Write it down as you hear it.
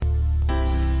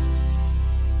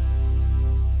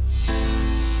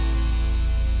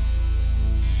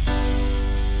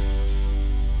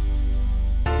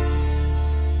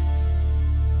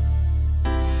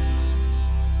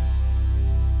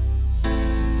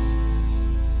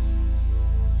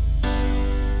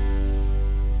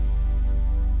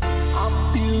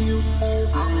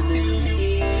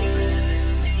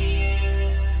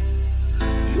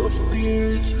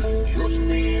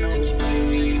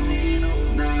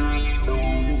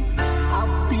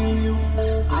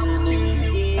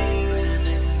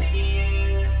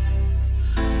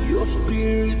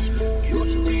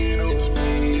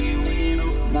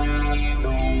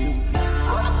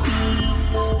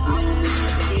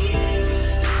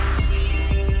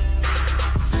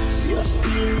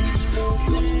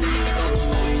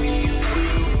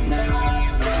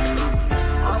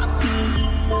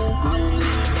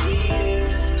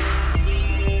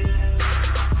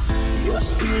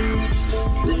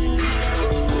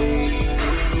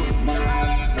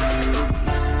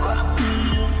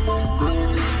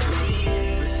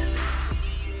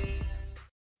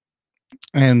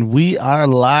And we are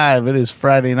live. It is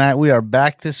Friday night. We are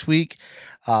back this week.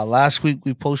 Last week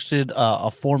we posted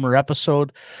a former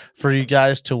episode for you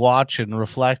guys to watch and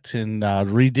reflect and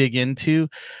re-dig into.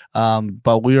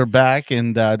 But we are back,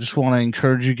 and just want to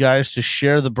encourage you guys to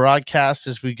share the broadcast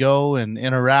as we go and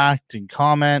interact and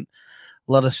comment.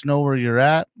 Let us know where you're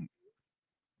at.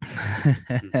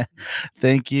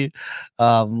 Thank you.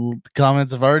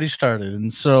 Comments have already started,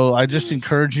 and so I just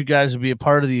encourage you guys to be a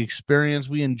part of the experience.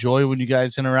 We enjoy when you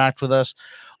guys interact with us.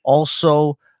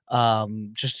 Also,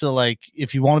 just to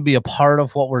if you want to be a part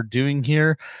of what we're doing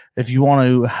here, if you want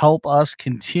to help us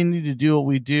continue to do what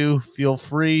we do, feel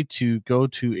free to go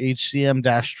to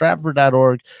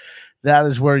hcm-stratford.org. That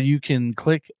is where you can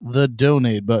click the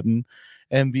donate button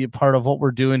and be a part of what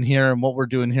we're doing here and what we're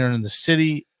doing here in the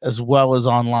city as well as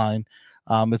online.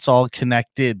 It's all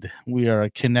connected. We are a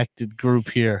connected group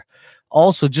here.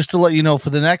 Also, just to let you know, for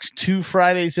the next 2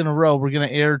 Fridays in a row, we're going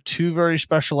to air 2 very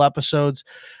special episodes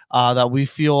that we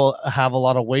feel have a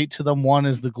lot of weight to them. One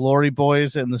is the Glory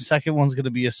Boys, and the second one's going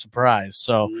to be a surprise.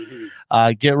 So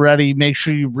get ready. Make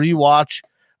sure you rewatch.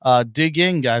 Dig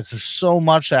in, guys. There's so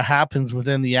much that happens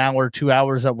within the hour, 2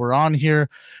 hours that we're on here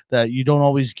that you don't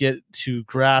always get to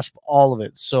grasp all of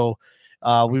it. So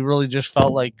we really just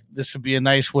felt like this would be a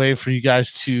nice way for you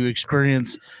guys to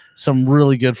experience some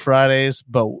really good Fridays.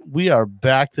 But we are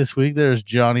back this week. There's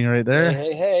Johnny right there.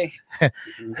 Hey.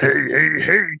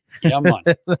 Hey. Yeah, I'm on.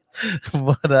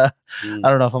 But I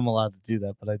don't know if I'm allowed to do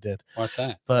that, but I did. What's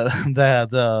that? But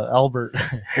that Albert.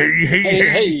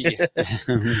 hey.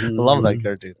 I love that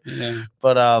cartoon. Yeah.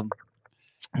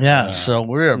 But so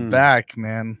we're back,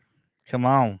 man. Come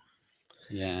on.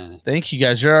 Yeah. Thank you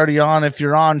guys. You're already on. If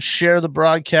you're on, share the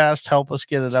broadcast. Help us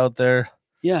get it out there.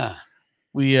 Yeah.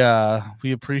 We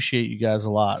appreciate you guys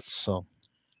a lot. So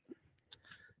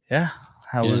yeah.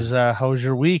 How was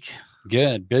your week?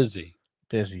 Good. Busy.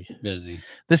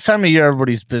 This time of year,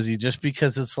 everybody's busy just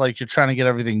because it's like you're trying to get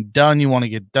everything done. You want to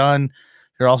get done.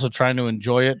 You're also trying to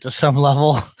enjoy it to some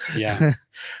level. Yeah.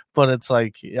 But it's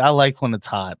like, I like when it's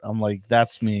hot. I'm like,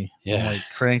 that's me. Yeah. I'm like,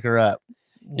 crank her up.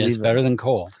 Yeah, it's better than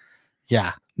cold.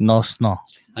 Yeah. No snow.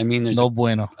 I mean, there's no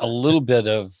bueno. A little bit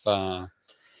of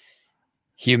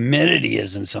humidity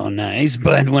isn't so nice,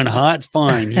 but when hot's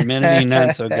fine. Humidity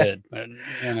not so good. But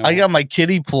I got my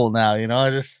kiddie pool now. I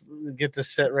just get to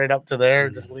sit right up to there,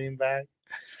 just lean back.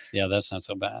 Yeah, that's not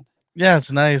so bad. Yeah,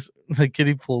 it's nice. The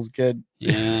kiddie pool's good.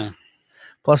 Yeah.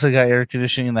 Plus, I got air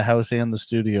conditioning in the house and the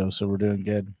studio, so we're doing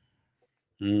good.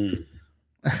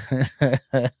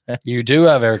 You do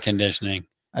have air conditioning.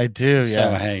 I do, yeah.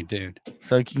 So, hey, dude.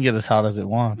 So it can get as hot as it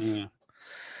wants.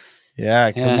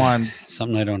 Yeah, come on.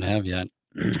 Something I don't have yet.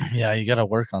 Yeah, you got to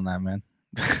work on that, man.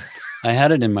 I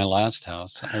had it in my last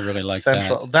house. I really like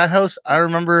that. That house, I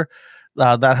remember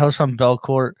that house on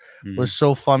Belcourt was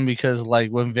so fun because,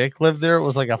 when Vic lived there, it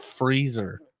was like a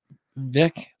freezer.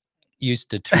 Vic used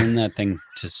to turn that thing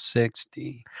to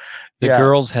 60. The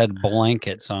girls had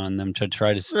blankets on them to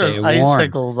try to stay warm.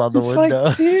 Icicles on the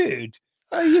windows. Like, dude,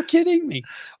 are you kidding me?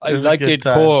 I like it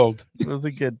time. cold. It was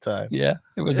a good time. Yeah,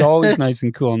 it was always nice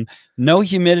and cool. No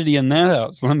humidity in that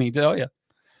house, let me tell you.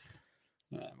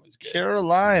 That was good.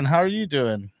 Caroline, how are you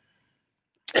doing?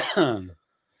 But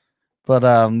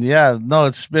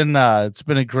it's been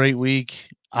a great week.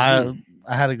 I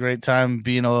had a great time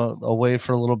being away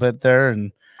for a little bit there,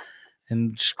 and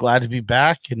just glad to be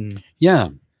back and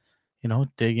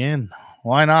dig in.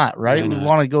 Why not, right? We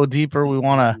want to go deeper. We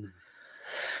want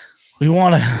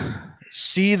to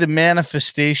see the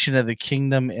manifestation of the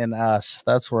kingdom in us.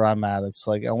 That's where I'm at. It's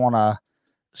like I want to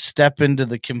step into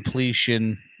the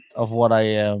completion of what I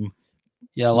am.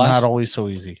 Yeah, not always so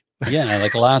easy. Yeah,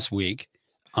 like last week,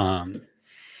 I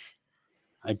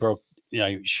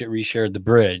reshared the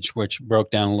bridge, which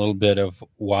broke down a little bit of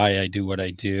why I do what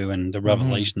I do and the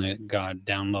revelation that God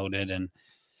downloaded.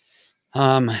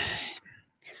 And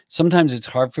sometimes it's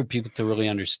hard for people to really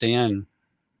understand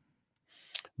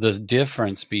the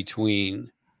difference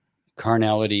between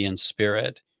carnality and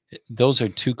spirit. Those are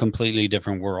 2 completely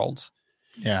different worlds.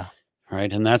 Yeah.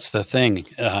 Right. And that's the thing.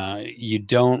 You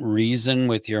don't reason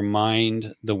with your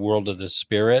mind the world of the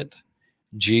spirit.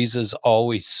 Jesus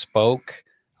always spoke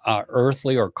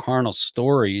earthly or carnal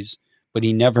stories, but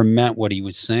he never meant what he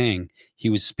was saying. He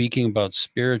was speaking about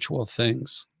spiritual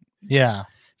things. Yeah.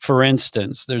 For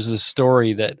instance, there's a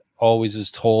story that always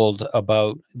is told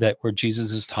about that where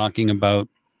Jesus is talking about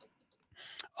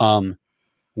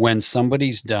when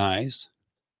somebody dies,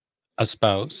 a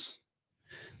spouse,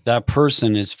 that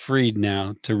person is freed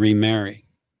now to remarry,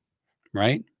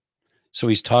 right? So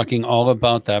he's talking all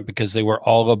about that because they were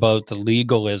all about the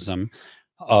legalism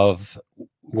of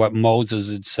what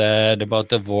Moses had said about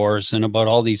divorce and about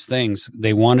all these things.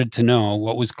 They wanted to know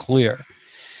what was clear,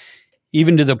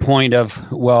 even to the point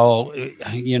of, well,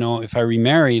 if I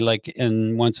remarry,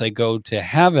 and once I go to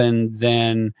heaven,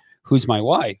 then who's my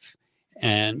wife?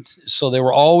 And so they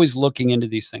were always looking into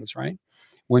these things, right?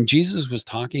 When Jesus was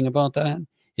talking about that,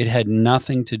 it had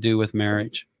nothing to do with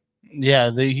marriage.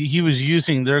 Yeah, he was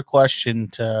using their question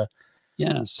to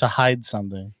hide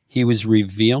something. He was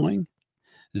revealing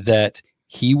that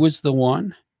he was the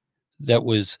one that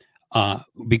was,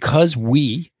 because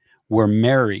we were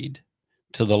married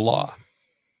to the law.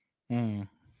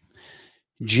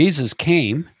 Jesus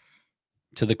came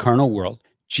to the carnal world.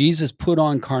 Jesus put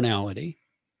on carnality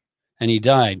and he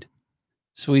died.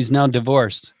 So he's now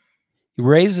divorced. He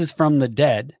raises from the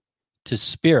dead to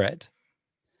spirit,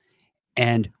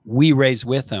 and we raise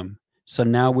with him. So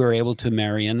now we're able to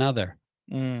marry another.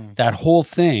 That whole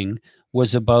thing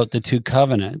was about the two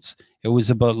covenants. It was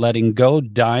about letting go,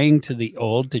 dying to the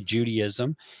old, to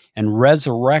Judaism, and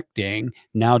resurrecting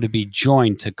now to be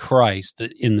joined to Christ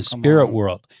in the spirit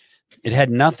world. It had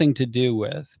nothing to do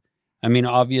with,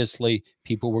 obviously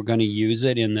people were going to use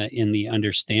it in the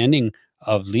understanding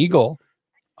of legal,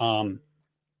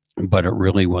 but it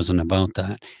really wasn't about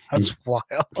that. That's wild.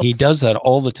 He does that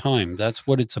all the time. That's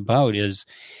what it's about, is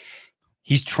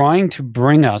he's trying to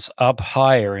bring us up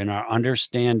higher in our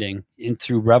understanding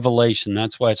through revelation.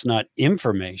 That's why it's not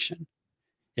information.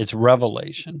 It's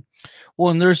revelation.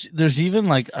 Well, and there's even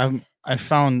I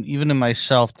found even in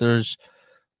myself, there's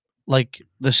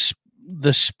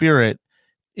the spirit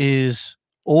is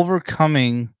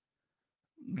overcoming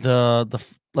the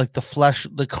flesh,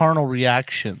 the carnal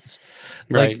reactions,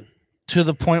 right? To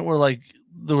the point where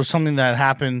there was something that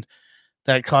happened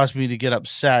that caused me to get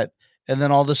upset, and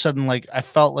then all of a sudden I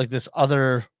felt this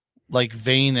other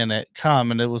vein in it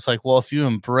come, and it was well, if you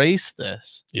embrace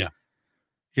this,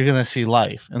 you're gonna see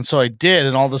life. And so I did,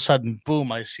 and all of a sudden,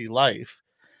 boom, I see life.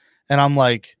 And I'm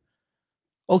like,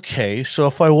 okay, so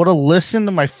if I would have listened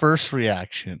to my first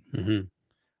reaction,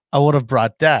 I would have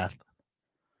brought death.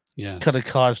 Yeah, could have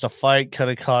caused a fight, could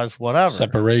have caused whatever,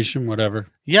 separation, whatever.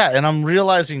 Yeah, and I'm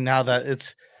realizing now that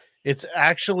it's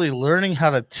actually learning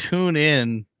how to tune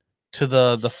in to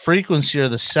the frequency or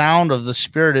the sound of the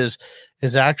spirit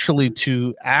is actually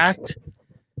to act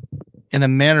in a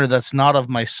manner that's not of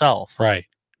myself. Right.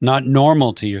 Not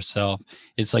normal to yourself.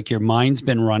 It's like your mind's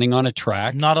been running on a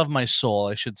track. Not of my soul,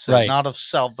 I should say. Right. Not of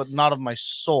self, but not of my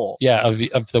soul. Yeah,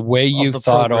 of the way you've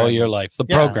thought program. All your life. The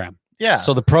program. Yeah.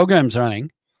 So the program's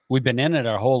running. We've been in it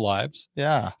our whole lives.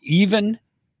 Yeah. Even,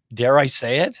 dare I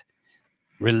say it,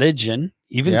 religion,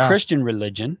 even Christian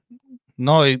religion.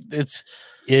 No,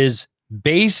 it's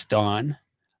based on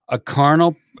a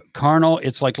carnal.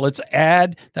 It's like, let's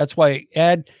add. That's why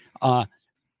add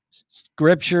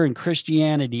scripture and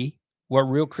Christianity, what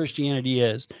real Christianity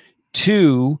is,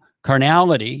 to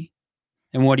carnality,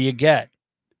 and what do you get?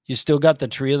 You still got the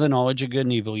tree of the knowledge of good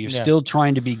and evil. You're still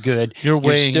trying to be good. You're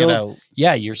weighing it out.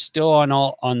 Yeah, you're still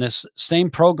on this same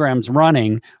program's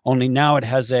running, only now it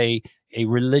has a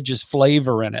religious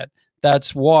flavor in it.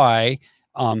 That's why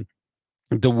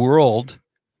the world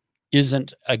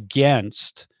isn't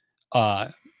against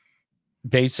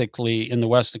basically in the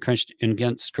West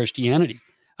against Christianity.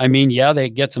 They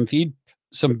get some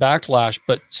backlash,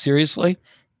 but seriously,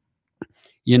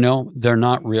 they're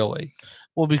not really.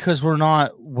 Well, because we're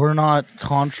not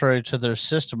contrary to their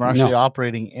system. We're actually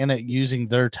operating in it using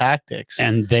their tactics.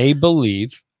 And they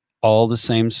believe all the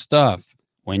same stuff.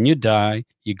 When you die,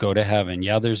 you go to heaven.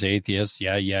 Yeah, there's atheists.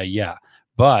 Yeah.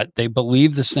 But they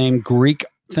believe the same Greek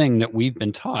thing that we've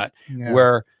been taught,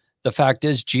 where the fact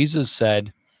is Jesus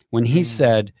said, when he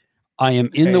said, I am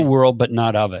in the world, but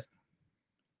not of it.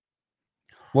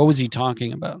 What was he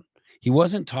talking about? He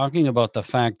wasn't talking about the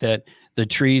fact that the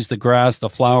trees, the grass, the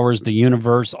flowers, the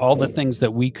universe, all the things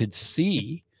that we could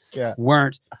see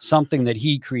weren't something that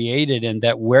he created and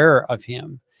that were of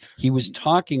him. He was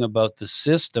talking about the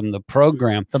system, the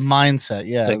program, the mindset,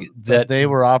 that they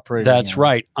were operating. That's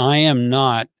right. I am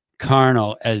not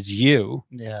carnal as you.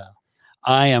 Yeah.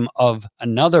 I am of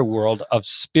another world of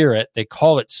spirit. They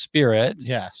call it spirit.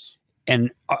 Yes.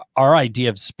 And our idea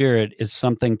of spirit is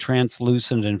something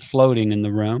translucent and floating in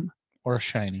the room. Or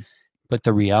shiny. But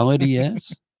the reality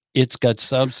is it's got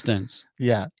substance.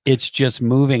 Yeah. It's just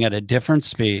moving at a different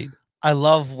speed. I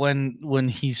love when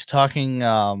he's talking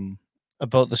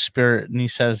about the spirit and he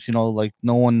says, no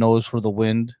one knows where the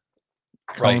wind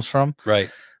comes from. Right.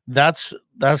 That's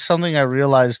something I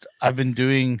realized I've been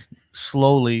doing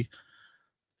slowly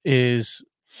is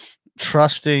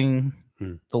trusting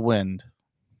the wind.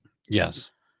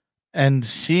 Yes. And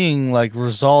seeing like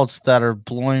results that are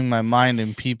blowing my mind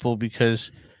in people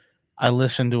because I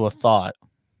listen to a thought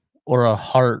or a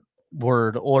heart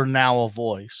word or now a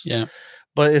voice. Yeah.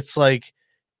 But it's like,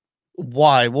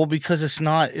 why? Well, because it's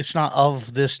not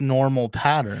of this normal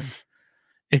pattern.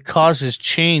 It causes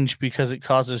change because it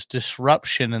causes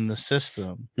disruption in the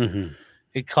system. Mm-hmm.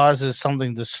 It causes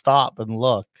something to stop and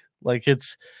look. Like,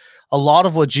 it's a lot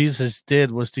of what Jesus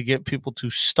did was to get people to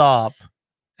stop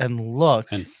and look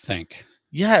and think.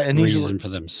 Yeah, and reason for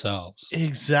themselves.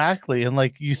 Exactly. And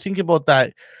like, you think about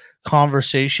that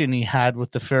conversation he had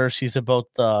with the Pharisees about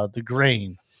the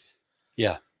grain.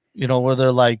 Yeah. You know, where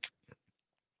they're like,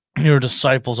 your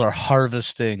disciples are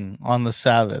harvesting on the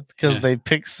Sabbath because they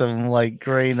pick some like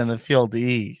grain in the field to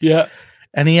eat. Yeah.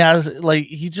 And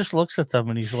he just looks at them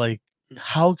and he's like,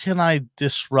 how can I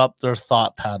disrupt their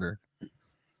thought pattern?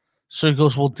 So he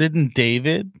goes, well, didn't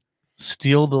David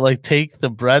take the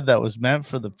bread that was meant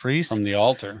for the priest from the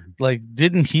altar? Like,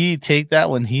 didn't he take that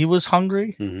when he was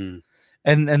hungry? Mm-hmm.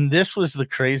 And this was the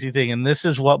crazy thing. And this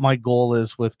is what my goal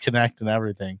is with Connect and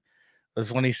everything,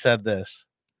 was when he said this: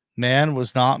 man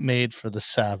was not made for the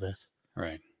Sabbath,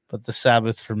 right, but the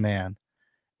Sabbath for man.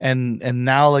 And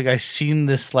now, like, I seen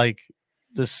this, like,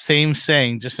 the same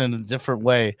saying just in a different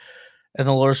way. And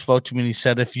the Lord spoke to me and he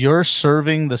said, if you're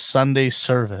serving the Sunday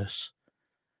service,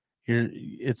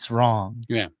 it's wrong.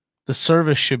 Yeah. The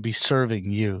service should be serving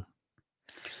you.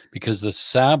 Because the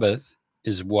Sabbath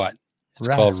is what? It's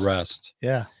called rest.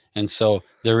 Yeah. And so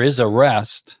there is a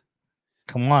rest.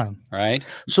 Come on. Right?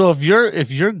 So if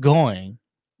you're going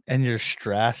and you're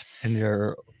stressed and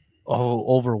you're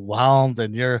overwhelmed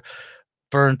and you're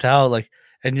burnt out, like,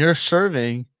 and you're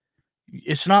serving,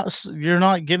 you're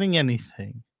not getting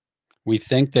anything. We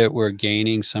think that we're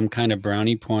gaining some kind of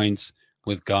brownie points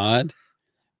with God,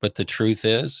 but the truth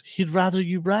is, he'd rather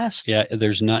you rest. Yeah,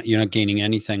 you're not gaining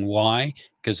anything. Why?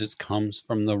 Because it comes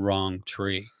from the wrong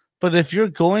tree. But if you're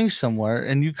going somewhere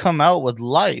and you come out with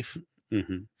life,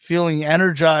 feeling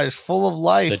energized, full of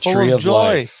life, full of joy,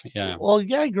 life. Yeah. Well,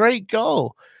 yeah, great,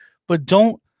 go. But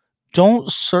don't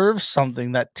serve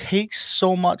something that takes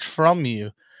so much from you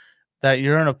that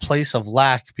you're in a place of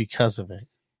lack because of it.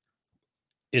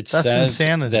 That's says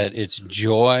insanity. That it's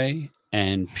joy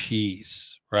and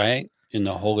peace, right? In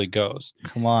the Holy Ghost.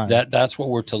 Come on. That's what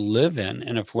we're to live in.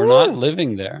 And if we're not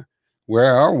living there,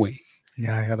 where are we?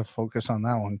 Yeah, I got to focus on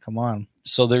that one. Come on.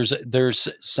 So there's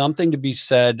something to be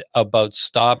said about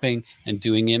stopping and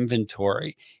doing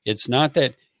inventory. It's not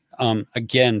that,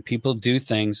 again, people do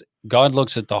things. God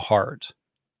looks at the heart.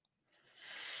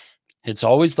 It's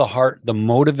always the heart, the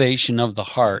motivation of the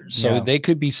heart. So they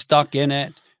could be stuck in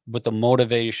it, but the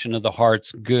motivation of the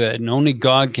heart's good, and only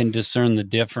God can discern the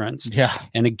difference. Yeah.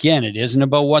 And again, it isn't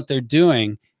about what they're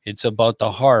doing. It's about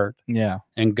the heart. Yeah.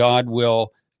 And God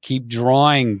will keep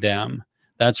drawing them.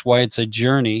 That's why it's a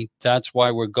journey. That's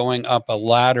why we're going up a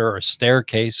ladder or a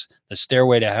staircase, the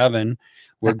stairway to heaven.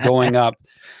 We're going up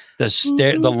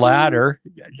the ladder.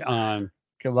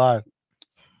 Come on.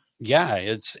 Yeah,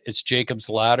 it's Jacob's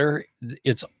ladder.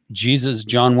 It's Jesus,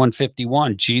 John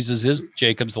 1:51. Jesus is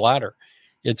Jacob's ladder.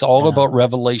 It's all about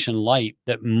revelation light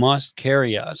that must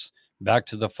carry us back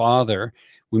to the Father.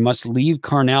 We must leave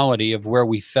carnality of where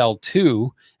we fell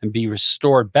to and be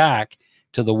restored back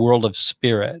to the world of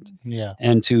spirit. Yeah.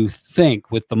 And to think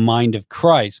with the mind of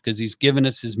Christ, because he's given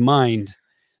us his mind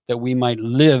that we might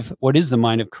live. What is the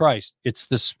mind of Christ? It's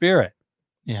the spirit.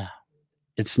 Yeah.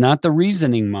 It's not the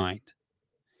reasoning mind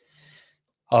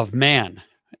of man,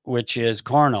 which is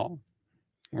carnal,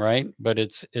 right? But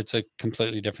it's a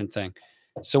completely different thing.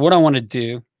 So what I want to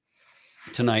do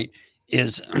tonight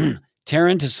is tear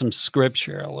into some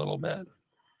scripture a little bit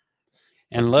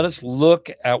and let us look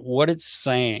at what it's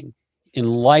saying in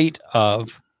light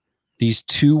of these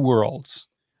two worlds,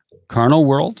 carnal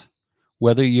world,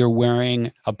 whether you're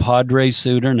wearing a Padre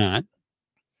suit or not,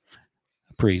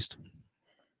 a priest,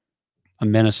 a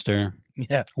minister,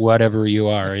 whatever you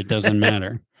are, it doesn't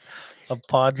matter. A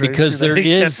Padre, because there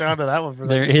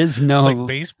is no like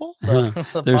baseball.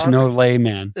 There's no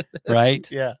layman, right?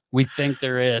 Yeah, we think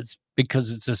there is because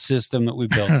it's a system that we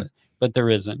built it, but there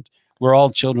isn't. We're all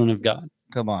children of God.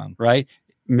 Come on, right?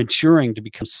 Maturing to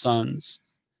become sons.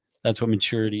 That's what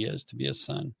maturity is, to be a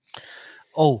son.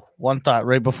 Oh, one thought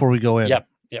right before we go in. Yep.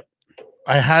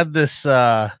 I had this. We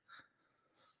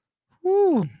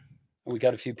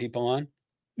got a few people on.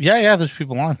 Yeah. There's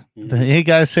people on. Hey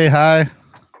guys, say hi.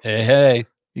 Hey.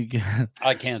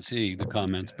 I can't see the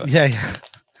comments, but yeah.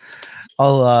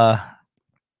 I'll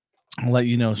let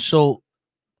you know. So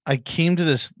I came to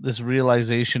this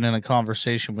realization in a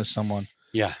conversation with someone.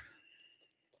 Yeah.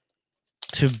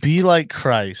 To be like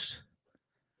Christ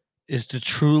is to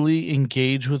truly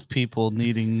engage with people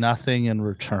needing nothing in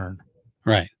return.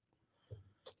 Right.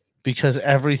 Because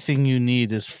everything you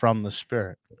need is from the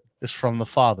Spirit, is from the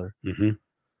Father. Mm-hmm.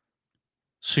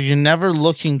 So you're never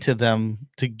looking to them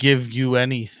to give you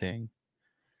anything.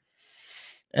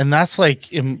 And that's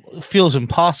like, it feels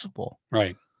impossible.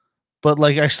 Right. But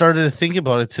like, I started to think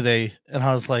about it today, and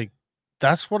I was like,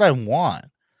 that's what I want.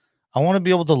 I want to be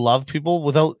able to love people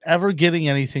without ever getting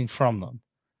anything from them,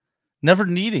 never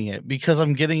needing it, because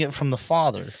I'm getting it from the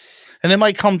Father. And it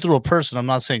might come through a person. I'm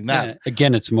not saying that. Yeah.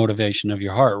 Again, it's motivation of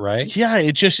your heart, right? Yeah,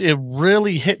 it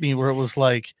really hit me where it was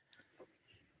like,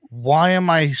 why am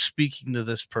I speaking to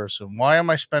this person? Why am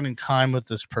I spending time with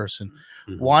this person?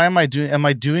 Mm-hmm. Why am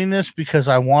I doing this because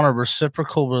I want a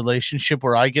reciprocal relationship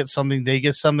where I get something, they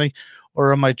get something?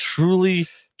 Or am I truly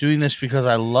doing this because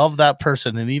I love that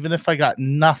person? And even if I got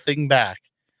nothing back,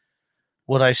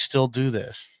 would I still do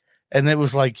this? And it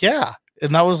was like, yeah.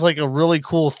 And that was like a really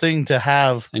cool thing to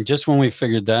have. And just when we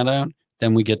figured that out,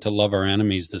 then we get to love our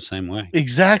enemies the same way.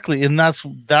 Exactly. And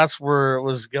that's where it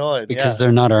was going. Because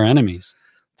they're not our enemies.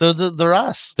 They're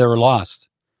us. They're lost.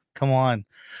 Come on.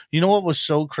 You know what was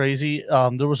so crazy?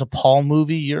 There was a Paul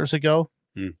movie years ago.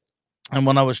 And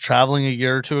when I was traveling a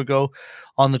year or two ago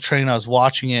on the train, I was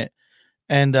watching it.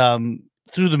 And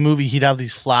through the movie, he'd have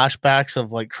these flashbacks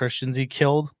of like Christians he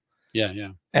killed. Yeah,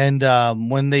 yeah. And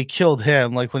when they killed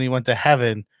him, like when he went to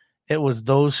heaven, it was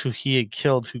those who he had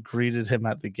killed who greeted him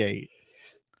at the gate.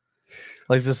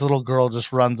 Like this little girl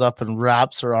just runs up and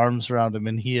wraps her arms around him,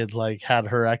 and he had like had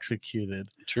her executed.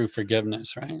 True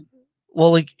forgiveness, right?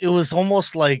 Well, like it was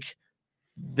almost like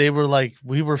they were like,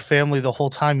 we were family the whole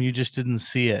time. You just didn't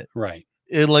see it. Right.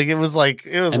 It was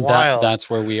wild. That's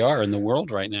where we are in the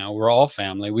world right now. We're all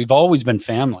family. We've always been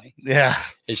family. Yeah.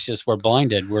 It's just we're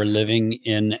blinded. We're living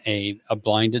in a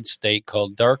blinded state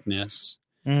called darkness,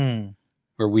 where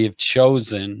we have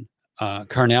chosen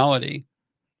carnality.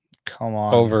 Come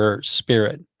on. Over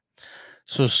spirit.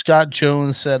 So Scott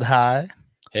Jones said hi.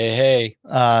 Hey.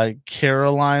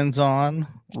 Caroline's on.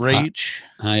 Rach.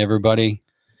 Hi, everybody.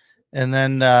 And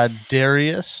then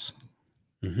Darius.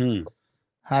 Mm-hmm.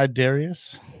 Hi,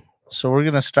 Darius. So we're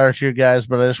going to start here, guys,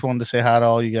 but I just wanted to say hi to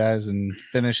all you guys and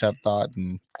finish that thought.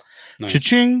 And nice.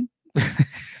 Cha-ching.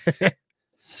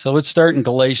 So let's start in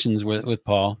Galatians with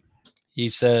Paul. He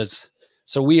says,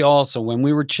 so we also, when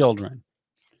we were children,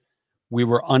 we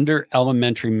were under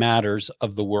elementary matters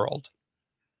of the world,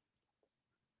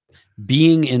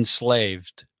 being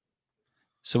enslaved.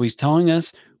 So he's telling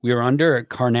us we are under a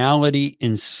carnality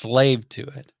enslaved to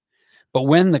it. But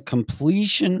when the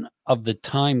completion of the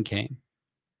time came,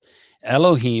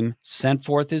 Elohim sent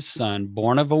forth his son,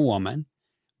 born of a woman,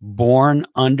 born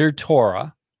under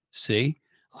Torah,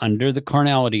 under the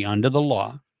carnality, under the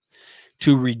law,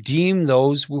 to redeem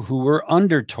those who were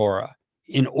under Torah,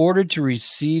 in order to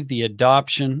receive the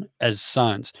adoption as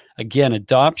sons. Again,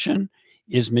 adoption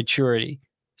is maturity,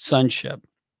 sonship.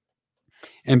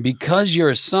 And because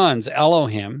you're sons,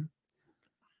 Elohim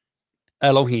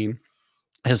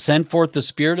has sent forth the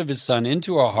Spirit of his Son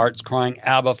into our hearts, crying,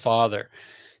 Abba, Father.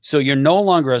 So you're no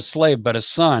longer a slave, but a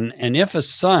son. And if a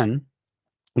son,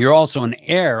 you're also an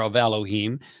heir of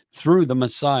Elohim through the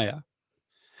Messiah.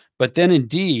 But then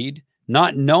indeed,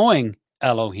 not knowing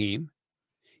Elohim,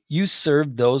 you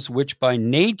serve those which by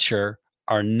nature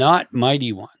are not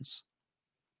mighty ones.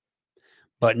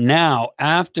 But now,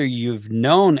 after you've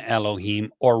known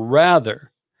Elohim, or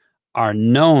rather are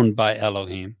known by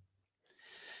Elohim,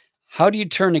 how do you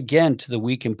turn again to the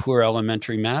weak and poor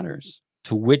elementary matters,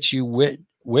 to which you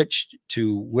wish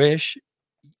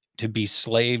to be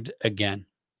slaved again?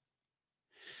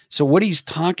 So what he's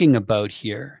talking about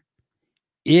here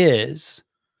is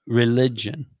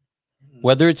religion.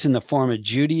 Whether it's in the form of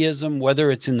Judaism, whether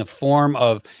it's in the form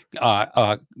of,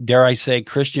 dare I say,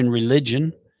 Christian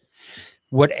religion,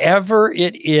 whatever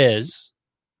it is,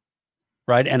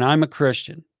 right? And I'm a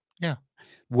Christian. Yeah.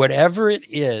 Whatever it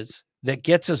is that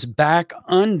gets us back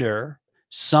under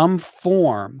some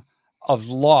form of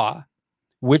law,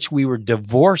 which we were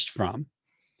divorced from,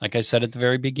 like I said at the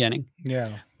very beginning.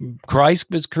 Yeah. Christ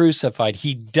was crucified.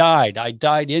 He died. I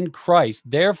died in Christ.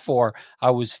 Therefore, I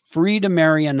was free to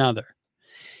marry another.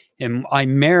 And I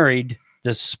married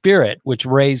the Spirit, which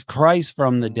raised Christ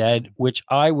from the dead, which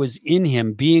I was in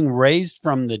him, being raised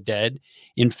from the dead.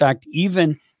 In fact,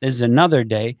 even there's another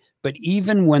day, but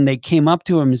even when they came up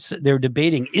to him, they're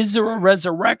debating, is there a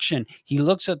resurrection? He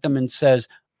looks at them and says,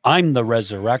 I'm the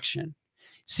resurrection.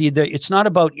 See, it's not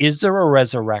about, is there a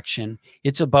resurrection?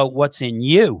 It's about what's in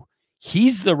you.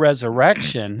 He's the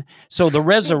resurrection. So the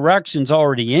resurrection's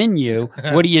already in you.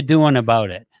 What are you doing about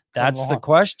it? That's the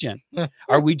question.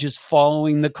 Are we just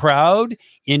following the crowd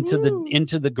into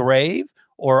the grave,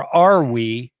 or are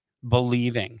we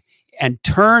believing and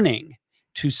turning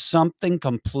to something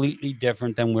completely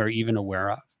different than we're even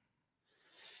aware of?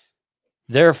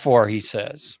 Therefore, he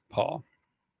says, Paul,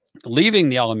 leaving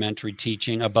the elementary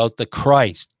teaching about the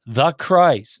Christ,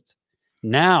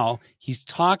 now he's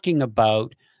talking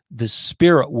about the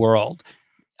spirit world,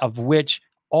 of which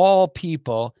all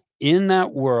people in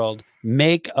that world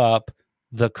make up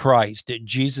the Christ.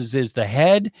 Jesus is the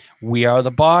head, we are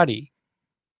the body.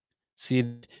 See,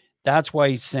 that's why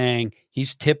he's saying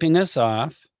he's tipping us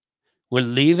off. We're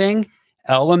leaving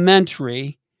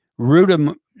elementary,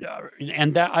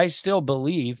 and that I still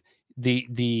believe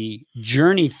the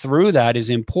journey through that is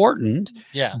important.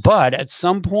 Yeah. But at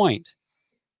some point,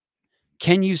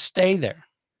 can you stay there?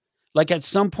 Like at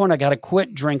some point, I got to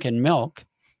quit drinking milk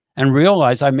and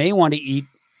realize I may want to eat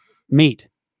meat.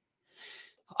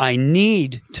 I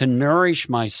need to nourish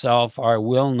myself, or I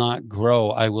will not grow.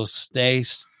 I will stay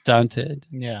stunted.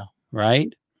 Yeah.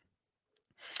 Right.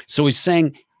 So he's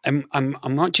saying, I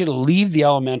want you to leave the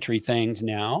elementary things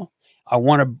now. I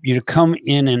want you to come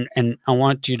in and I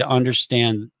want you to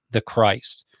understand the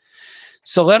Christ.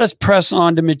 So let us press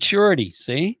on to maturity.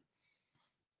 See?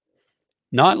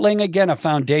 Not laying again a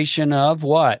foundation of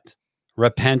what?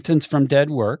 Repentance from dead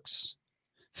works,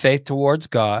 faith towards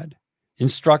God,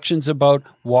 instructions about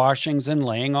washings and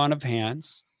laying on of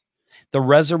hands, the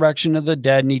resurrection of the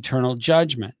dead and eternal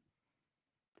judgment.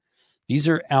 These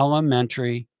are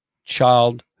elementary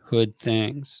childhood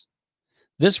things.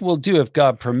 This will do if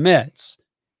God permits.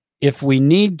 If we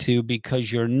need to,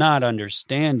 because you're not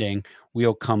understanding,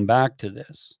 we'll come back to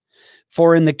this.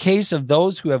 For in the case of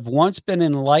those who have once been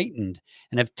enlightened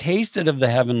and have tasted of the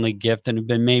heavenly gift and have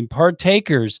been made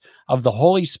partakers of the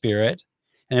Holy Spirit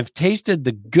and have tasted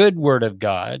the good word of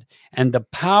God and the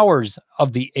powers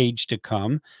of the age to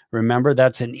come, remember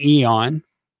that's an eon,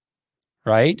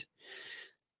 right?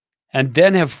 And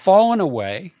then have fallen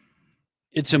away,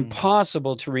 it's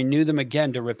impossible to renew them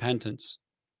again to repentance.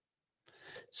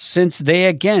 Since they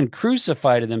again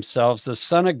crucified to themselves the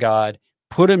Son of God,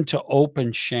 put him to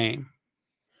open shame.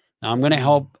 Now, I'm going to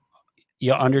help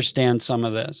you understand some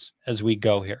of this as we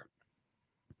go here.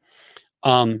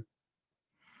 Let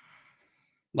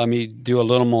me do a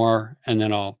little more, and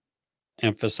then I'll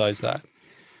emphasize that.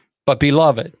 But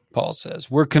beloved, Paul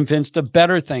says, we're convinced of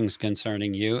better things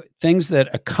concerning you, things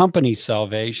that accompany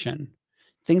salvation,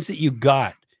 things that you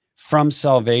got from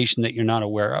salvation that you're not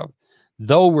aware of,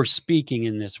 though we're speaking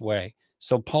in this way.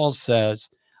 So Paul says,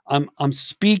 I'm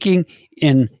speaking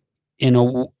in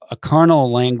a carnal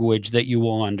language that you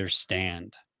will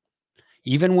understand.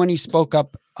 Even when he spoke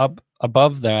up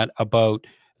above that about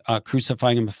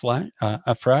crucifying him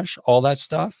afresh, all that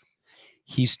stuff,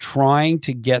 he's trying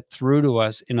to get through to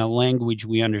us in a language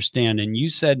we understand. And you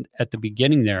said at the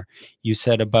beginning there, you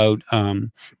said about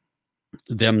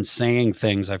them saying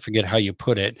things, I forget how you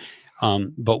put it,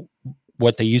 but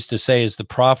what they used to say is the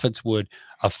prophets would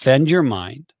offend your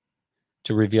mind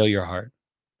to reveal your heart.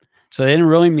 So they didn't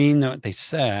really mean what they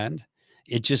said.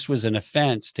 It just was an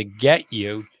offense to get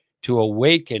you to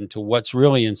awaken to what's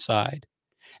really inside.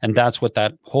 And that's what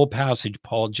that whole passage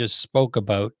Paul just spoke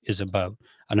about is about,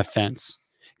 an offense,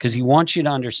 because he wants you to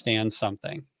understand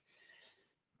something.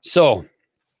 So,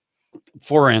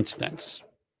 for instance,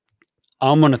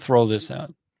 I'm going to throw this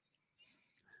out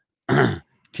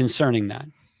concerning that.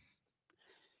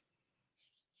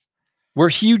 We're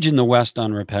huge in the West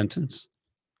on repentance,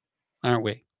 aren't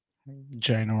we?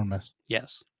 Ginormous.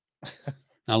 Yes.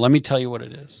 Now, let me tell you what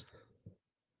it is,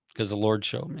 because the Lord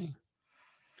showed me.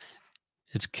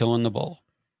 It's killing the bull.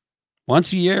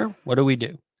 Once a year, what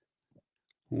do?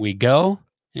 We go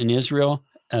in Israel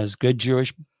as good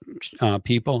Jewish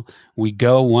people. We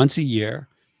go once a year,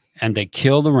 and they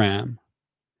kill the ram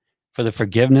for the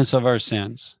forgiveness of our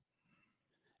sins.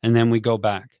 And then we go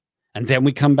back. And then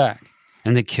we come back,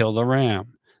 and they kill the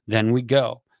ram. Then we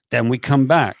go. Then we come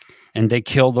back, and they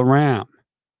kill the ram.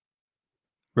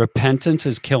 Repentance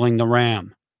is killing the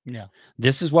ram. Yeah.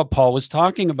 This is what Paul was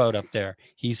talking about up there.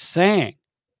 He's saying,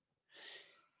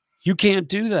 you can't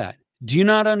do that. Do you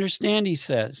not understand? He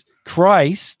says,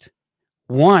 Christ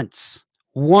once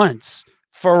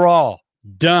for all,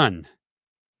 done.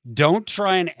 Don't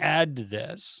try and add to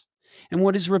this. And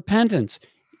what is repentance?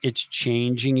 It's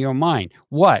changing your mind.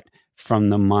 What? From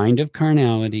the mind of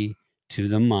carnality to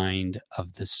the mind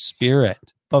of the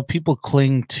Spirit. But people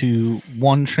cling to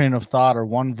one train of thought or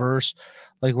one verse.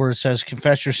 like where it says,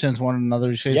 confess your sins one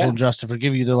another, he's faithful Yeah. and just to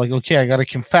forgive you. They're like, okay, I got to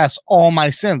confess all my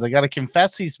sins. I got to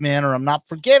confess these, man, or I'm not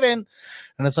forgiven.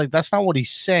 And it's like, that's not what he's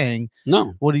saying.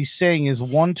 No. What he's saying is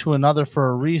one to another for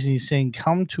a reason. He's saying,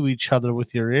 come to each other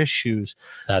with your issues.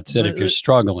 That's it. If you're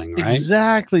struggling, right?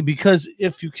 Exactly. Because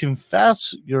if you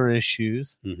confess your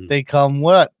issues, Mhm. they come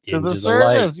what? To Into the the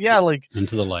surface. light. Yeah. Like,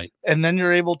 Into the light. and then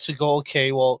you're able to go,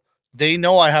 okay, well, they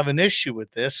know I have an issue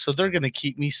with this, so they're going to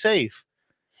keep me safe.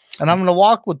 And I'm going to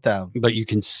walk with them. But you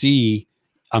can see,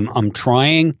 I'm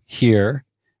trying here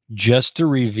just to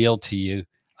reveal to you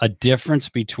a difference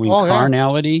between Oh, yeah.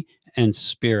 carnality and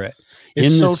spirit.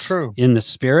 It's so the, true. In the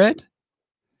spirit,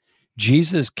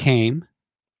 Jesus came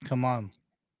Come on.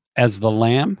 as the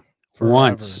lamb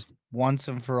Forever. once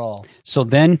and for all. So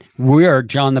then we are,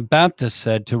 John the Baptist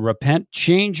said, to repent,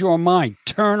 change your mind,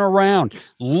 turn around,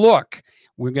 look,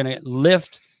 we're going to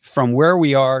lift from where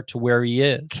we are to where he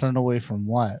is. Turn away from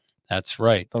what? That's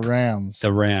right. The rams.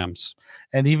 The rams.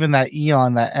 And even that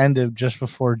eon that ended just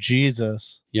before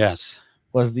Jesus Yes.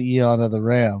 was the eon of the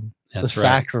ram, That's the right.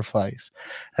 sacrifice.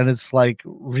 And it's like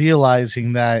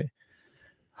realizing that,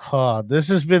 this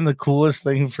has been the coolest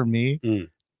thing for me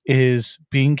is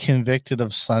being convicted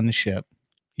of sonship.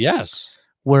 Yes.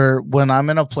 Where when I'm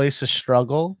in a place of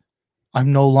struggle,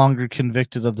 I'm no longer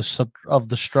convicted of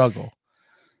the struggle.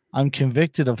 I'm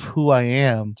convicted of who I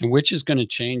am. Which is going to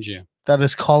change you. That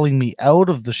is calling me out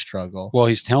of the struggle. Well,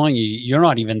 he's telling you, you're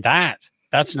not even that.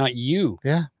 That's not you.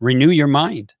 Yeah. Renew your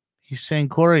mind. He's saying,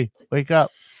 Corey, wake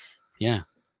up. Yeah.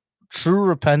 True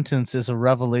repentance is a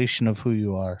revelation of who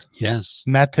you are. Yes.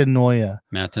 Metanoia.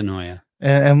 Metanoia.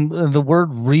 And the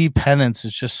word repentance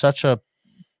is just such a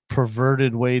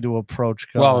perverted way to approach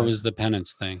God. Well, it was the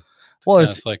penance thing. Well,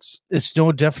 Catholics. It's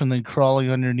no different than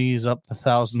crawling on your knees up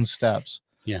 1,000 steps.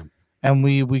 Yeah. And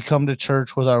we come to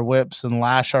church with our whips and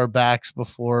lash our backs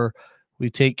before we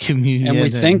take communion. And we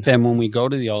think then when we go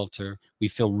to the altar, we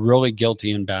feel really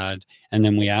guilty and bad. And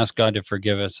then we ask God to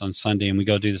forgive us on Sunday, and we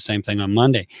go do the same thing on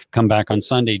Monday. Come back on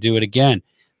Sunday, do it again.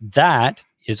 That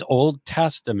is Old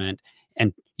Testament.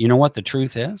 And you know what the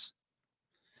truth is?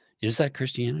 Is that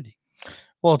Christianity?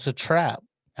 Well, it's a trap.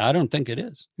 I don't think it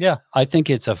is. Yeah. I think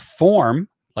it's a form,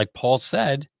 like Paul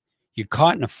said, you're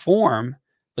caught in a form,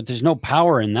 but there's no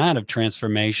power in that of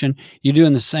transformation. You're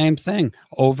doing the same thing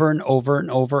over and over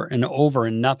and over and over,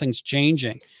 and nothing's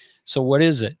changing. So what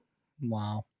is it?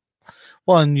 Wow.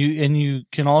 Well, and you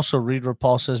can also read where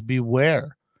Paul says,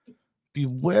 beware.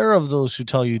 Beware of those who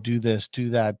tell you do this, do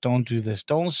that, don't do this,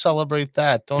 don't celebrate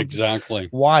that. Don't. Exactly.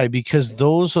 Why? Because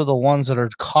those are the ones that are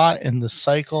caught in the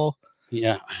cycle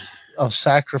of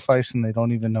sacrifice, and they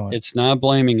don't even know it. It's not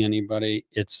blaming anybody.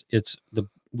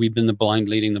 We've been the blind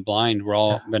leading the blind. We're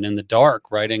all been in the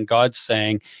dark, right? And God's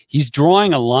saying, he's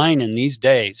drawing a line in these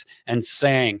days and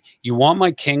saying, you want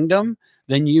my kingdom?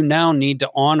 Then you now need to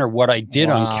honor what I did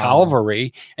on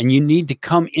Calvary, and you need to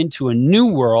come into a new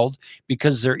world,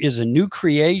 because there is a new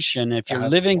creation. If you're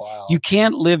living, you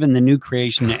can't live in the new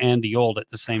creation and the old at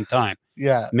the same time.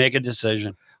 Yeah. Make a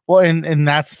decision. Well, and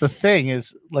that's the thing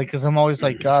is, like, because I'm always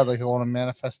like, God, like, I want to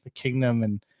manifest the kingdom.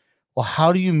 And well,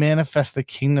 how do you manifest the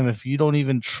kingdom if you don't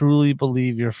even truly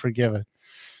believe you're forgiven?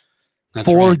 That's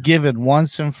forgiven right.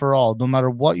 Once and for all. No matter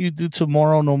what you do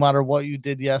tomorrow, no matter what you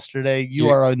did yesterday, you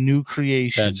are a new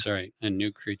creation. That's right. A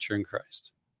new creature in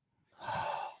Christ.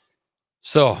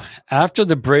 So after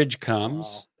the bridge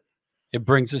comes, it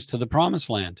brings us to the promised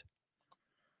land.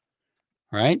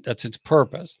 Right? That's its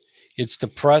purpose. It's to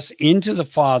press into the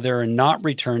Father and not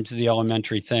return to the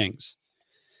elementary things.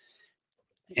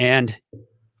 And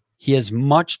he has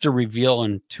much to reveal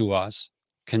unto us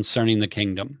concerning the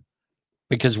kingdom.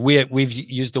 Because we've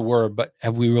used the word, but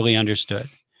have we really understood?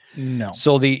 No.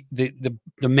 So the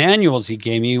manuals he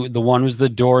gave me, the one was the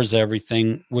doors,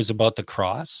 everything was about the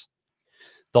cross.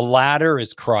 The ladder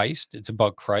is Christ. It's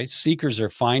about Christ. Seekers or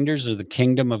finders are the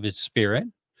kingdom of his spirit.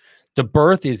 The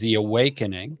birth is the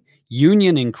awakening.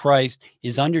 Union in Christ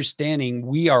is understanding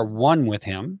we are one with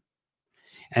him.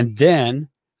 And then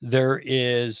there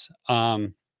is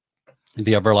the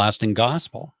everlasting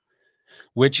gospel,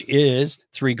 which is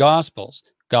three gospels: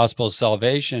 gospel of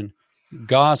salvation,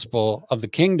 gospel of the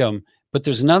kingdom. But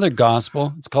there's another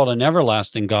gospel. It's called an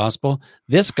everlasting gospel.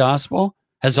 This gospel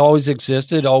has always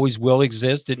existed, always will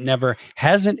exist. It never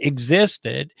hasn't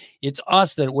existed. It's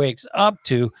us that wakes up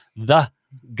to the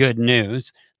good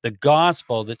news, the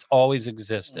gospel that's always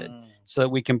existed, so that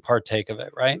we can partake of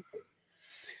it, right?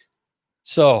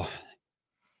 So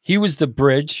he was the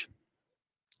bridge.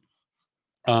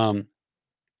 The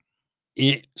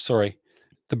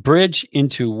bridge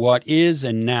into what is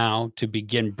and now, to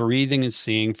begin breathing and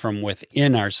seeing from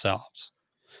within ourselves.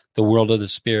 The world of the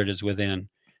spirit is within.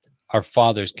 Our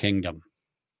Father's kingdom.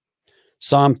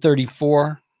 Psalm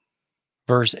 34,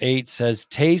 verse 8 says,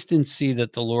 taste and see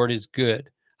that the Lord is good.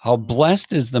 How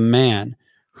blessed is the man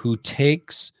who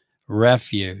takes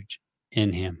refuge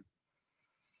in him.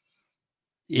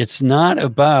 It's not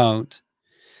about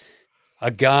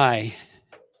a guy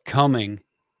coming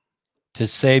to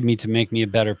save me, to make me a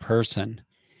better person.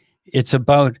 It's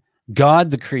about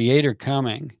God, the Creator,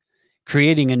 coming,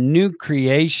 creating a new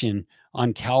creation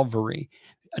on Calvary,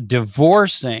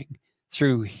 divorcing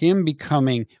through him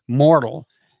becoming mortal,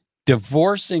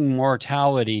 divorcing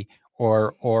mortality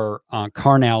or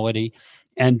carnality,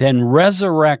 and then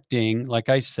resurrecting, like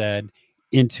I said,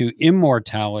 into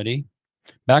immortality,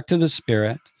 back to the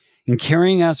spirit, and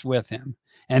carrying us with him,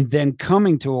 and then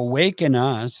coming to awaken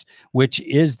us, which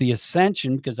is the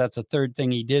ascension, because that's the third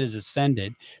thing he did, is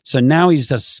ascended. So now he's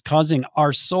just causing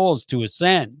our souls to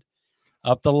ascend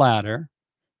up the ladder,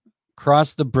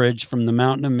 cross the bridge from the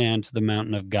mountain of man to the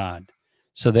mountain of God,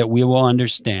 so that we will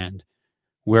understand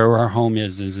where our home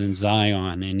is in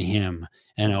Zion, in him,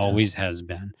 and always has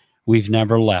been. We've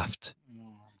never left.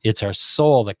 It's our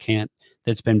soul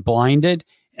that's been blinded,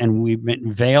 and we've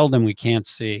been veiled and we can't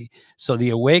see. So the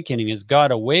awakening is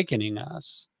God awakening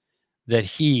us that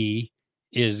he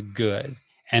is good,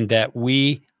 and that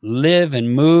we live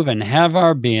and move and have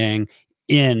our being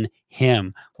in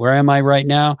him. Where am I right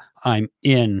now? I'm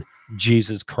in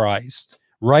Jesus Christ.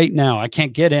 Right now, I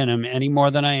can't get in him any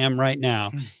more than I am right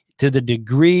now. To the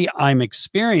degree I'm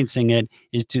experiencing it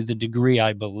is to the degree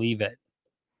I believe it.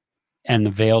 And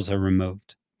the veils are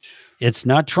removed. It's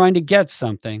not trying to get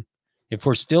something. If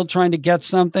we're still trying to get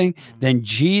something, then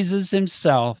Jesus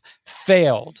himself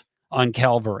failed on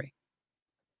Calvary.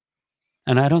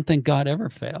 And I don't think God ever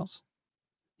fails.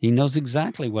 He knows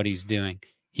exactly what he's doing.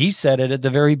 He said it at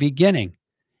the very beginning.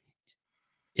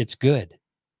 It's good.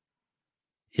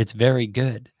 It's very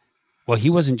good. Well,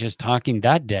 he wasn't just talking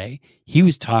that day. He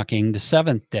was talking the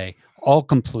seventh day, all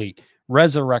complete,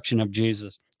 resurrection of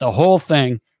Jesus, the whole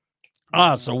thing,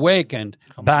 us awakened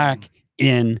back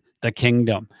in the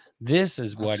kingdom. This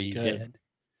is what he did.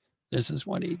 This is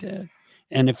what he did.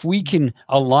 And if we can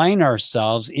align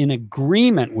ourselves in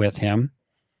agreement with him,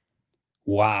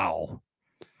 wow,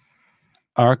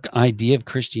 our idea of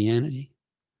Christianity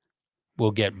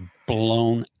will get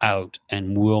blown out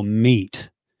and we'll meet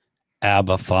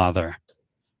Abba Father.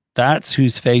 That's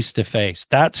who's face to face.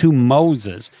 That's who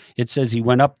Moses. It says he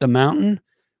went up the mountain.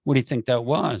 What do you think that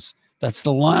was? That's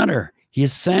the ladder. He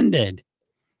ascended.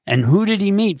 And who did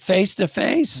he meet face to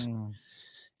face?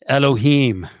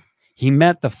 Elohim. He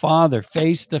met the Father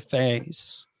face to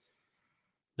face.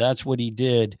 That's what he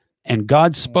did. And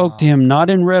God spoke to him not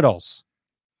in riddles,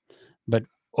 but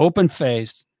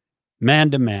open-faced,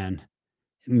 man to man.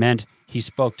 It meant he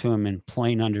spoke to him in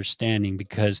plain understanding,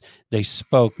 because they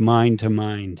spoke mind to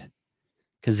mind,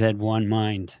 because they had one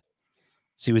mind.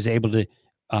 So he was able to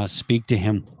speak to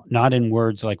him, not in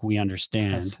words like we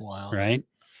understand. That's wild. Right?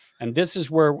 And this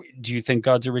is where, do you think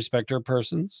God's a respecter of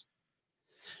persons?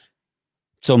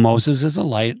 So Moses is a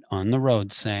light on the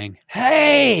road saying,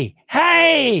 hey,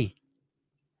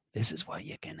 this is what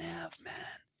you can have, man.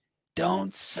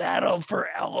 Don't settle for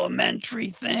elementary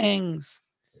things.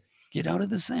 Get out of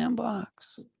the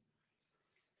sandbox.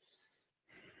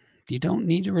 You don't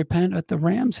need to repent at the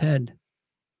ram's head.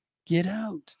 Get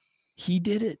out. He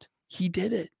did it. He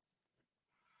did it.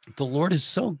 The Lord is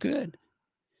so good.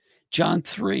 John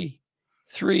 3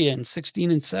 and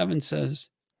 16 and 7 says,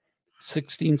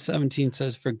 16, 17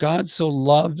 says, for God so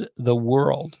loved the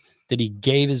world that he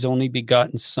gave his only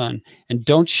begotten son. And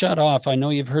don't shut off. I know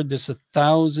you've heard this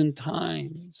 1,000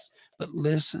 times, but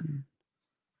listen.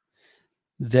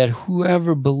 That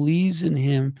whoever believes in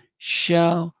him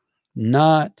shall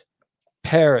not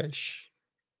perish,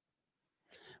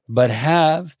 but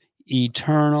have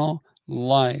eternal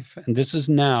life. And this is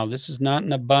now. This is not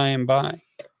in a by and by.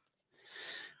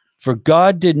 For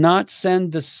God did not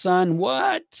send the Son,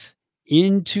 what?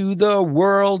 Into the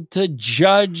world to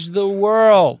judge the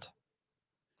world.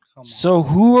 So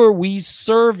who are we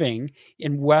serving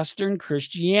in Western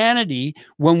Christianity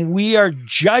when we are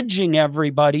judging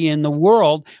everybody in the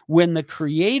world, when the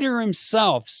Creator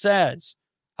himself says,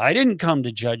 I didn't come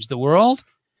to judge the world.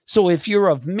 So if you're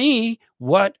of me,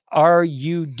 what are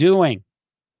you doing?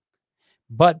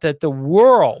 But that the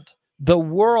world,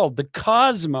 the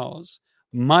cosmos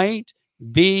might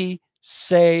be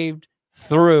saved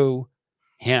through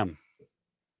him.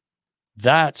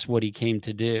 That's what he came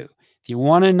to do. If you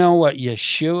want to know what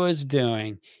Yeshua is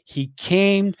doing, he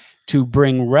came to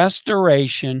bring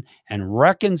restoration and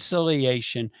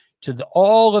reconciliation to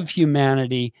all of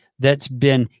humanity that's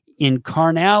been in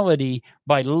carnality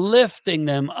by lifting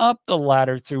them up the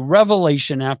ladder through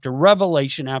revelation after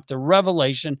revelation after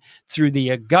revelation, through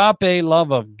the agape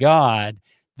love of God,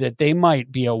 that they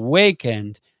might be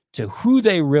awakened to who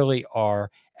they really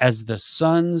are as the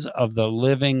sons of the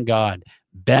living God,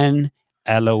 Ben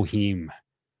Elohim.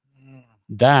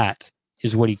 That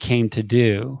is what he came to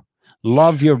do.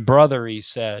 Love your brother, he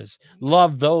says.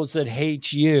 Love those that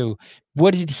hate you.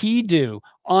 What did he do?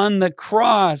 On the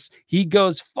cross, he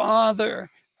goes, Father,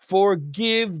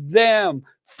 forgive them,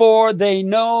 for they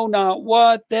know not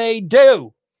what they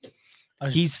do.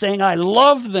 He's saying, I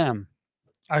love them.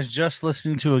 I was just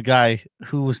listening to a guy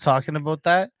who was talking about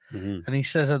that, and he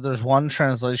says that there's one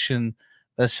translation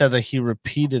that said that he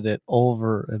repeated it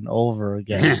over and over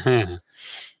again.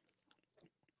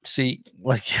 See,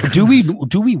 like, do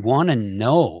we want to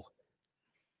know?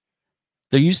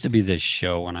 There used to be this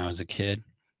show when I was a kid.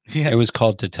 Yeah. It was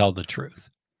called To Tell the Truth.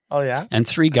 Oh, yeah? And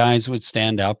three guys would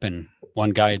stand up, and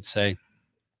one guy would say,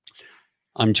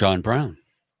 I'm John Brown.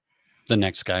 The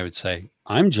next guy would say,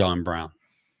 I'm John Brown.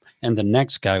 And the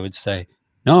next guy would say,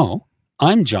 no,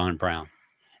 I'm John Brown.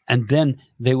 And then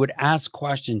they would ask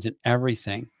questions and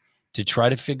everything to try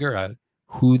to figure out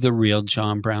who the real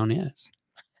John Brown is.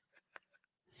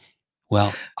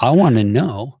 Well, I want to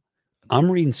know. I'm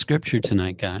reading scripture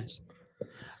tonight, guys.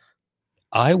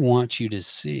 I want you to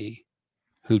see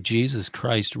who Jesus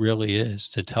Christ really is,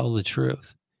 to tell the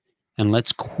truth. And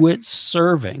let's quit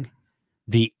serving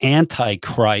the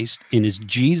Antichrist in his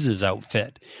Jesus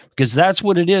outfit, because that's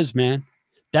what it is, man.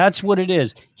 That's what it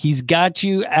is. He's got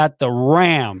you at the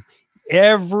ram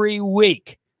every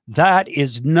week. That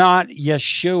is not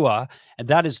Yeshua. And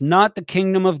that is not the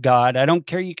kingdom of God. I don't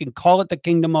care. You can call it the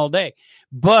kingdom all day.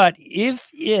 But if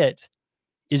it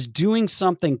is doing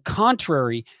something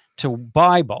contrary to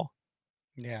Bible,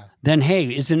 then, hey,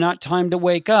 is it not time to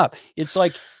wake up? It's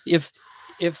like if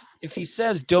he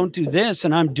says, don't do this,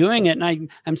 and I'm doing it, and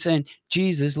I'm saying,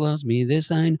 Jesus loves me,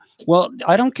 this I know. Well,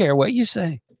 I don't care what you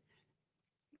say.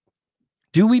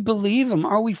 Do we believe him?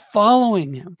 Are we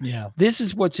following him? Yeah. This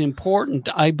is what's important,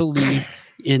 I believe,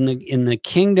 in the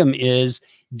kingdom is,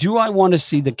 do I want to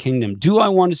see the kingdom? Do I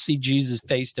want to see Jesus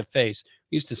face to face?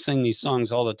 We used to sing these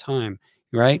songs all the time,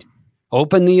 right?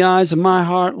 Open the eyes of my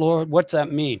heart, Lord. What's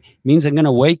that mean? It means I'm going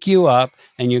to wake you up,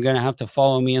 and you're going to have to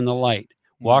follow me in the light.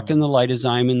 Walk in the light as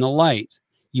I'm in the light.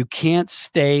 You can't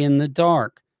stay in the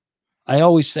dark. I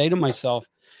always say to myself,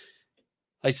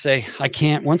 I say, I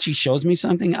can't, once he shows me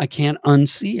something, I can't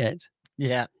unsee it.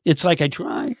 Yeah. It's like I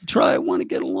try, I want to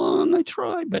get along, I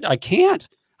try, but I can't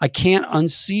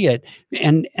unsee it.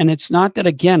 And it's not that,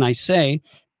 again, I say,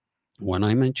 when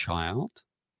I'm a child,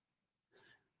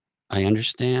 I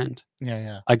understand.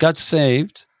 Yeah. I got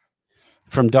saved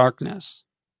from darkness.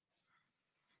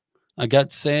 I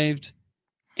got saved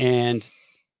and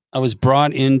I was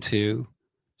brought into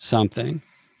something,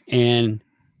 and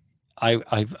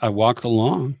I walked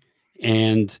along,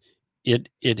 and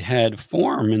it had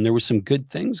form, and there were some good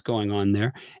things going on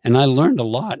there, and I learned a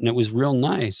lot, and it was real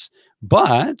nice.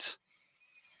 But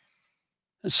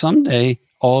someday,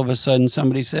 all of a sudden,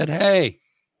 somebody said, "Hey,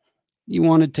 you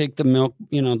want to take the milk,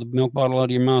 the milk bottle out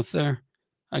of your mouth there?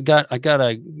 I got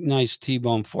a nice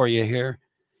T-bone for you here,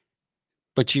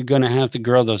 but you're going to have to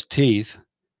grow those teeth."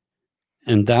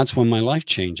 And that's when my life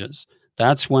changes.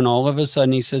 That's when all of a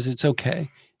sudden he says, it's okay.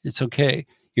 It's okay.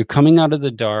 You're coming out of the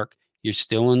dark. You're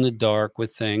still in the dark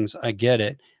with things. I get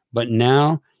it. But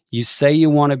now you say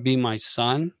you want to be my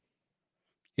son.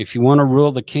 If you want to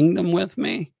rule the kingdom with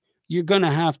me, you're going to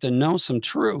have to know some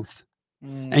truth.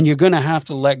 And you're going to have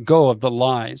to let go of the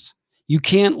lies. You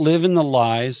can't live in the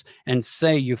lies and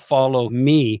say you follow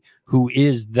me, who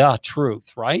is the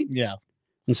truth, right? Yeah.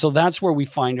 And so that's where we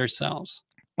find ourselves.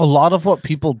 A lot of what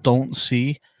people don't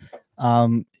see,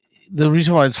 the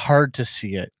reason why it's hard to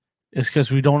see it is because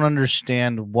we don't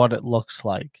understand what it looks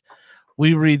like.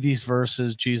 We read these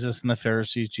verses, Jesus and the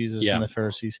Pharisees, and the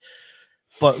Pharisees.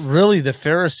 But really, the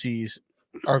Pharisees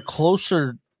are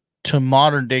closer to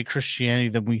modern day Christianity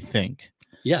than we think.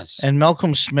 Yes. And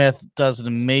Malcolm Smith does an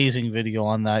amazing video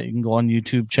on that. You can go on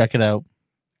YouTube, check it out,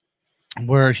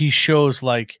 where he shows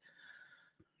like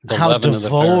how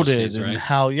devoted and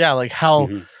right? how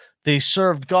they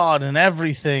served God and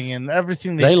everything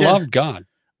they did. Loved God.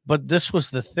 But this was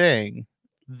the thing.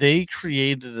 They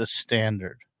created a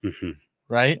standard,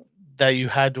 right? That you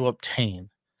had to obtain.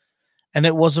 And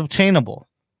it was obtainable.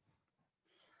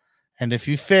 And if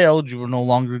you failed, you were no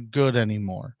longer good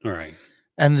anymore. All right.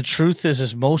 And the truth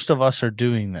is most of us are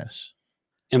doing this.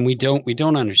 And we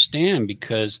don't understand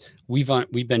because we've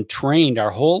been trained our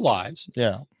whole lives.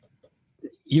 Yeah.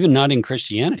 Even not in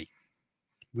Christianity.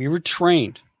 We were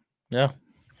trained Yeah.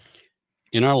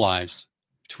 in our lives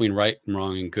between right and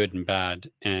wrong and good and bad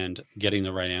and getting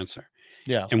the right answer.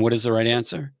 Yeah. And what is the right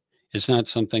answer? It's not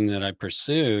something that I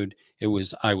pursued.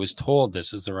 I was told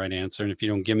this is the right answer. And if you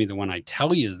don't give me the one I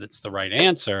tell you that's the right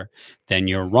answer, then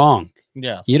you're wrong.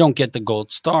 Yeah. You don't get the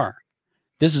gold star.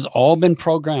 This has all been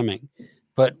programming.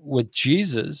 But with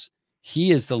Jesus,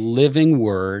 he is the living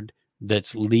word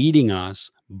that's leading us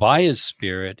by his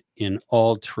spirit in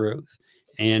all truth.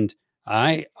 And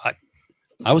I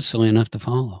was silly enough to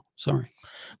follow. Sorry.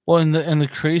 Well, and the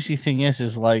crazy thing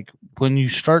is like when you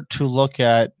start to look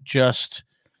at just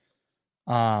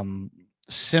something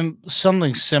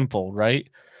simple, right?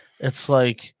 It's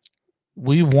like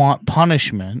we want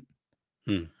punishment.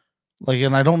 Like,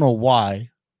 and I don't know why,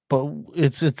 but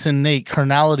it's innate.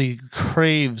 Carnality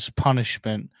craves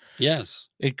punishment. Yes.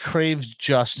 It craves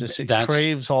justice. It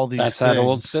craves all these That's things. that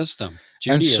old system.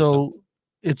 Judaism. And so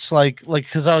it's like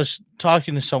because I was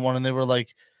talking to someone and they were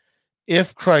like,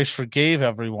 if Christ forgave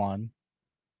everyone,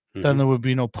 then there would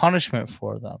be no punishment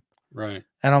for them. Right.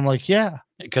 And I'm like, yeah.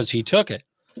 Because he took it.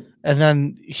 And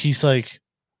then he's like,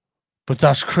 but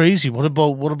that's crazy. What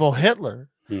about Hitler?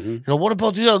 You know, what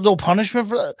about no punishment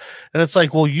for that? And it's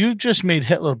like, well, you just made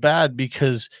Hitler bad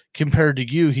because compared to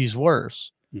you, he's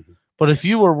worse. But if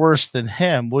you were worse than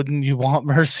him, wouldn't you want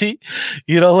mercy?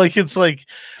 You know, like it's like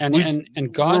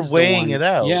and God's we're weighing it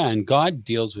out. Yeah, and God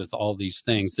deals with all these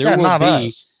things. There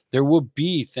will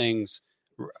be things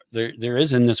there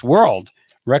is in this world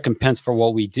recompense for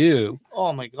what we do.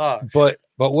 Oh my God. But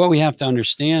what we have to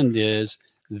understand is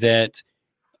that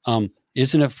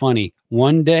isn't it funny?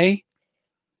 One day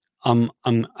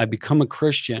I become a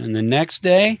Christian, and the next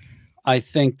day I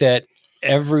think that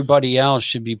everybody else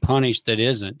should be punished that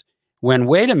isn't. When,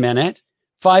 wait a minute,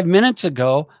 5 minutes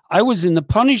ago, I was in the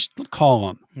punished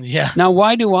column. Yeah. Now,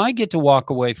 why do I get to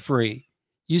walk away free?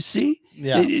 You see?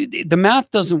 Yeah. The math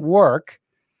doesn't work.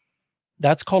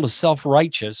 That's called a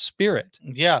self-righteous spirit.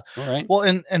 Yeah. All right. Well,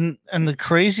 and the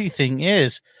crazy thing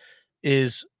is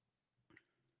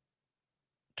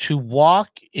to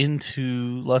walk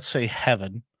into, let's say,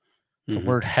 heaven, the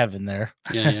word heaven there.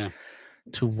 Yeah.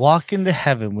 To walk into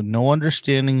heaven with no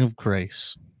understanding of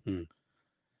grace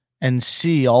and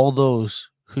see all those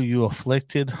who you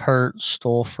afflicted, hurt,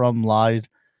 stole from, lied,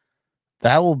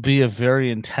 that will be a very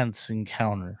intense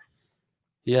encounter.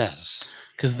 Yes.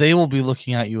 Because they will be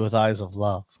looking at you with eyes of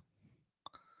love.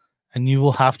 And you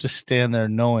will have to stand there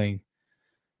knowing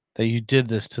that you did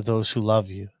this to those who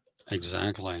love you.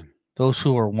 Exactly. Those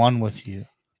who are one with you.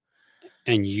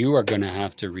 And you are going to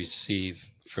have to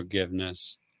receive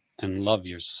forgiveness and love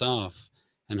yourself.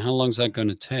 And how long is that going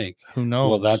to take? Who knows?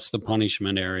 Well, that's the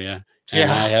punishment area. And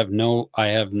I have no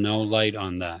light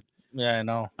on that. Yeah, I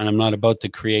know. And I'm not about to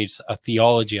create a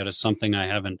theology out of something I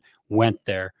haven't went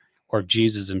there or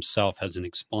Jesus himself hasn't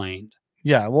explained.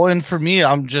 Yeah, well, and for me,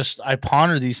 I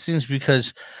ponder these things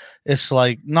because it's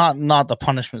like not the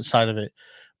punishment side of it,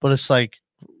 but it's like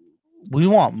we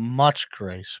want much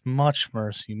grace, much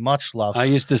mercy, much love. I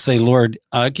used to say, Lord,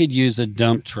 I could use a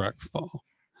dump truck full.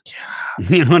 Yeah.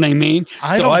 You know what I mean?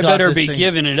 So I better be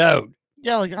giving it out.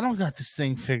 Yeah, like I don't got this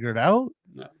thing figured out.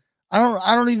 No.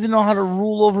 I don't even know how to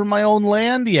rule over my own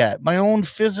land yet, my own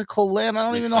physical land. I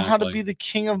don't even know how to be the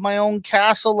king of my own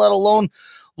castle, let alone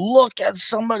look at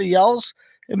somebody else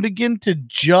and begin to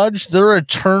judge their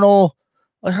eternal.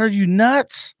 Like, are you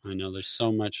nuts? I know there's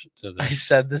so much to this. I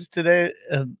said this today,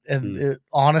 and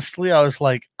honestly, I was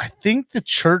like, I think the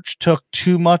church took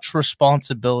too much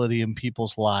responsibility in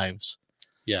people's lives.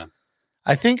 Yeah.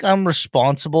 I think I'm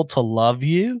responsible to love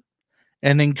you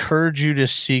and encourage you to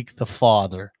seek the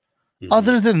Father.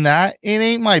 Other than that, it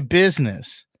ain't my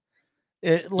business.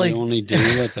 You only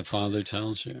do what the Father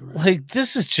tells you. Right? Like,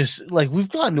 this is just like we've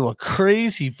gotten to a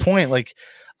crazy point. Like,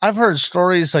 I've heard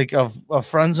stories like of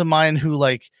friends of mine who,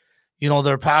 like, you know,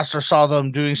 their pastor saw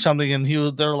them doing something and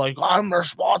they're like, I'm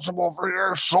responsible for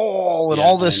your soul and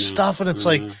all this stuff. And it's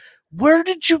like, where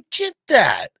did you get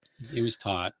that? He was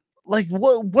taught. Like,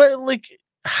 what, like,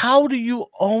 how do you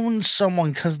own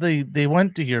someone because they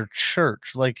went to your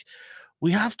church? Like,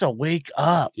 we have to wake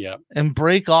up and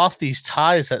break off these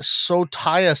ties that so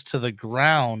tie us to the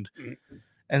ground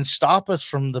and stop us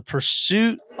from the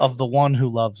pursuit of the one who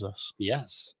loves us.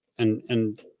 Yes.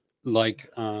 And like,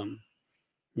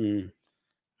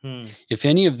 if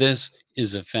any of this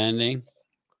is offending,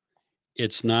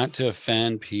 it's not to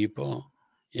offend people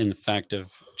in the fact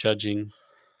of judging.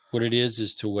 What it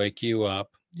is to wake you up.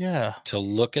 Yeah. To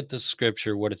look at the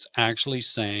scripture, what it's actually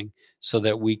saying, so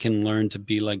that we can learn to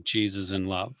be like Jesus in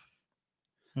love.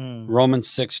 Romans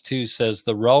 6:2 says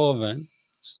the relevance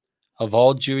of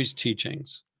all Jewish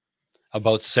teachings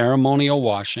about ceremonial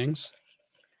washings,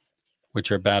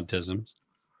 which are baptisms,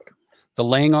 the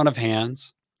laying on of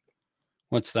hands.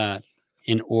 What's that?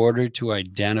 In order to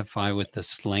identify with the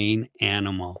slain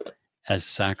animal as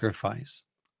sacrifice.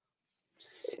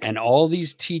 And all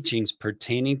these teachings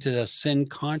pertaining to a sin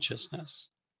consciousness,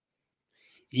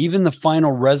 even the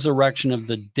final resurrection of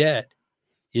the dead,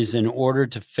 is in order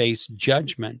to face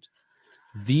judgment.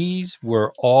 These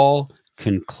were all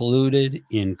concluded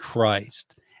in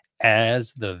Christ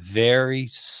as the very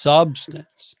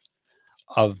substance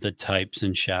of the types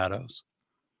and shadows.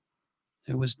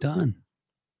 It was done.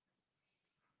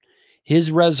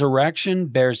 His resurrection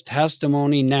bears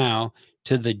testimony now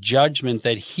to the judgment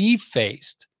that he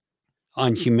faced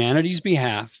on humanity's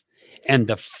behalf and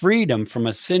the freedom from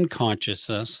a sin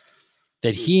consciousness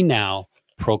that he now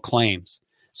proclaims.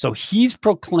 So he's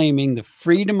proclaiming the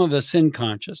freedom of a sin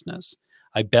consciousness.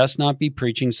 I best not be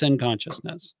preaching sin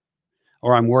consciousness,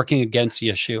 or I'm working against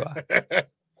Yeshua.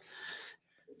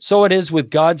 So it is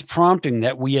with God's prompting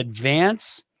that we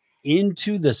advance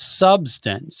into the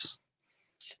substance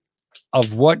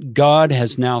of what God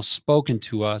has now spoken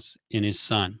to us in his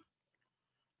Son.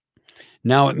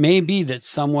 Now, it may be that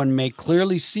someone may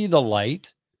clearly see the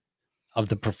light of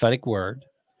the prophetic word,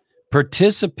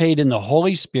 participate in the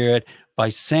Holy Spirit by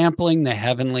sampling the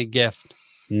heavenly gift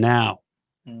now,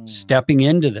 stepping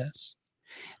into this.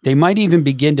 They might even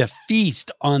begin to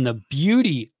feast on the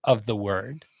beauty of the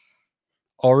word,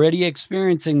 already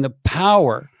experiencing the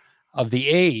power of the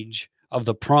age of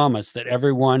the promise that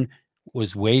everyone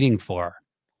was waiting for.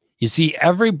 You see,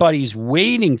 everybody's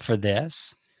waiting for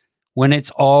this when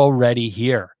it's already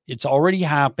here. It's already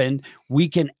happened. We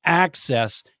can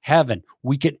access heaven.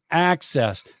 We can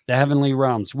access the heavenly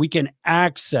realms. We can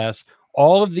access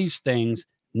all of these things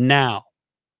now.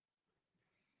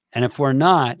 And if we're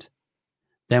not,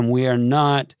 then we are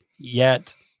not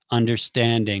yet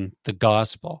understanding the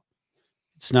gospel.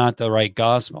 It's not the right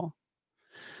gospel.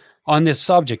 On this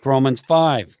subject, Romans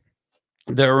 5,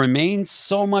 there remains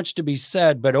so much to be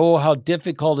said, but oh, how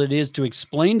difficult it is to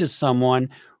explain to someone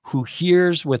who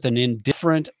hears with an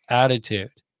indifferent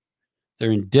attitude.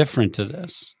 They're indifferent to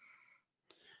this.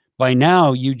 By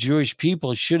now, you Jewish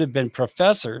people should have been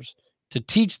professors to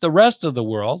teach the rest of the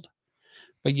world,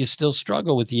 but you still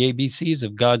struggle with the ABCs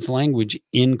of God's language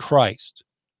in Christ.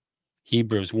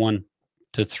 Hebrews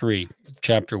 1-3,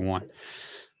 chapter 1.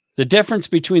 The difference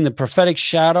between the prophetic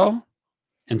shadow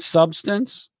and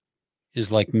substance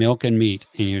is like milk and meat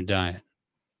in your diet.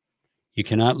 You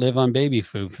cannot live on baby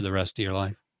food for the rest of your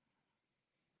life.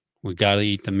 We got to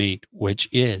eat the meat, which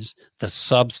is the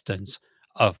substance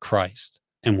of Christ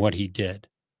and what he did.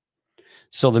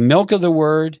 So the milk of the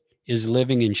word is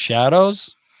living in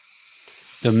shadows.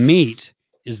 The meat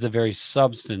is the very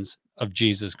substance of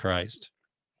Jesus Christ.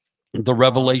 The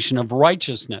revelation of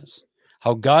righteousness,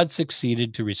 how God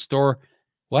succeeded to restore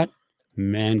what?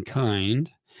 Mankind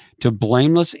to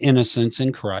blameless innocence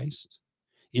in Christ,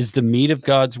 is the meat of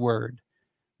God's word.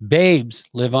 Babes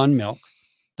live on milk,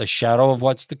 the shadow of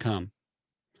what's to come.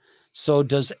 So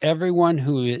does everyone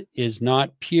who is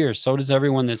not pierced, so does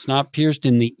everyone that's not pierced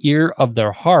in the ear of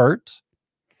their heart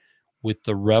with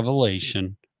the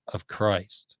revelation of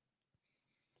Christ.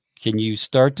 Can you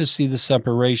start to see the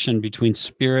separation between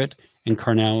spirit and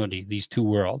carnality, these two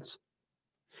worlds?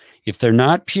 If they're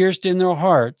not pierced in their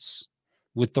hearts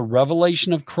with the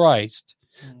revelation of Christ,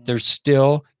 they're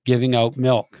still giving out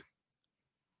milk.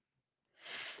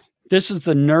 This is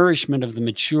the nourishment of the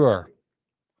mature.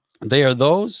 They are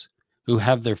those who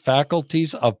have their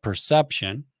faculties of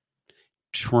perception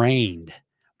trained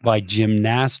by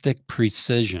gymnastic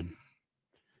precision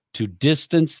to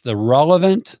distance the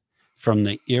relevant from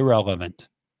the irrelevant.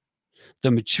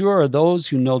 The mature are those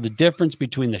who know the difference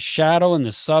between the shadow and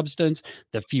the substance,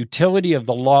 the futility of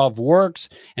the law of works,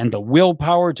 and the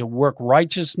willpower to work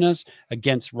righteousness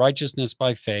against righteousness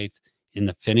by faith in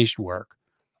the finished work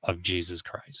of Jesus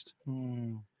Christ.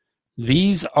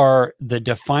 These are the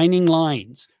defining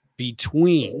lines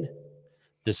between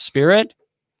the spirit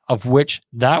of which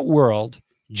that world,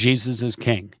 Jesus is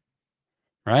king,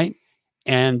 right?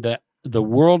 And the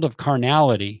world of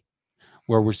carnality,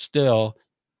 where we're still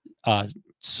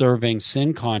serving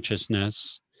sin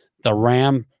consciousness, the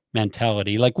ram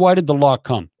mentality. Like, why did the law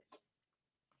come?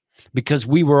 Because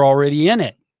we were already in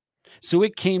it. So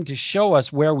it came to show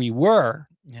us where we were.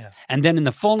 Yeah. And then in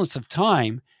the fullness of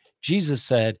time, Jesus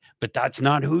said, but that's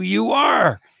not who you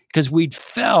are, because we'd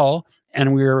fell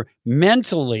and we were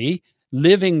mentally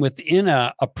living within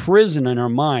a prison in our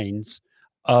minds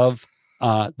of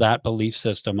that belief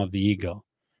system of the ego.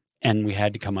 And we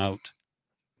had to come out.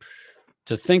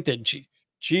 To think that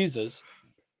Jesus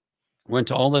went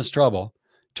to all this trouble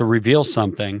to reveal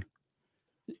something,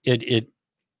 it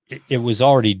was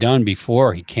already done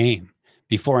before he came,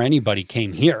 before anybody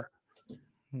came here.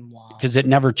 Wow. Because it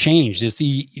never changed. It's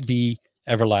the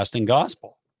everlasting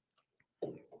gospel.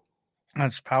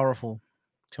 That's powerful.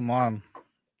 Come on.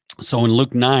 So in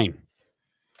Luke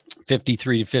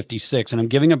 9:53 to 56, and I'm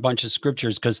giving a bunch of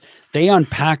scriptures because they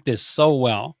unpack this so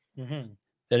well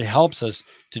that it helps us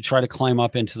to try to climb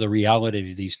up into the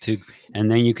reality of these two. And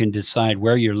then you can decide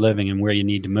where you're living and where you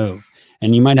need to move.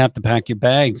 And you might have to pack your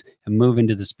bags and move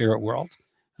into the spirit world.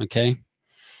 Okay.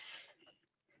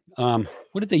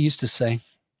 What did they used to say?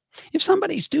 If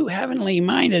somebody's too heavenly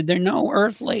minded, they're no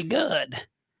earthly good.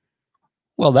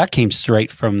 Well, that came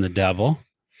straight from the devil.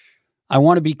 I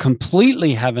want to be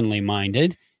completely heavenly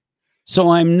minded, so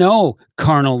I'm no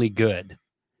carnally good.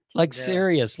 Like,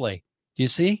 seriously. Do you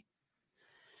see?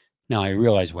 Now, I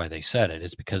realize why they said it.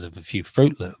 It's because of a few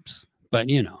Fruit Loops. But,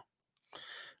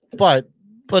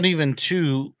 But even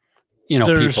too,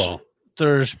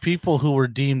 there's people who were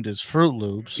deemed as Fruit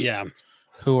Loops. Yeah.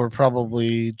 Who are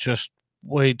probably just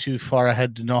way too far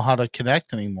ahead to know how to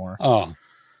connect anymore. Oh.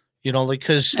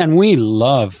 Because... And we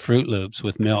love Fruit Loops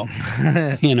with milk.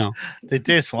 They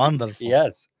taste wonderful.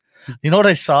 Yes. You know what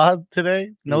I saw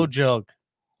today? No joke.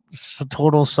 It's a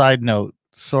total side note.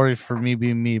 Sorry for me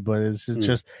being me, but it's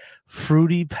just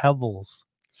Fruity Pebbles.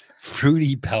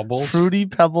 Fruity Pebbles? Fruity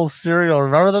Pebbles cereal.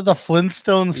 Remember that the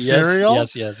Flintstones cereal?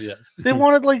 Yes. They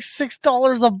wanted like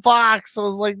 $6 a box. I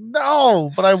was like,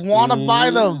 no, but I want to buy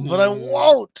them, but I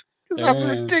won't. Because that's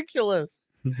ridiculous.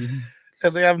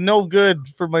 And they have no good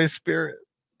for my spirit.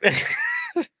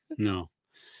 No.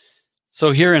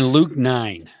 So here in Luke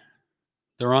 9,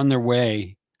 they're on their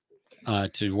way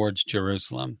towards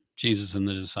Jerusalem, Jesus and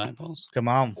the disciples. Come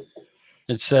on.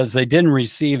 It says they didn't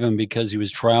receive him because he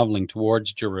was traveling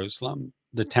towards Jerusalem,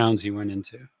 the towns he went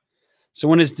into. So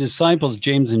when his disciples,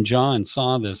 James and John,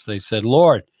 saw this, they said,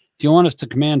 Lord, do you want us to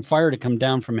command fire to come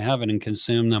down from heaven and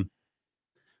consume them?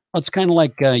 Well, it's kind of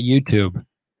like YouTube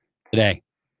today.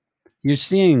 You're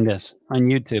seeing this on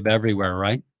YouTube everywhere,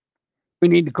 right? We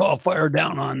need to call fire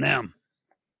down on them.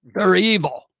 They're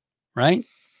evil, right?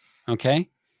 Okay.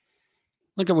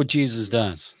 Look at what Jesus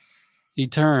does. He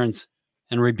turns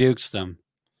and rebukes them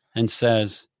and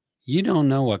says, you don't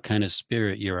know what kind of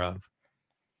spirit you're of.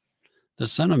 The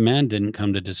Son of Man didn't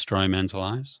come to destroy men's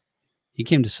lives. He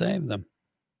came to save them.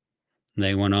 And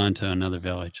they went on to another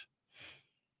village.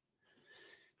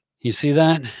 You see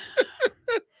that?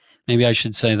 Maybe I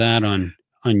should say that on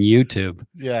YouTube.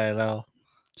 Yeah, I know.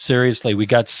 Seriously, we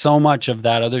got so much of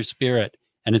that other spirit,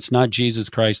 and it's not Jesus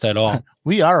Christ at all.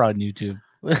 We are on YouTube.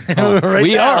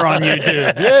 We are on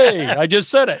YouTube. Yay! I just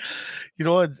said it. You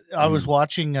know what? I was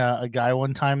watching a guy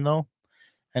one time, though,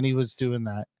 and he was doing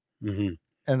that. Mm-hmm.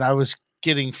 And I was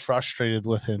getting frustrated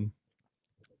with him,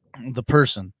 the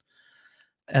person.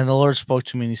 And the Lord spoke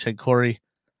to me and he said, Corey,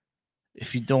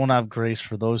 if you don't have grace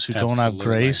for those who don't have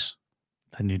grace,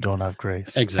 then you don't have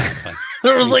grace. Exactly.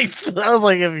 I was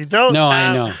like, if you don't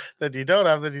I know. Then you don't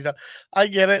have, then you don't. I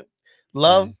get it.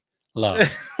 Love.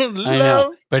 Love. I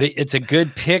know. But it's a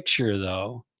good picture,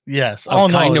 though. Yes.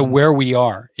 Of kind of where we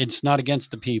are. It's not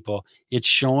against the people. It's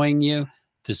showing you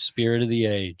the spirit of the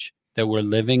age that we're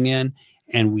living in.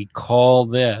 And we call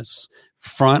this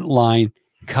frontline,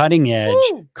 cutting edge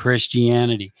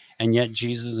Christianity. And yet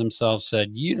Jesus himself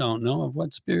said, you don't know of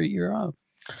what spirit you're of.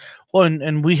 Well,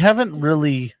 and we haven't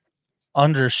really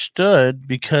understood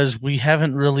because we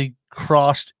haven't really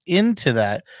crossed into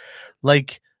that.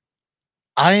 Like,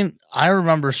 I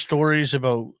remember stories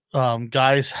about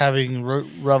guys having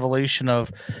revelation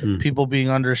of people being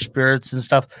under spirits and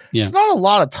stuff. Yeah. There's not a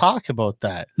lot of talk about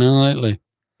that. Not lately.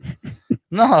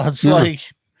 No, it's like,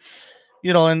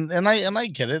 and I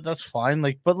get it. That's fine.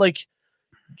 Like, but like,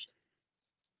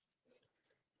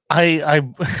 I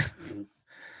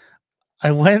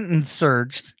went and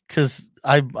searched because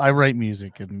I write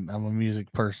music and I'm a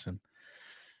music person.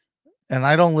 And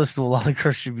I don't listen to a lot of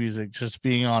Christian music, just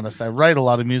being honest. I write a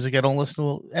lot of music. I don't listen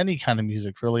to any kind of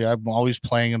music, really. I'm always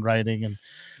playing and writing. And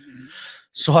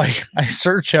so I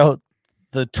search out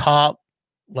the top,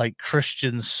 like,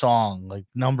 Christian song, like,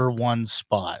 number 1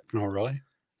 spot. Oh, really?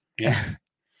 Yeah.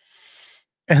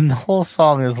 And the whole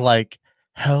song is like,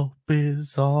 help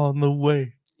is on the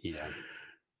way. Yeah.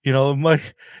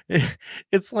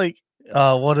 It's like,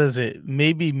 what is it?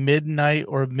 Maybe midnight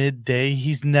or midday.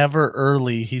 He's never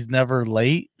early. He's never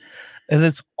late. And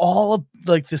it's all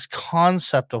like this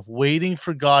concept of waiting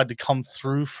for God to come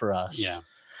through for us. Yeah.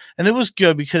 And it was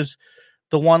good because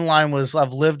the one line was,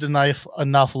 I've lived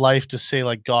enough life to say,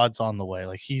 like, God's on the way.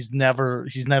 Like, he's never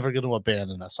going to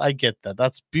abandon us. I get that.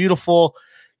 That's beautiful.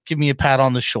 give me a pat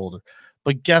on the shoulder.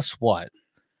 But guess what?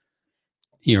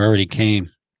 He already came.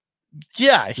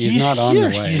 Yeah, he's not on the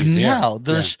way. He's now.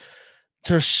 There's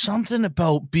something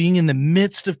about being in the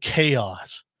midst of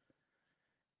chaos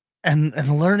and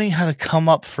learning how to come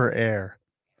up for air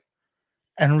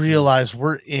and realize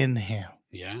we're in him.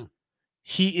 Yeah.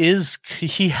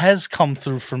 He has come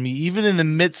through for me, even in the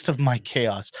midst of my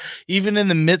chaos, even in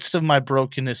the midst of my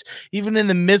brokenness, even in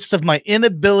the midst of my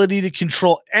inability to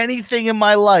control anything in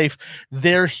my life.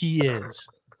 There he is.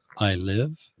 I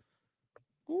live,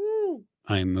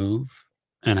 I move,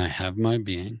 and I have my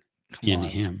being in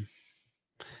him.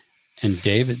 And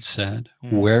David said,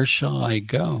 where shall I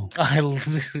go?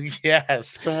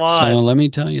 Yes, come on. So let me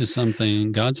tell you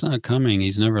something. God's not coming.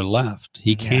 He's never left.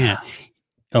 He can't.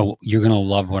 Oh, you're going to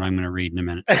love what I'm going to read in a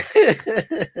minute.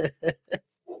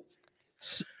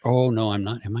 Oh, no, I'm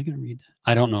not. Am I going to read that?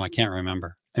 I don't know. I can't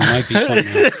remember. It might be something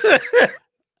else.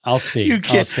 I'll see. You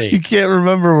can't I'll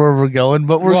remember where we're going,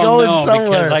 but we're going somewhere.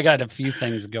 Because I got a few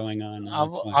things going on.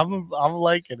 I'm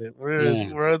liking it. We're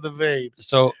in the vein.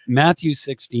 So Matthew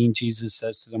 16, Jesus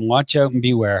says to them, watch out and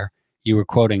beware. You were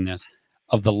quoting this.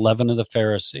 Of the leaven of the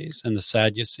Pharisees and the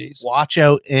Sadducees. Watch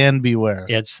out and beware.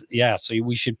 So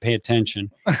we should pay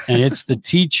attention. And it's the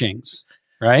teachings,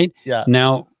 right? Yeah.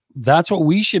 Now, that's what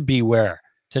we should beware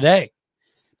today.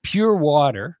 Pure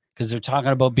water, because they're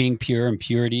talking about being pure and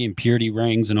purity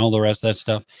rings and all the rest of that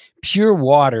stuff. Pure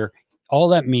water, all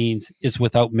that means is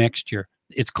without mixture.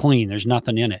 It's clean. There's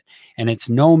nothing in it. And it's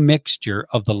no mixture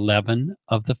of the leaven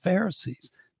of the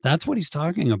Pharisees. That's what he's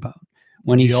talking about.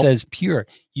 When he says pure,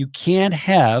 you can't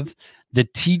have the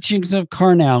teachings of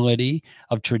carnality,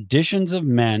 of traditions of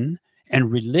men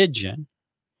and religion,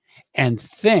 and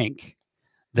think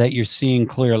that you're seeing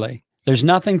clearly. There's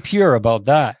nothing pure about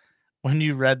that. When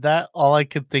you read that, all I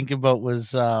could think about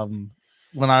was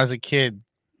when I was a kid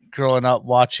growing up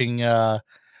watching Kenneth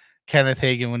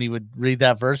Hagin. When he would read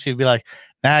that verse, he'd be like,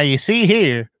 now you see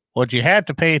here, what you have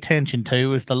to pay attention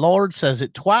to is the Lord says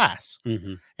it twice.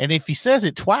 Mm-hmm. And if he says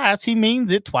it twice, he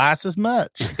means it twice as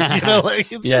much.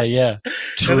 Yeah.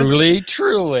 Truly.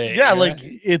 Yeah, like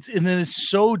and then it's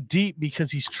so deep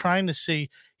because he's trying to say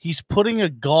he's putting a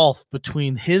gulf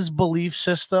between his belief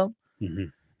system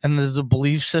and the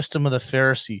belief system of the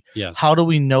Pharisee. Yes. How do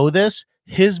we know this?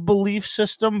 His belief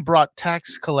system brought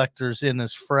tax collectors in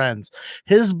as friends.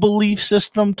 His belief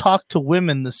system talked to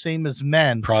women the same as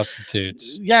men.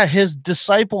 Prostitutes. Yeah, his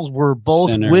disciples were both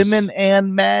sinners. Women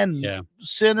and men. Yeah.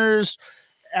 Sinners,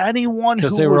 anyone who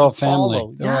because they were all family.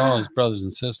 Follow. They were all his brothers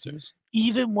and sisters.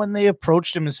 Even when they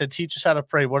approached him and said, teach us how to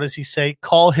pray, what does he say?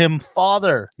 Call him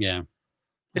Father. Yeah.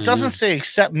 It doesn't say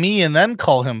accept me and then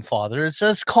call him Father. It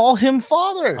says call him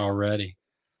Father. Already.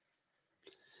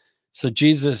 So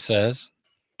Jesus says,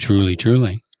 truly,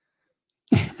 truly,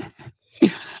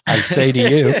 I say to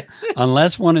you,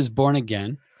 unless one is born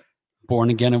again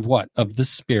of what? Of the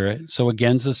Spirit. So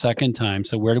again's the second time.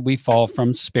 So where did we fall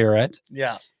from? Spirit.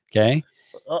 Yeah. Okay.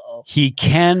 He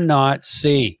cannot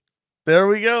see. There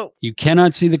we go. You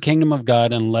cannot see the kingdom of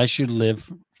God unless you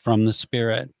live from the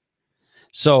Spirit.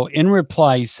 So in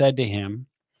reply, he said to him,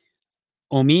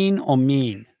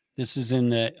 Omin. This is in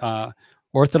the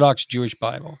Orthodox Jewish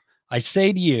Bible. I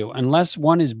say to you, unless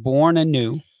one is born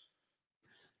anew,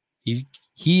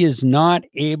 he is not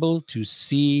able to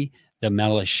see the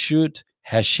Malashut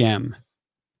Hashem.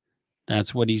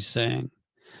 That's what he's saying.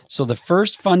 So the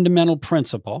first fundamental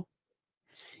principle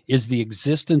is the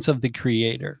existence of the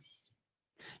Creator.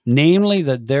 Namely,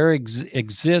 that there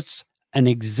exists an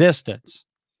existence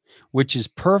which is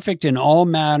perfect in all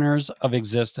manners of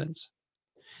existence.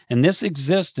 And this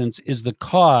existence is the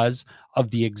cause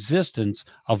of the existence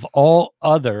of all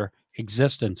other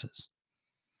existences.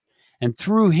 And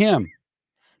through him,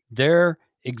 their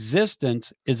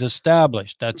existence is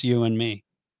established. That's you and me.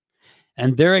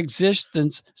 And their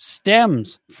existence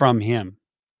stems from him.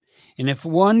 And if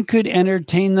one could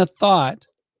entertain the thought,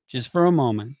 just for a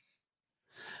moment,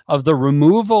 of the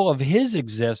removal of his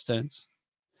existence,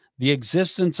 the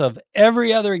existence of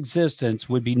every other existence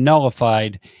would be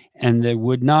nullified and they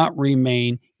would not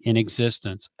remain in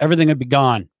existence. Everything would be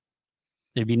gone.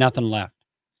 There'd be nothing left.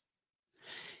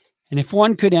 And if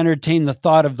one could entertain the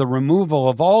thought of the removal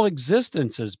of all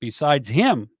existences besides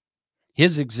him,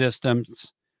 his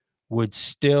existence would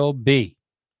still be.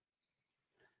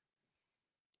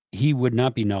 He would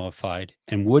not be nullified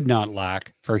and would not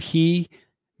lack, for he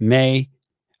may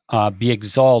be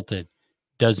exalted,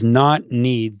 does not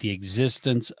need the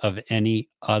existence of any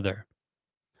other.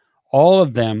 All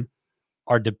of them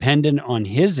are dependent on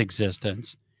his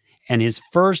existence, and his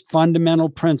first fundamental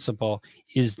principle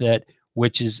is that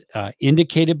which is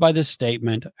indicated by the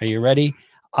statement, are you ready?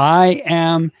 I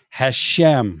am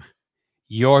Hashem,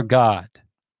 your God.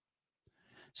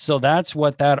 So that's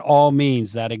what that all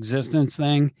means, that existence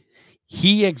thing.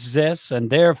 He exists, and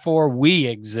therefore we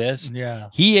exist. Yeah.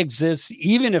 He exists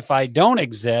even if I don't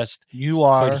exist, You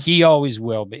are. but he always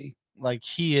will be. Like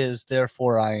he is,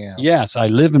 therefore I am. Yes, I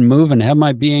live and move and have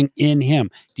my being in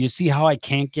him. Do you see how I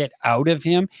can't get out of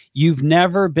him? You've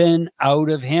never been out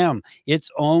of him. It's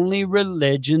only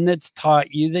religion that's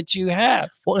taught you that you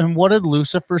have. Well, and what did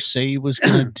Lucifer say he was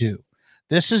going to do?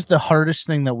 This is the hardest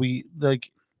thing that we,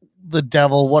 like the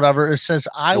devil, whatever. It says,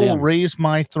 I will raise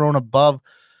my throne above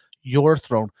your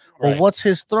throne. Well, what's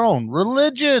his throne?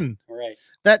 Religion. Right.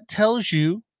 That tells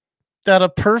you that a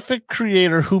perfect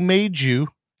creator who made you,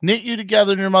 knit you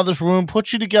together in your mother's womb,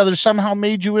 put you together, somehow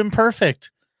made you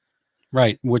imperfect.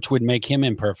 Right, which would make him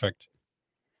imperfect.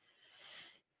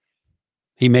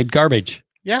 He made garbage.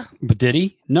 Yeah. But did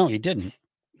he? No, he didn't.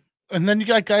 And then you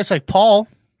got guys like Paul,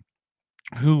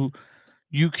 who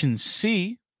you can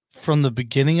see from the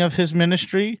beginning of his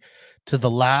ministry to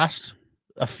the last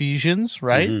Ephesians,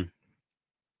 right? Mm-hmm.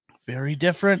 Very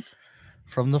different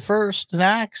from the first in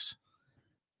Acts.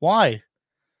 Why?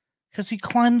 Because he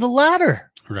climbed the ladder.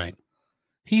 Right.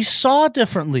 He saw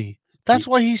differently. That's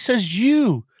why he says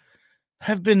you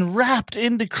have been wrapped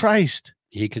into Christ.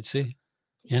 He could see.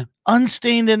 Yeah.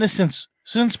 Unstained innocence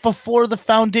since before the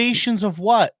foundations of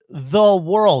what? The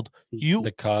world.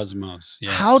 The cosmos.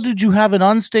 Yes. How did you have an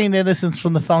unstained innocence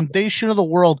from the foundation of the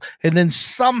world and then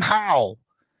somehow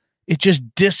it just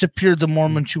disappeared the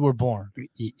moment you were born?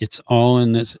 It's all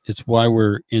in this. It's why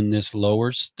we're in this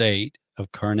lower state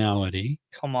of carnality.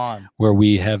 Come on. Where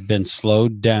we have been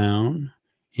slowed down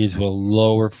into a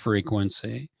lower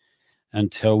frequency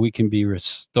until we can be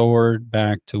restored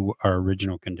back to our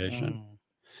original condition.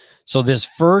 So this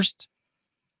first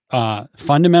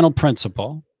fundamental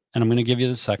principle, and I'm going to give you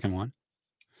the second one.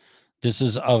 This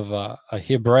is of a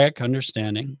Hebraic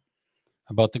understanding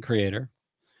about the Creator.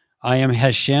 I am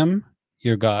Hashem,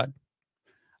 your God.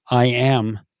 I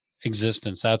am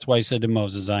existence. That's why he said to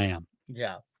Moses, I am.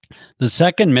 Yeah. The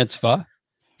second mitzvah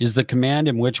is the command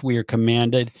in which we are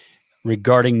commanded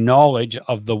regarding knowledge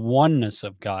of the oneness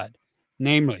of God,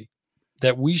 namely,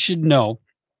 that we should know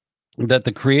that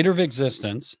the creator of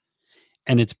existence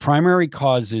and its primary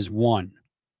cause is one.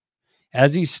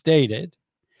 As he stated,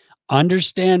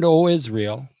 understand, O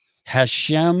Israel,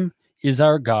 Hashem is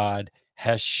our God,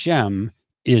 Hashem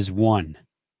is one.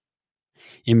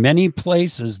 In many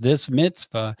places, this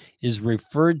mitzvah is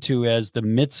referred to as the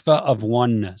mitzvah of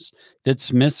oneness.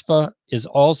 This mitzvah is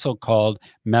also called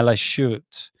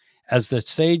melashut, as the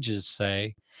sages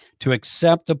say, to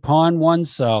accept upon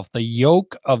oneself the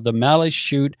yoke of the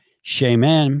melashut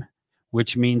shemen,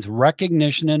 which means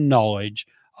recognition and knowledge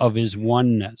of his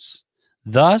oneness.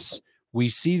 Thus, we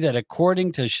see that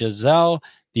according to Chazal,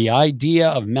 the idea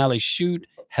of melashut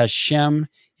Hashem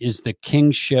is the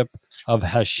kingship of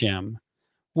Hashem.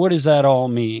 What does that all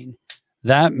mean?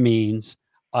 That means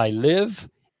I live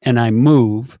and I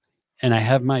move and I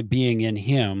have my being in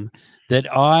him,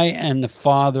 that I and the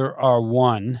Father are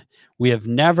one. We have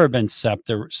never been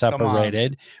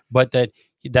separated, but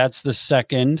that's the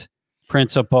second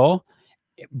principle.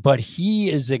 But he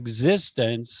is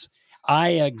existence.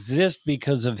 I exist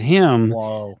because of him.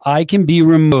 Whoa. I can be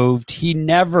removed. He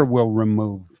never will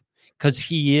remove because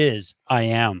he is, I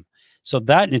am. So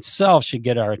that in itself should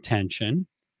get our attention.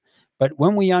 But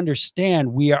when we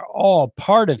understand we are all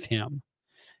part of him,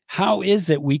 how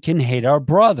is it we can hate our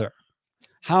brother?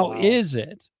 How is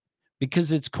it?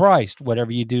 Because it's Christ.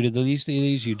 Whatever you do to the least of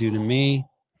these, you do to me.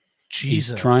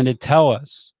 Jesus. He's trying to tell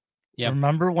us. Yep.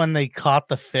 Remember when they caught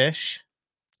the fish?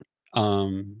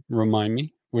 Remind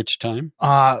me, which time?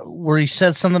 Where he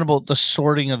said something about the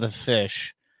sorting of the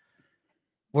fish.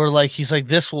 Where he's like,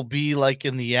 this will be like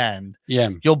in the end. Yeah.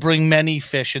 You'll bring many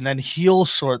fish and then he'll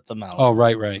sort them out. Oh,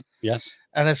 right. Yes.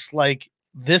 And it's like,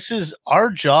 this is our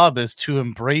job is to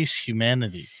embrace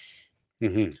humanity.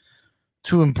 Mm-hmm.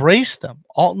 To embrace them.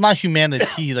 All not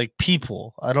humanity, like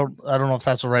people. I don't know if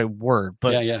that's the right word,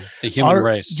 but yeah. The human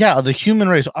race. Yeah, the human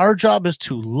race. Our job is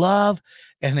to love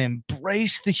and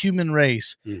embrace the human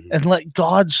race and let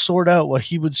God sort out what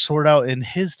he would sort out in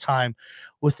his time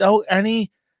without any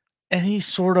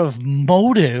sort of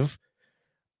motive.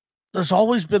 There's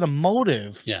always been a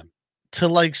motive. Yeah.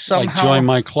 To somehow join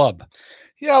my club.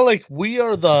 Yeah, we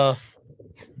are the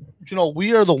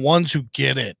ones who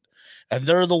get it. And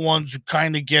they're the ones who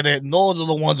kind of get it. And those are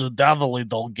the ones who definitely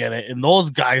don't get it. And those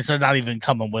guys are not even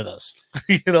coming with us.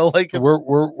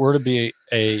 We're to be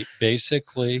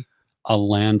basically a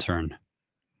lantern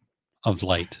of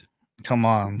light. Come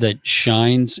on. That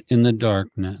shines in the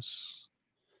darkness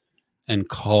and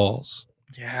calls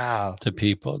to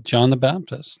people. John the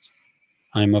Baptist,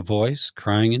 I'm a voice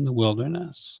crying in the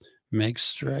wilderness, make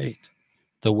straight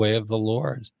the way of the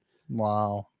Lord.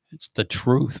 Wow. It's the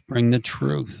truth. Bring the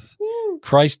truth.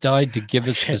 Christ died to give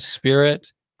us the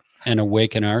Spirit and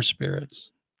awaken our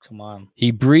spirits. Come on.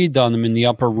 He breathed on them in the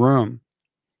upper room.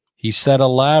 He set a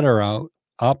ladder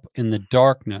up in the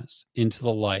darkness into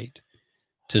the light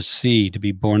to see, to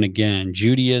be born again.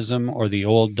 Judaism, or the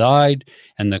old, died,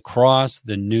 and the cross,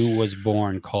 the new, was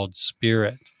born, called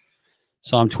Spirit.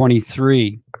 Psalm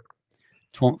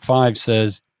 23:5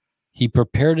 says, He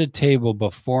prepared a table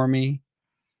before me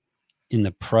in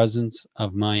the presence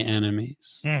of my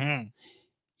enemies. Mm-hmm.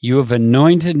 You have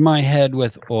anointed my head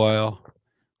with oil.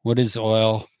 What is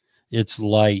oil? It's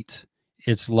light.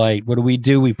 It's light. What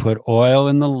do? We put oil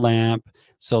in the lamp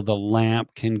so the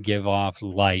lamp can give off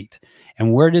light.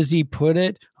 And where does he put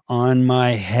it? On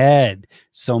my head.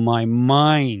 So my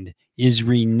mind is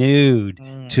renewed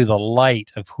to the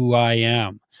light of who I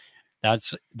am.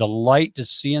 That's the light to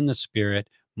see in the Spirit.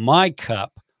 My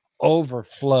cup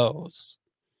overflows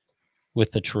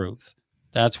with the truth.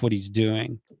 That's what he's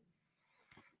doing.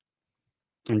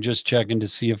 I'm just checking to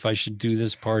see if I should do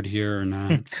this part here or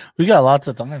not. We got lots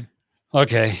of time.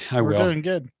 Okay, We're will. doing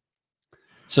good.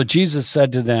 So Jesus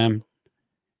said to them,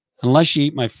 unless you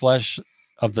eat my flesh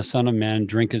of the Son of Man,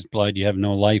 drink his blood, you have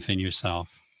no life in yourself.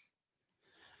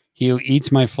 He who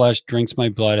eats my flesh, drinks my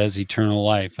blood, has eternal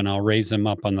life, and I'll raise him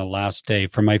up on the last day.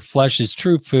 For my flesh is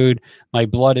true food, my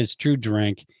blood is true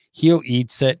drink. He who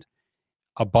eats it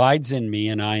abides in me,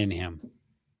 and I in him.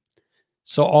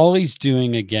 So all he's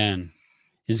doing again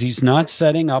is he's not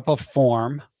setting up a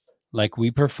form like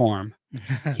we perform.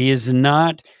 He is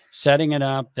not setting it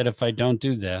up that if I don't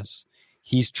do this,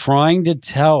 he's trying to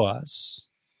tell us,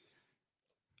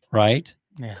 right?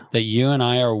 Yeah. That you and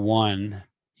I are one.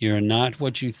 You're not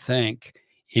what you think.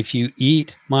 If you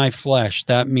eat my flesh,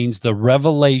 that means the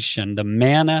revelation, the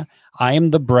manna, I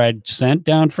am the bread sent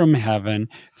down from heaven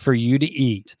for you to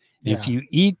eat. Yeah. If you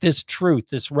eat this truth,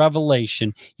 this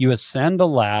revelation, you ascend the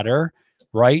ladder,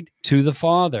 right, to the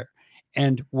Father.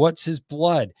 And what's his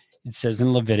blood? It says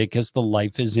in Leviticus, the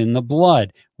life is in the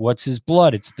blood. What's his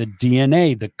blood? It's the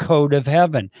DNA, the code of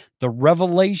heaven, the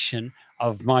revelation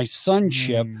of my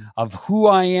sonship, of who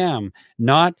I am,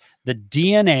 not the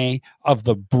DNA of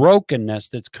the brokenness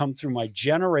that's come through my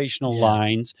generational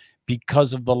lines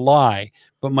because of the lie,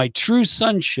 but my true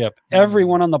sonship,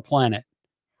 everyone on the planet,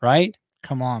 right?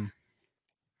 Come on.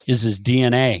 Is his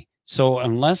DNA. So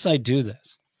unless I do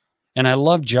this, and I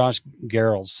love Josh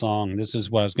Garrell's song. This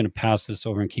is what I was going to pass this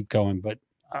over and keep going, but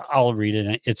I'll read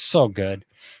it. It's so good.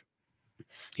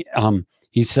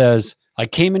 He says, I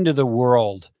came into the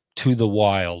world to the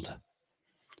wild.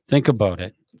 Think about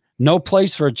it. No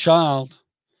place for a child.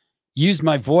 Used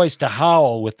my voice to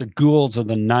howl with the ghouls of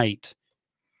the night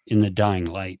in the dying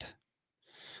light.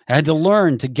 I had to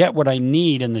learn to get what I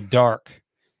need in the dark.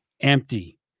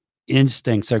 Empty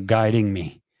instincts are guiding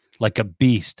me like a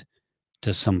beast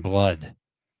to some blood.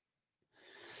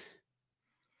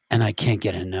 And I can't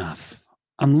get enough.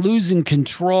 I'm losing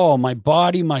control. My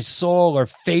body, my soul are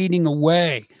fading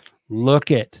away. Look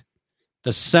it.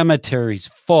 The cemetery's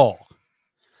full.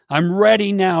 I'm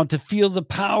ready now to feel the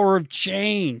power of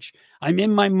change. I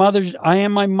am my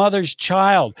mother's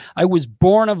child. I was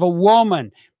born of a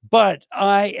woman, but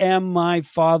I am my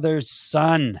Father's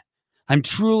son. I'm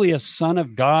truly a son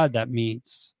of God, that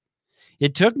means.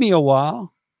 It took me a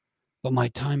while, but my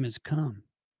time has come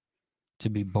to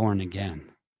be born again.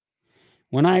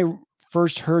 When I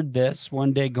first heard this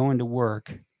one day going to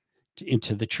work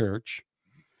into the church,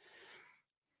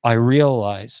 I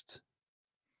realized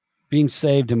being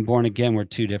saved and born again were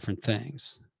two different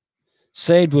things.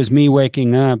 Saved was me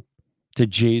waking up to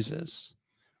Jesus.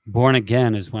 Born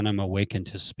again is when I'm awakened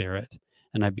to Spirit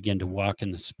and I begin to walk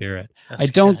in the Spirit. I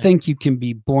don't think you can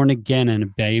be born again and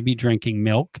a baby drinking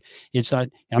milk. It's not.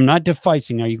 I'm not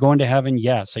defacing. Are you going to heaven?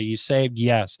 Yes. Are you saved?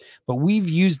 Yes. But we've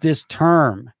used this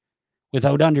term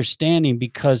without understanding,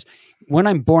 because when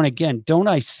I'm born again, don't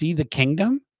I see the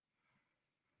kingdom?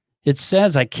 It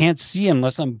says I can't see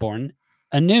unless I'm born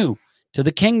anew to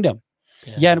the kingdom.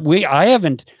 Yeah.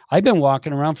 Yet I've been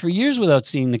walking around for years without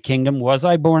seeing the kingdom. Was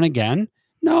I born again?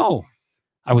 No,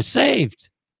 I was saved.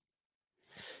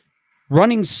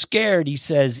 Running scared, he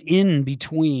says, in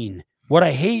between what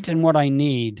I hate and what I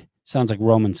need. Sounds like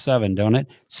Romans 7, don't it?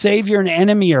 Savior and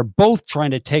enemy are both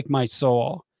trying to take my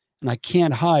soul, and I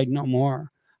can't hide no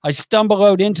more. I stumble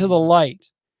out into the light.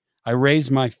 I raise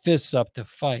my fists up to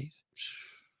fight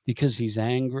because he's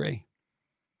angry.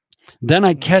 Then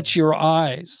I catch your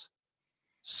eyes,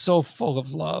 so full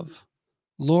of love.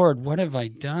 Lord, what have I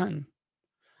done?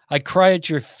 I cry at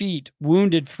your feet,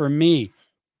 wounded for me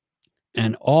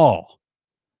and all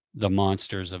the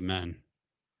monsters of men.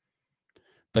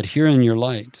 But here in your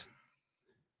light,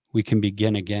 we can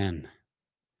begin again.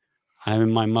 I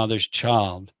am my mother's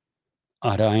child,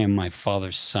 but I am my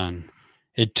father's son.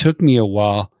 It took me a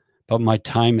while, but my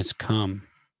time has come.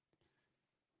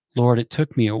 Lord, it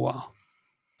took me a while,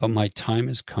 but my time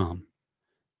has come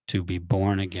to be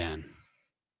born again,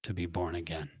 to be born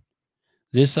again.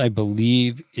 This, I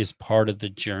believe, is part of the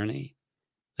journey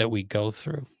that we go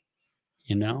through,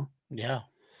 you know? Yeah.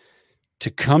 To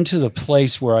come to the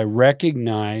place where I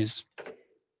recognize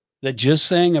that just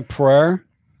saying a prayer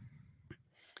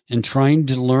and trying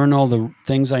to learn all the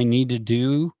things I need to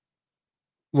do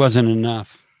wasn't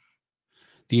enough.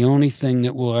 The only thing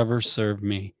that will ever serve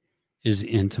me is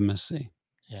intimacy.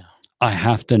 Yeah. I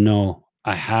have to know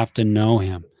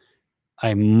him.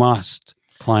 I must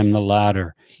climb the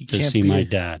ladder to see my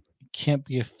dad. He can't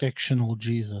be a fictional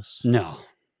Jesus. No,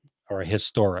 or a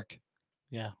historic.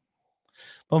 Yeah.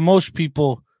 But most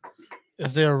people,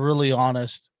 if they're really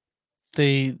honest,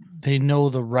 they know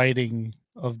the writing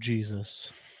of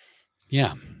Jesus.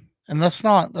 Yeah. And that's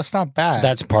not bad.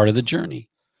 That's part of the journey.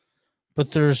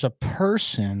 But there's a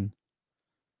person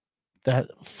that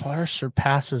far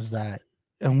surpasses that.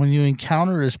 And when you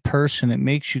encounter this person, it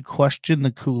makes you question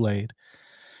the Kool-Aid.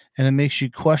 And it makes you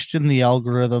question the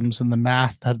algorithms and the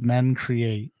math that men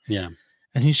create. Yeah.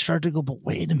 And you start to go, but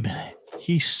wait a minute.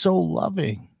 He's so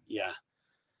loving. Yeah.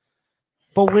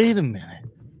 But wait a minute.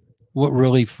 What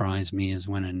really fries me is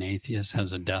when an atheist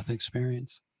has a death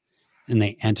experience and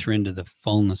they enter into the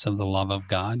fullness of the love of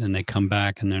God and they come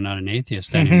back and they're not an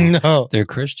atheist anymore. No. They're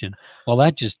Christian. Well,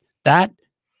 that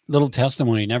little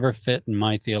testimony never fit in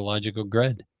my theological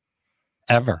grid.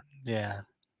 Ever. Yeah.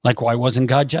 Like, why wasn't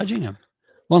God judging him?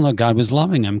 Well, no, God was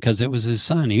loving him because it was his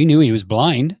son. He knew he was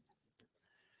blind.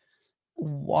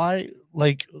 Why?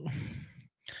 Like,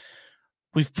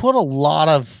 we've put a lot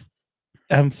of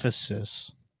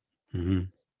emphasis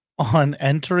on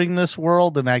entering this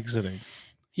world and exiting.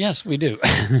 Yes, we do.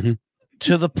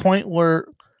 To the point where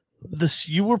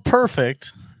you were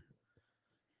perfect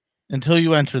until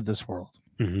you entered this world.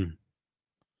 Mm-hmm.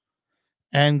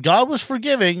 And God was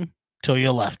forgiving till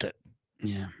you left it.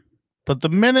 Yeah. But the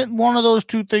minute one of those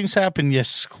two things happened, you're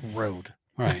screwed.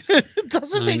 Right. It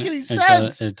doesn't make any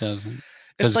sense. It doesn't.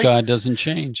 Because like, God doesn't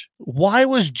change. Why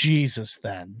was Jesus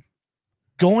then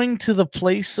going to the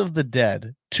place of the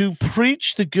dead to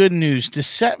preach the good news, to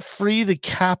set free the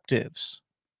captives?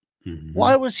 Mm-hmm.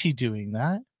 Why was he doing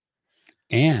that?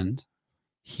 And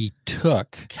he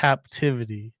took captive.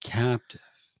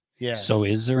 Yeah. So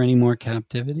is there any more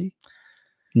captivity?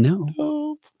 No.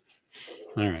 Nope.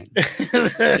 All right.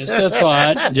 Just a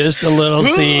thought, just a little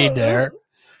seed there.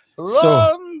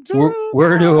 So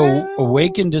we're to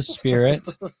awaken to spirit,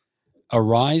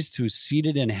 arise to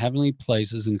seated in heavenly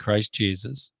places in Christ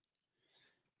Jesus,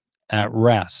 at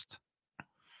rest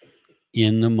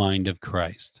in the mind of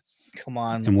Christ. Come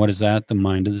on. And what is that? The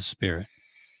mind of the Spirit.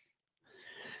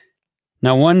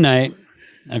 Now, one night,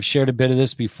 I've shared a bit of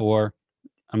this before.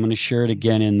 I'm going to share it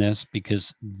again in this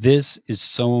because this is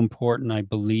so important, I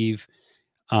believe.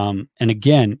 And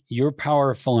again, you're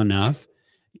powerful enough.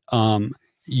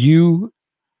 You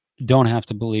don't have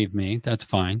to believe me. That's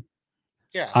fine.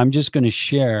 Yeah. I'm just going to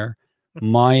share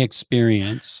my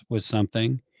experience with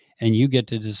something, and you get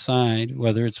to decide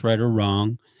whether it's right or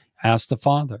wrong. Ask the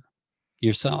Father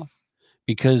yourself.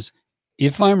 Because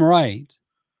if I'm right,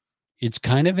 it's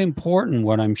kind of important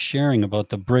what I'm sharing about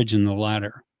the bridge and the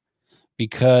ladder.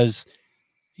 Because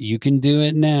you can do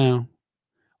it now,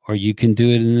 or you can do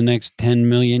it in the next 10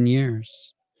 million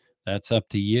years. That's up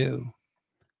to you,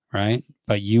 right?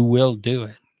 But you will do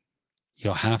it.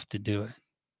 You'll have to do it.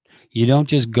 You don't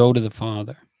just go to the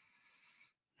Father.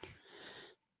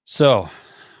 So,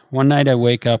 one night I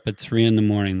wake up at 3 a.m.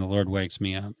 The Lord wakes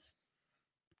me up.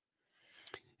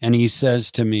 And he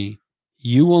says to me,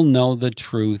 you will know the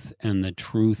truth, and the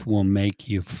truth will make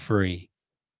you free.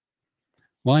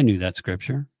 Well, I knew that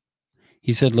scripture.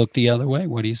 He said, look the other way.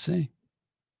 What do you see?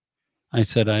 I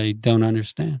said, I don't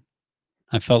understand.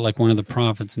 I felt like one of the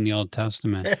prophets in the Old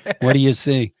Testament. What do you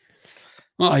see?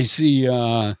 Well, I see,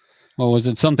 what was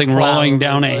it? Something rolling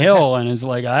down a hill. And it's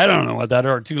like, I don't know what that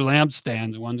are. 2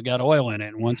 lampstands. One's got oil in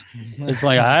it. One's, it's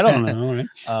like, I don't know.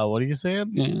 Right? What are you saying?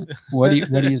 Yeah. What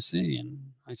do you see? And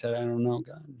I said, I don't know,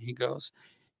 God. And he goes,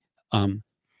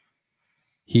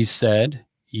 he said,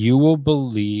 you will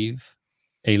believe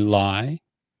a lie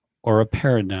or a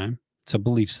paradigm. It's a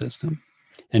belief system,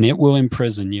 and it will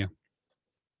imprison you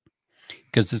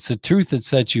because it's the truth that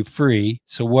sets you free.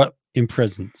 So what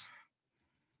imprisons?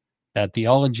 That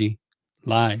theology,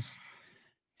 lies.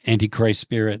 Antichrist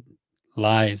spirit,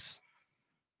 lies.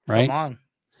 Right? Come on.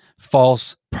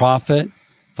 False prophet,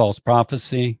 false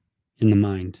prophecy in the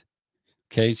mind.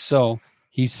 Okay, so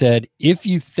he said, if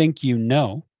you think you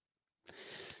know,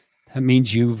 that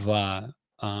means you've got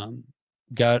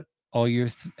all your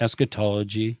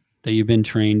eschatology that you've been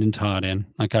trained and taught in,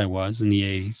 like I was in the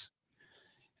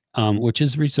 80s, which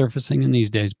is resurfacing in these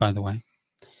days, by the way,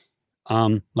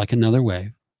 like another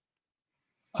wave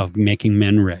of making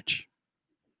men rich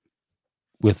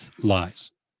with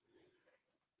lies.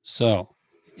 So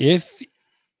if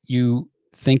you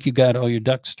think you got all your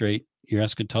ducks straight, your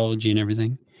eschatology and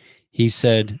everything, he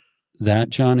said that,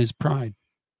 John, is pride.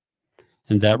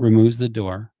 And that removes the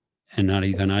door, and not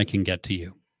even I can get to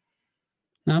you.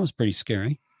 That was pretty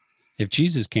scary. If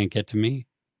Jesus can't get to me,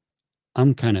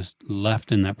 I'm kind of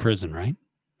left in that prison, right?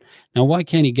 Now, why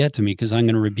can't he get to me? Because I'm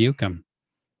going to rebuke him.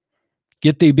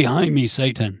 Get thee behind me,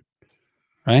 Satan,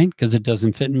 right? Because it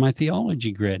doesn't fit in my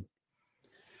theology grid.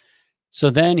 So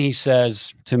then he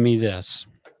says to me this.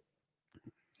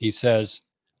 He says,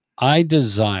 I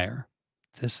desire,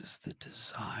 this is the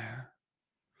desire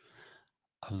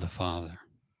of the Father,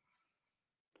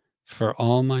 for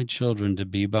all my children to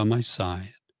be by my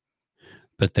side,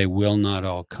 but they will not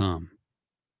all come.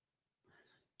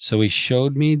 So he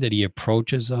showed me that he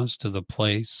approaches us to the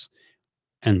place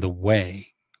and the way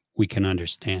we can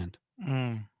understand.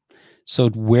 Mm. So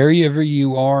wherever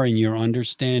you are in your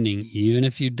understanding, even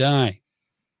if you die,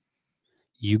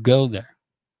 you go there.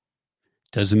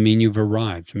 Doesn't mean you've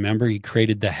arrived. Remember, he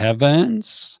created the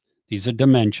heavens. These are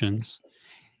dimensions,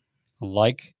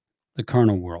 like the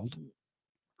carnal world,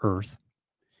 earth.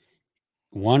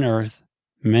 One earth,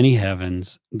 many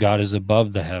heavens. God is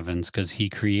above the heavens because he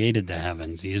created the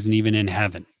heavens. He isn't even in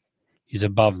heaven. He's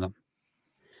above them.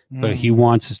 But he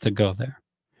wants us to go there.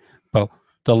 But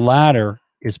the ladder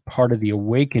is part of the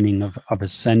awakening of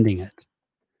ascending it.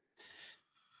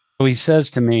 So he says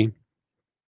to me,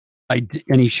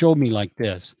 and he showed me like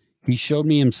this. He showed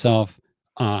me himself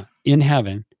in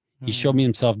heaven. He showed me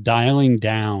himself dialing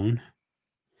down,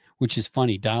 which is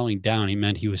funny. Dialing down, he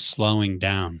meant he was slowing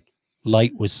down.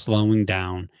 Light was slowing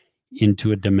down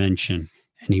into a dimension,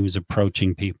 and he was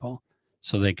approaching people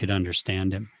so they could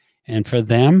understand him. And for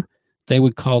them, they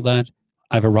would call that,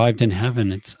 I've arrived in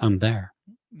heaven. I'm there.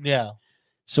 Yeah.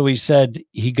 So he said,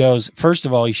 he goes, first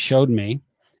of all, he showed me,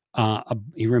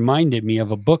 he reminded me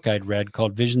of a book I'd read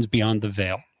called Visions Beyond the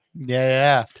Veil.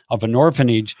 Yeah. Of an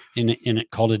orphanage in it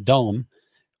called Adullam,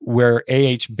 where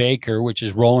A.H. Baker, which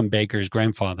is Roland Baker's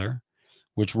grandfather,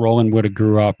 which Roland would have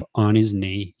grew up on his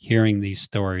knee hearing these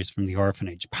stories from the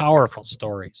orphanage. Powerful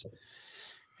stories.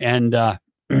 And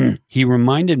he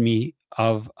reminded me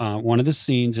of one of the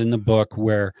scenes in the book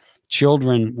where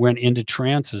children went into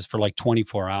trances for like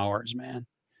 24 hours, man,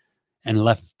 and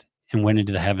left and went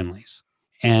into the heavenlies.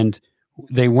 And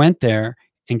they went there,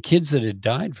 and kids that had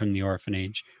died from the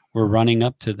orphanage were running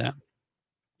up to them.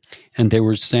 And they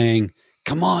were saying,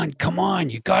 come on,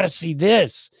 you got to see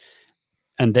this.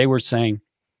 And they were saying,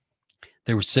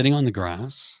 they were sitting on the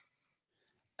grass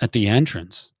at the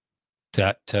entrance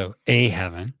to a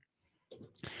heaven.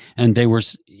 And they were,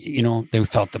 they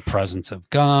felt the presence of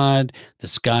God. The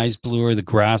sky's bluer, the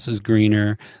grass is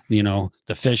greener. The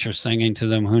fish are singing to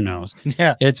them. Who knows?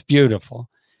 Yeah. It's beautiful.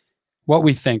 What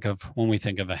we think of when we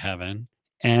think of a heaven.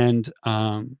 And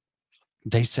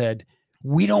they said,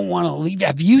 we don't want to leave.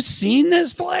 Have you seen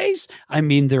this place? I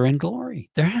mean, they're in glory.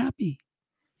 They're happy.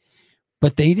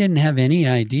 But they didn't have any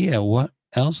idea what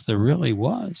else there really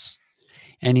was.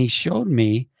 And he showed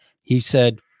me, he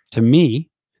said to me,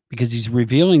 because he's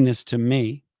revealing this to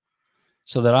me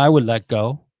so that I would let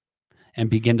go and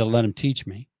begin to let him teach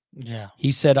me. Yeah.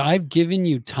 He said, I've given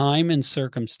you time and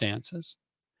circumstances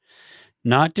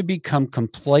not to become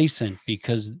complacent,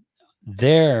 because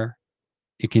there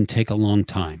it can take a long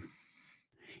time.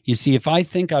 You see, if I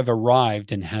think I've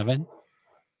arrived in heaven,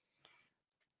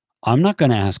 I'm not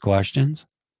going to ask questions.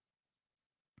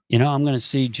 I'm going to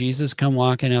see Jesus come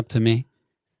walking up to me,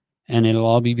 and it'll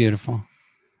all be beautiful.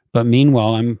 But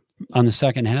meanwhile, I'm on the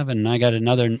second heaven, and I got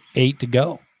another 8 to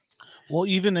go. Well,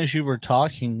 even as you were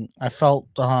talking, I felt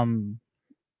the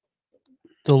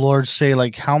Lord say,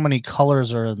 like, how many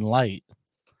colors are in light?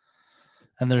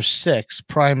 And there's 6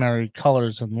 primary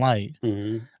colors in light.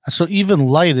 Mm-hmm. So even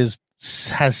light has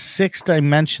 6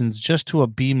 dimensions just to a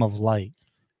beam of light.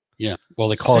 Yeah. Well,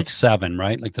 they call it 7,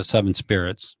 right? Like the 7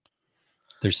 spirits.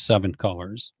 There's 7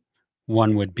 colors.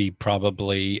 One would be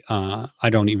probably, I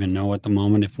don't even know at the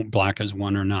moment if black is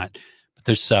one or not, but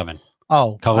there's 7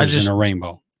 colors in a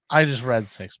rainbow. I just read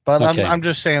 6, but okay. I'm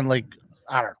just saying, like,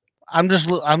 I don't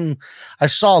know. I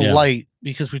saw light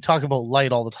because we talk about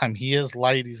light all the time. He is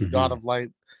light. He's the God of light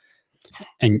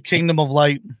and kingdom of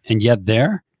light. And yet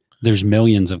there's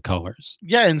millions of colors.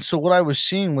 Yeah. And so what I was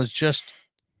seeing was just,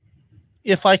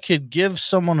 if I could give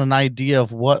someone an idea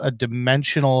of what a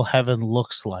dimensional heaven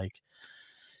looks like,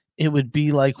 it would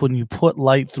be like when you put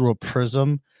light through a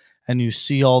prism and you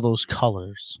see all those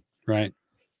colors. Right.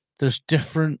 There's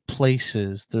different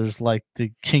places. There's like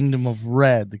the kingdom of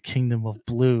red, the kingdom of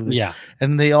blue. Yeah.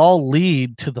 And they all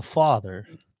lead to the Father.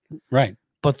 Right.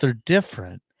 But they're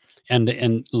different.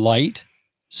 And light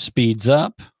speeds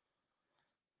up.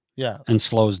 Yeah. And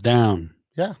slows down.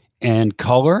 Yeah. And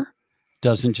color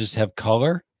doesn't just have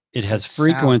color, it has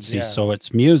frequency. Sound, yeah. So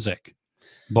it's music.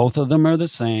 Both of them are the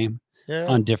same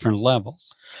on different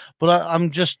levels. But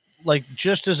I'm just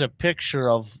as a picture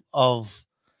of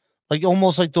like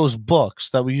almost like those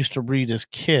books that we used to read as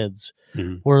kids,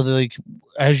 where like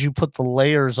as you put the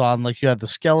layers on, like you had the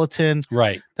skeleton,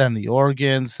 right? Then the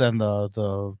organs, then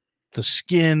the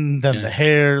skin, then the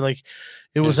hair. Like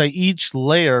it was like each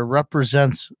layer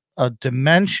represents a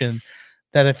dimension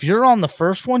that if you're on the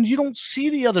first one, you don't see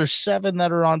the other 7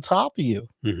 that are on top of you.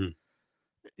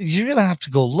 You're gonna have to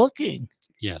go looking.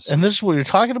 Yes. And this is what you're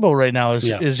talking about right now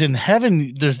is in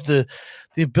heaven, there's the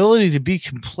ability to be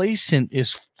complacent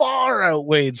is far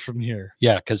outweighed from here.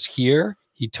 Yeah, because here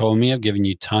he told me, I've given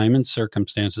you time and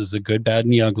circumstances, the good, bad,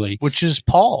 and the ugly. Which is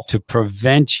Paul. To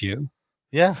prevent you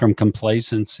from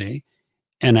complacency.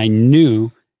 And I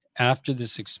knew after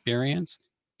this experience,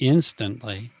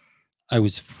 instantly, I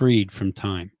was freed from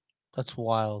time. That's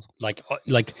wild. Like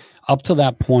up to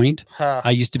that point,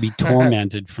 I used to be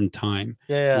tormented from time.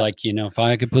 Like, if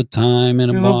I could put time in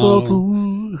a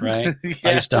bottle, right?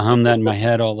 I used to hum that in my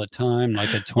head all the time,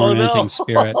 like a tormenting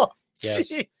spirit.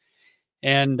 Yes.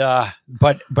 And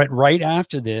but right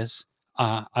after this,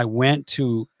 I went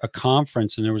to a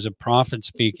conference and there was a prophet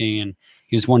speaking, and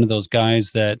he was one of those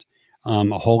guys that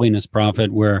a holiness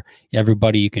prophet where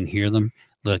everybody, you can hear them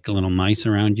like little mice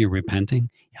around you repenting.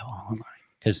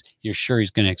 Because you're sure he's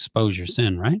going to expose your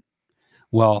sin, right?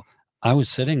 Well, I was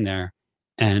sitting there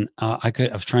and I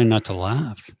was trying not to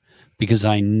laugh because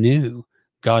I knew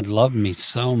God loved me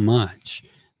so much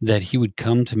that he would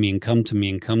come to me and come to me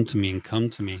and come to me and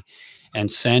come to me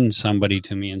and send somebody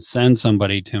to me and send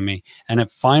somebody to me. And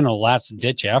at final last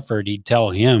ditch effort, he'd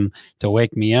tell him to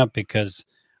wake me up because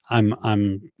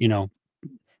I'm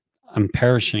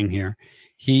perishing here.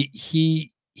 He's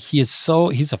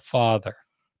a father.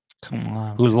 Come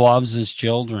on. Who loves his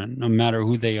children, no matter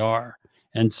who they are.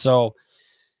 And so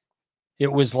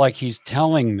it was like he's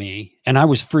telling me, and I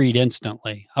was freed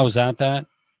instantly. I was at that.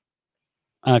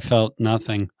 I felt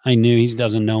nothing. I knew he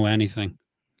doesn't know anything.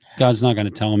 God's not going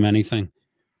to tell him anything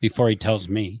before he tells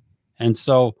me. And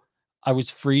so I was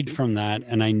freed from that,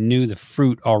 and I knew the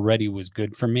fruit already was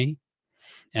good for me.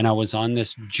 And I was on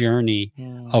this journey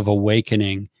of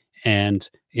awakening. And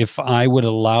if I would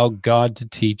allow God to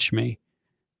teach me,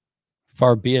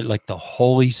 far be it, like the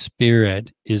Holy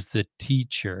Spirit is the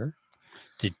teacher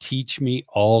to teach me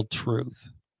all truth.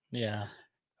 Yeah.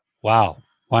 Wow.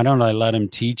 Why don't I let him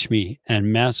teach me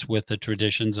and mess with the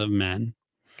traditions of men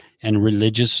and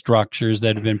religious structures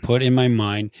that have been put in my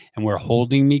mind and were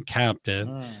holding me captive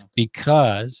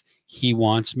because he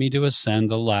wants me to ascend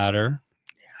the ladder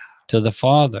to the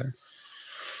Father.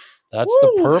 That's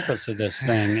the purpose of this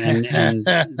thing. And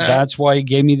that's why he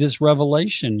gave me this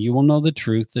revelation. You will know the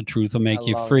truth will make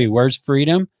you free. Where's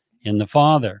freedom? In the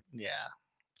Father. Yeah.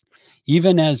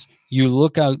 Even as you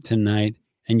look out tonight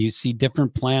and you see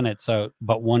different planets out,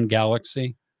 but one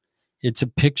galaxy, it's a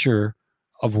picture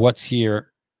of what's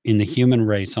here in the human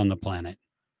race on the planet.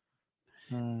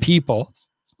 People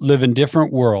live in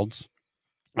different worlds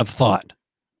of thought.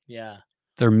 Yeah.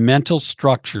 Their mental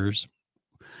structures,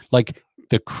 like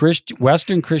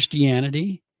Western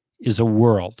Christianity is a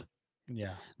world.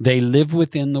 Yeah. They live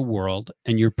within the world,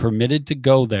 and you're permitted to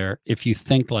go there if you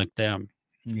think like them.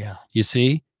 Yeah. You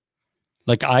see?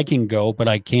 Like I can go, but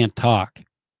I can't talk.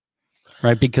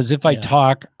 Right? Because if I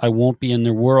talk, I won't be in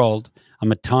their world.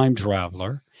 I'm a time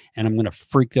traveler, and I'm going to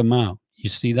freak them out. You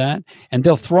see that? And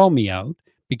they'll throw me out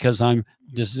because I'm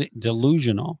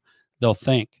delusional. They'll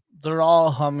think. They're all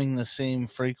humming the same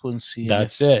frequency.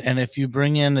 That's it. And if you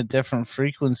bring in a different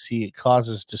frequency, it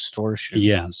causes distortion.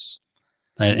 Yes.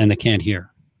 And they can't hear.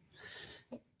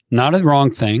 Not a wrong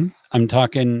thing. I'm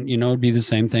talking, it'd be the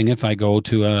same thing if I go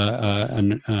to a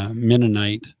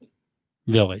Mennonite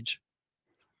village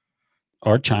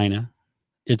or China.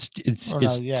 It's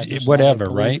whatever,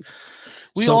 right?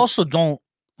 We also don't,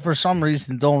 for some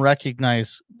reason, don't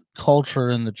recognize culture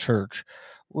in the church.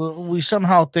 we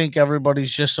somehow think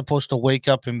everybody's just supposed to wake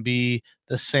up and be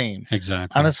the same.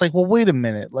 Exactly. And it's like, well, wait a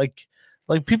minute. Like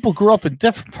people grew up in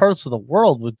different parts of the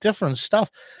world with different stuff.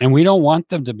 And we don't want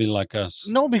them to be like us.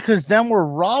 No, because then we're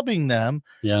robbing them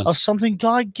of something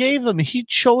God gave them. He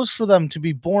chose for them to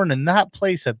be born in that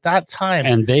place at that time.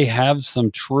 And they have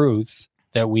some truth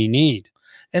that we need.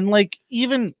 And like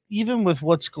even with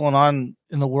what's going on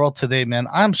in the world today, man,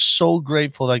 I'm so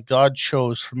grateful that God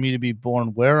chose for me to be born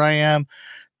where I am,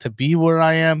 to be where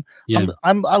I am. Yeah.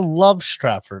 I love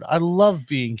Stratford. I love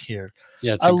being here.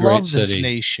 Yeah, it's a great love city. This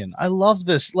nation. I love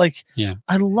this. Like, yeah,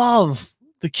 I love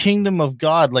the kingdom of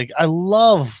God. Like, I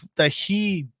love that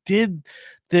He did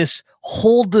this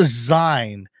whole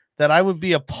design that I would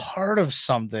be a part of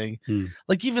something.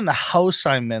 Like even the house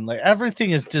I'm in, like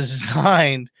everything is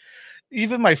designed.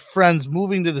 Even my friends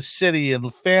moving to the city and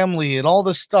the family and all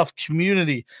this stuff,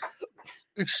 community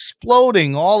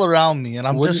exploding all around me. And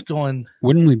I'm just going,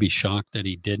 wouldn't we be shocked that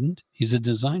he didn't? He's a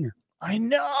designer. I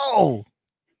know.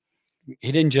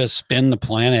 He didn't just spin the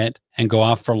planet and go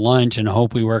off for lunch and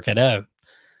hope we work it out.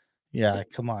 Yeah,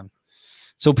 come on.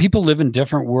 So people live in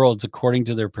different worlds according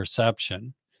to their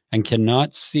perception and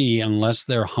cannot see unless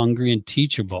they're hungry and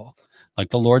teachable, like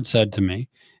the Lord said to me.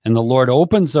 And the Lord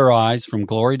opens their eyes from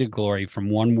glory to glory,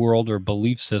 from one world or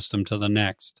belief system to the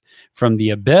next, from the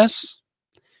abyss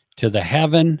to the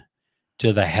heaven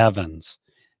to the heavens,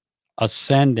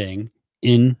 ascending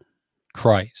in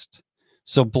Christ.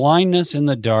 So blindness in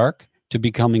the dark to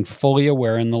becoming fully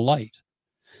aware in the light.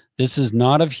 This is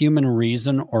not of human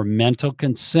reason or mental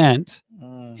consent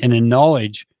and a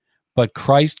knowledge, but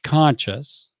Christ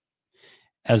conscious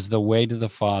as the way to the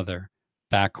Father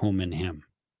back home in Him.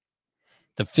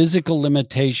 The physical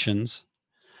limitations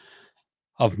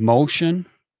of motion,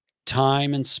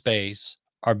 time, and space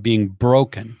are being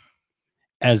broken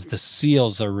as the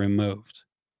seals are removed,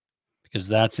 because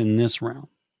that's in this realm.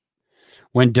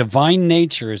 When divine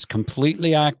nature is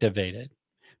completely activated,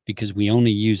 because we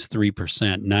only use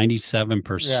 3%,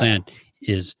 97%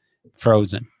 is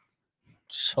frozen.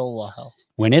 So wild.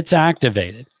 When it's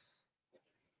activated,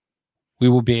 we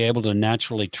will be able to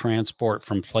naturally transport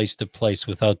from place to place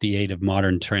without the aid of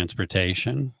modern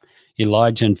transportation.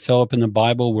 Elijah and Philip in the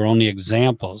Bible were only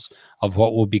examples of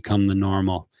what will become the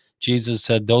normal. Jesus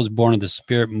said, those born of the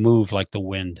Spirit move like the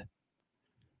wind.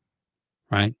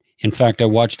 Right? In fact, I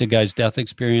watched a guy's death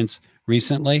experience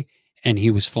recently, and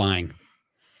he was flying.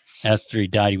 After he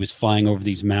died, he was flying over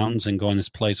these mountains and going this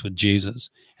place with Jesus.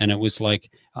 And it was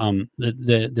like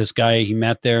this guy he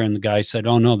met there, and the guy said,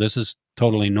 oh, no, this is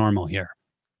totally normal here.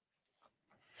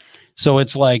 So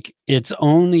it's like, it's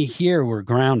only here we're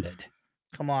grounded.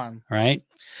 Come on. Right?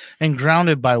 And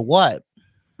grounded by what?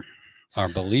 Our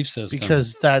belief system.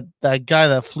 Because that guy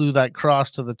that flew that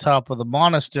cross to the top of the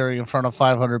monastery in front of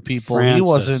 500 people,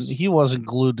 Francis. he wasn't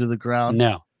glued to the ground.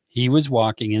 No, he was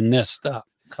walking in this stuff.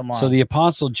 Come on. So the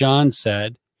Apostle John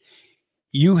said,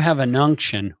 you have an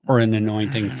unction or an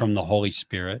anointing from the Holy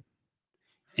Spirit,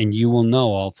 and you will know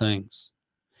all things.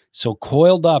 So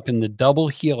coiled up in the double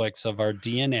helix of our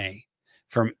DNA,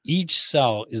 from each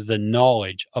cell is the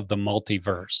knowledge of the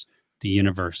multiverse. The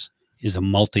universe is a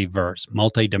multiverse,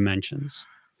 multi-dimensions.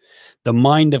 The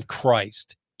mind of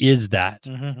Christ is that.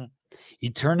 Mm-hmm.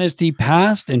 Eternity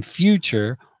past and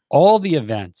future, all the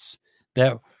events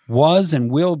that was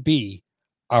and will be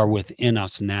are within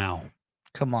us now.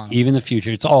 Come on. Even the future,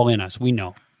 it's all in us. We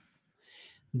know.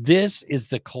 This is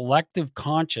the collective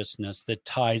consciousness that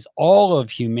ties all of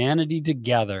humanity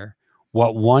together.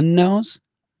 What one knows,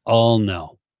 all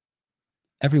know.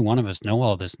 Every one of us know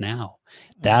all this now.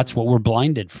 That's what we're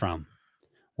blinded from.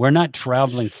 We're not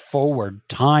traveling forward.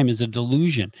 Time is a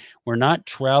delusion. We're not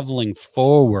traveling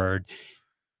forward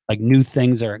like new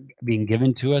things are being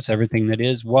given to us. Everything that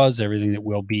is, was, everything that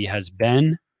will be, has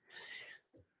been.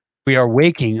 We are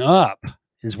waking up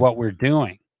is what we're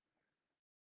doing.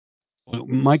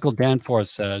 Michael Danforth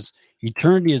says,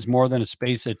 eternity is more than a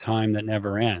space of time that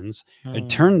never ends.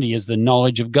 Eternity is the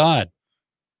knowledge of God.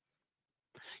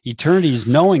 Eternity is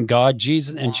knowing God,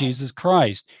 Jesus, and Jesus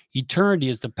Christ. Eternity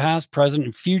is the past, present,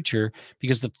 and future,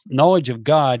 because the knowledge of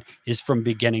God is from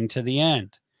beginning to the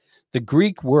end. The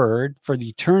Greek word for the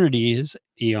eternity is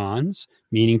eons,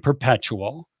 meaning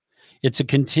perpetual. It's a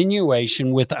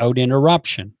continuation without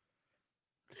interruption.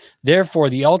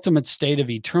 Therefore, the ultimate state of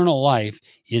eternal life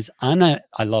is,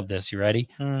 I love this, you ready?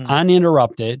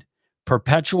 Uninterrupted,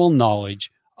 perpetual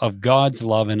knowledge of God's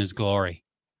love and His glory.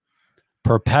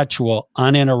 Perpetual,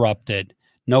 uninterrupted,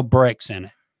 no breaks in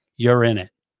it. You're in it.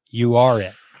 You are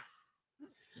it.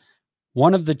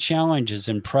 One of the challenges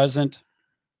in present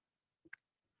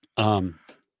day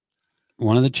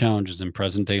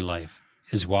life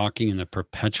is walking in the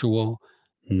perpetual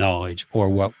knowledge, or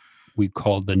what we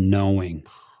call the knowing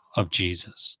of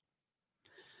Jesus.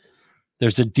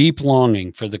 There's a deep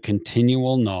longing for the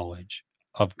continual knowledge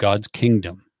of God's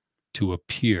kingdom to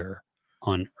appear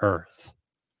on earth.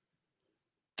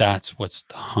 That's what's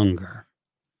the hunger.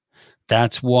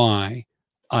 That's why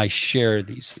I share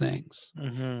these things,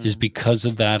 is because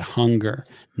of that hunger,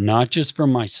 not just for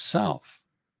myself,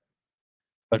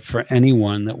 but for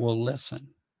anyone that will listen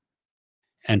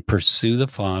and pursue the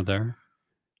Father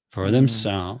for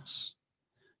themselves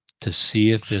to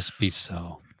see if this be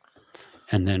so,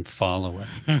 and then follow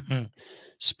it.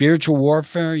 Spiritual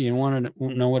warfare, you want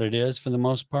to know what it is for the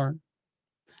most part?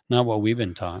 Not what we've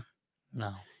been taught.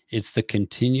 No. It's the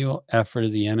continual effort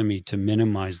of the enemy to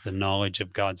minimize the knowledge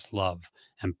of God's love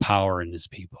and power in his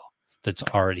people that's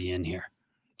already in here.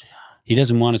 He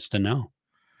doesn't want us to know.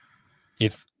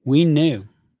 If we knew,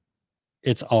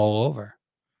 it's all over.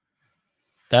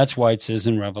 That's why it says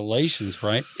in Revelations,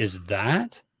 right? Is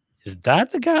that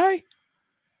the guy?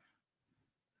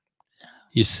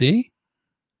 You see?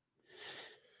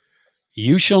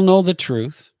 You shall know the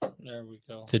truth. There we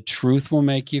go. The truth will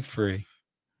make you free.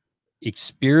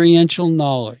 Experiential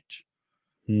knowledge,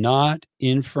 not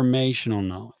informational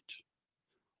knowledge.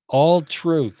 All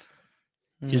truth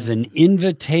is an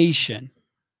invitation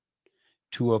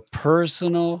to a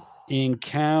personal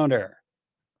encounter.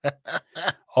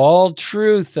 All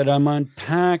truth that I'm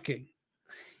unpacking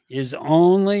is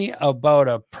only about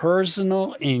a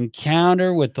personal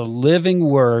encounter with the living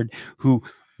Word, who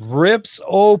rips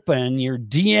open your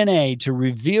DNA to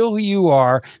reveal who you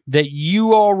are, that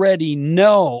you already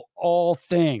know all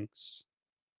things.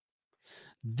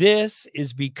 This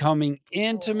is becoming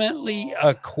intimately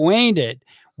acquainted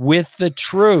with the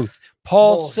truth.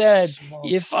 Paul said,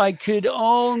 if I could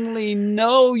only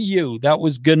know you, that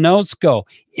was gnosko,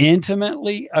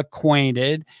 intimately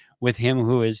acquainted with him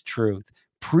who is truth.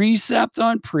 Precept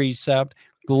on precept,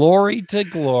 glory to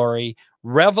glory,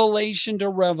 revelation to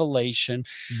revelation,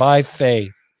 by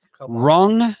faith,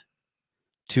 rung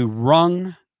to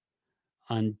rung,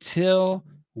 until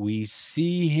we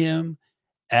see him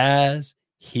as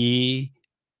he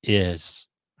is.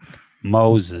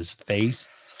 Moses, face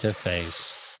to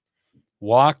face,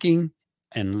 walking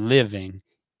and living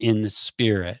in the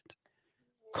Spirit,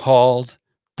 called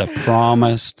the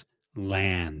promised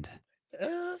land.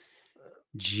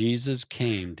 Jesus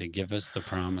came to give us the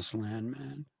promised land,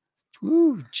 man.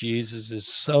 Woo, Jesus is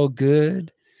so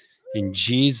good. And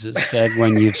Jesus said,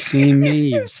 when you've seen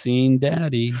me, you've seen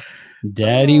Daddy.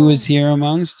 Daddy was here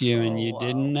amongst you, and you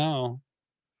didn't know.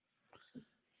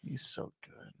 He's so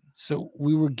good. So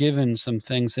we were given some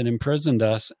things that imprisoned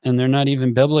us, and they're not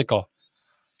even biblical.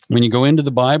 When you go into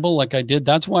the Bible, like I did,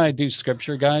 that's why I do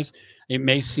scripture, guys. It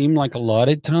may seem like a lot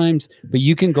at times, but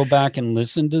you can go back and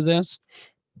listen to this.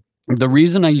 The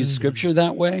reason I use scripture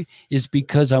that way is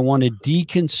because I want to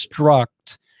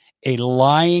deconstruct a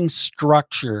lying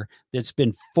structure that's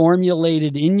been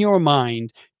formulated in your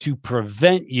mind to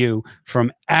prevent you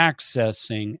from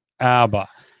accessing Abba,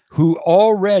 who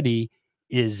already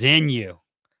is in you.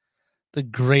 The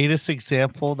greatest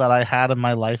example that I had in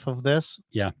my life of this,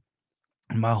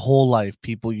 my whole life,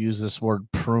 people use this word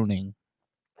pruning.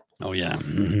 Oh, yeah.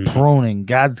 Pruning.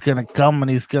 God's going to come and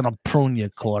he's going to prune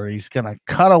you, Corey. He's going to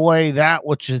cut away that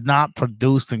which is not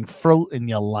producing fruit in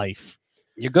your life.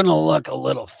 You're going to look a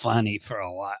little funny for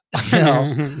a while. You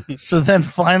know? So then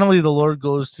finally the Lord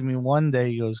goes to me one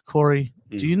day. He goes, Corey,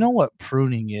 do you know what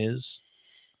pruning is?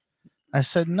 I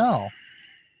said, no.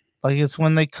 Like, it's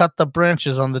when they cut the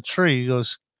branches on the tree. He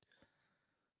goes,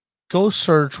 go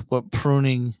search what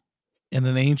pruning in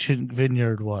an ancient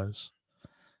vineyard was.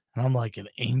 And I'm like, an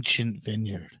ancient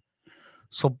vineyard.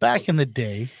 So back in the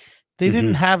day, they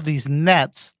didn't have these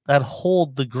nets that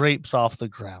hold the grapes off the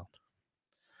ground.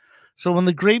 So when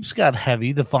the grapes got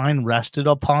heavy, the vine rested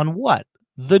upon what?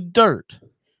 The dirt.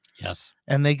 Yes.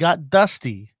 And they got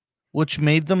dusty, which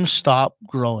made them stop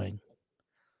growing.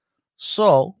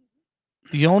 So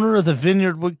the owner of the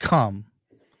vineyard would come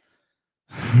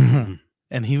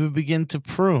and he would begin to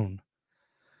prune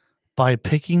by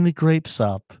picking the grapes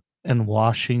up and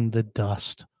washing the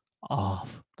dust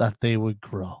off that they would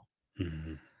grow.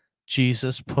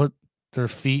 Jesus put their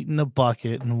feet in the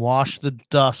bucket and washed the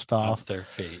dust off their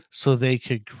feet so they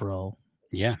could grow.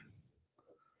 Yeah.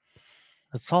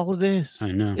 That's all it is.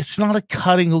 I know. It's not a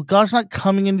cutting. God's not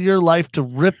coming into your life to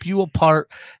rip you apart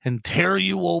and tear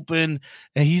you open.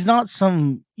 And he's not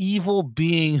some evil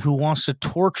being who wants to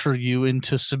torture you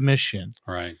into submission.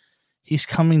 Right. He's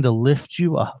coming to lift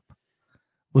you up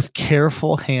with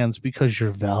careful hands because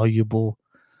you're valuable.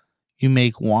 You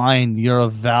make wine. You're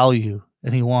of value.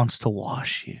 and he wants to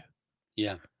wash you,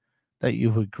 Yeah. that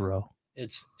you would grow.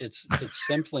 It's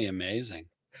simply amazing.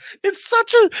 It's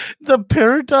such the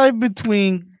paradigm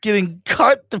between getting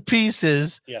cut to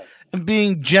pieces Yeah. and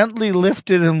being gently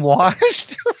lifted and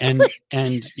washed. And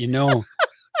you know,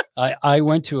 I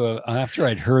went to after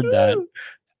I'd heard that,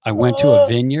 I went to a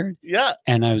vineyard. Yeah.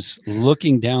 And I was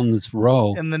looking down this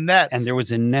row And the nets. and there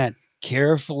was a net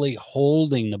carefully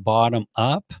holding the bottom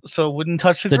up. So it wouldn't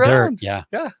touch the dirt. ground. Yeah.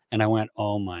 Yeah. And I went,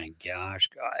 oh my gosh,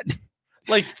 God.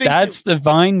 Like that's the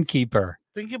vine keeper.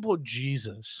 Think about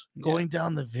Jesus going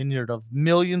down the vineyard of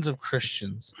millions of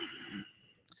Christians,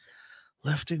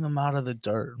 lifting them out of the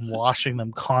dirt and washing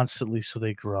them constantly so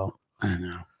they grow. I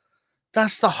know.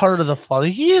 That's the heart of the Father.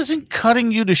 He isn't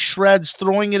cutting you to shreds,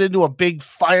 throwing it into a big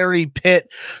fiery pit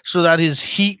so that his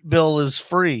heat bill is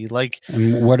free. Like,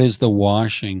 and what is the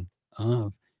washing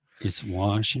of? It's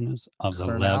washing us of the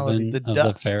leaven of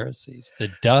the Pharisees.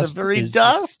 The dust, the very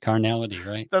dust, carnality,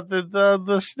 right? That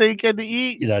the snake had to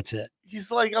eat. That's it. He's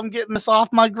like, I'm getting this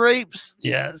off my grapes.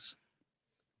 Yes.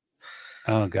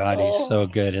 Oh God, he's so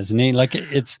good, isn't he? Like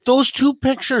it's those two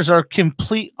pictures are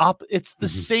complete up. It's the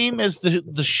same as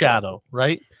the shadow,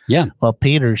 right? Yeah. Well,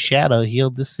 Peter's shadow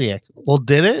healed the sick. Well,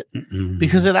 did it?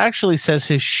 Because it actually says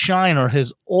his shine or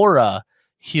his aura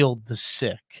healed the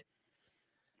sick.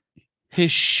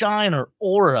 His shine or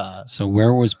aura. So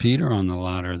where was Peter on the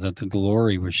ladder that the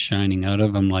glory was shining out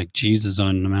of him like Jesus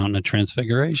on the mountain of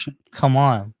transfiguration? Come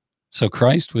on. So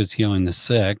Christ was healing the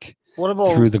sick. What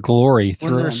about through the glory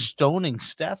when they're stoning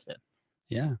Stephen?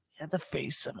 Yeah. He had the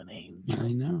face of an angel.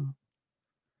 I know.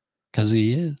 Because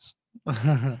he is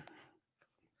one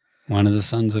of the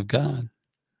sons of God.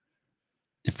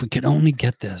 If we could only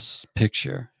get this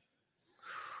picture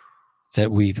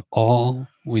that we've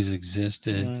always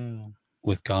existed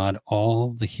with God,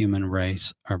 all the human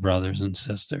race are brothers and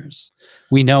sisters.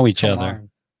 We know each other.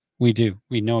 We do.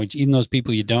 We know even those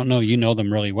people you don't know, you know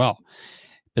them really well.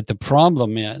 But the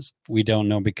problem is we don't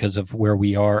know because of where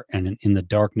we are and in the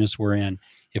darkness we're in.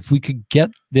 If we could get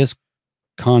this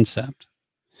concept,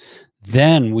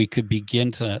 then we could begin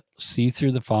to see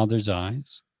through the Father's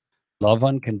eyes, love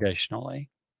unconditionally,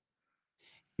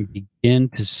 and begin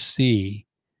to see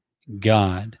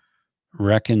God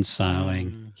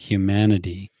reconciling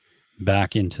humanity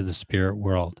back into the spirit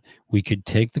world. We could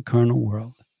take the carnal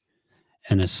world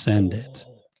and ascend it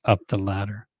up the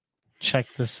ladder. Check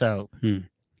this out.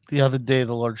 The other day,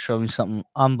 the Lord showed me something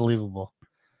unbelievable.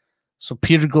 So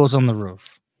Peter goes on the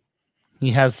roof.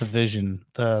 He has the vision,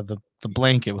 the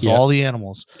blanket with all the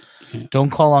animals. Don't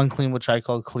call unclean, which I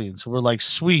call clean. So we're like,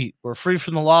 sweet. We're free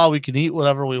from the law. We can eat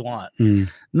whatever we want.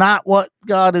 Not what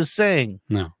God is saying.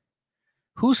 No.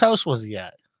 Whose house was he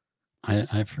at?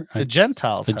 The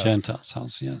Gentiles' house. The house. Gentiles'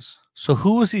 house, yes. So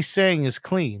who was he saying is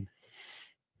clean?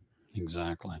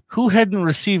 Exactly. Who hadn't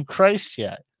received Christ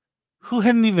yet? Who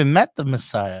hadn't even met the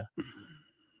Messiah?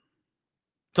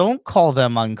 Don't call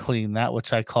them unclean, that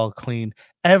which I call clean.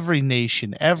 Every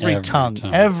nation, every tongue,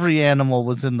 every animal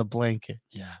was in the blanket.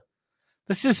 Yeah.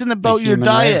 This isn't about your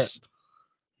diet. Race.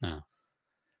 No.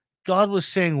 God was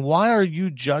saying, why are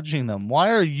you judging them? Why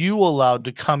are you allowed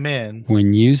to come in?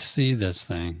 When you see this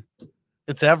thing,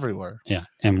 it's everywhere. Yeah.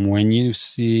 And when you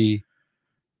see,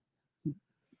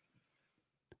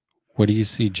 what do you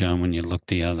see, John, when you look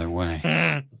the other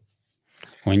way?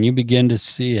 When you begin to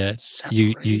see it,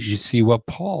 you see what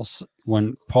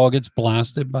when Paul gets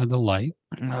blasted by the light,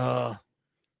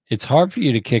 it's hard for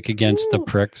you to kick against the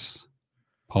pricks,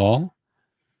 Paul.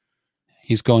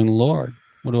 He's going, Lord,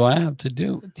 what do I have to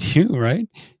do with you, right?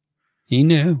 He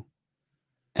knew.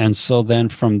 And so then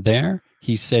from there,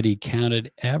 he said he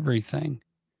counted everything,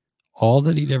 all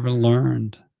that he'd ever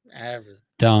learned,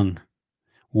 dung.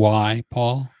 Why,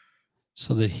 Paul?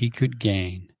 So that he could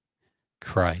gain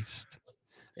Christ.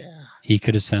 Yeah. He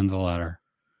could ascend the ladder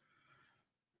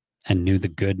and knew the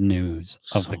good news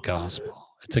of the gospel.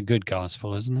 It's a good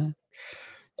gospel, isn't it?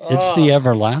 It's the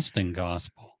everlasting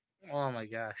gospel. Oh my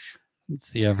gosh. It's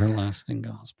the everlasting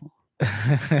gospel.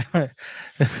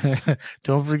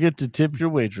 Don't forget to tip your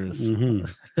waitress.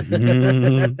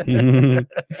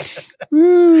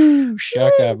 Woo,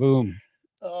 shaka boom.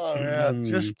 Oh yeah,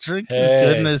 just drink his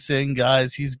goodness in,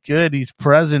 guys. He's good. He's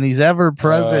present. He's ever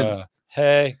present.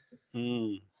 Hey.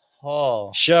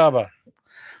 Oh, Shaba.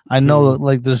 I know,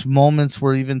 like, there's moments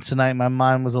where even tonight my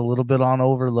mind was a little bit on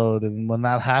overload, and when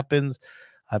that happens,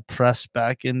 I press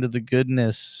back into the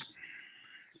goodness.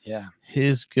 Yeah,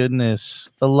 His goodness.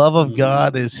 The love of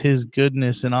God is His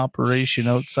goodness in operation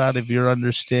outside of your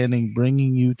understanding,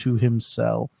 bringing you to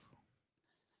Himself.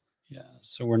 Yeah.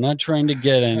 So we're not trying to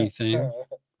get anything.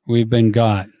 We've been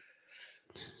got.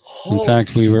 In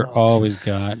fact, we were smokes. always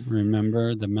God.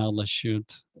 Remember the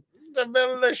Melashut? The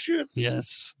Melashut.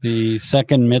 Yes, the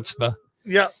second mitzvah.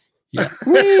 Yeah. Yeah.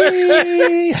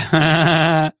 Whee!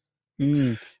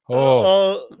 Mm.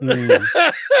 Oh.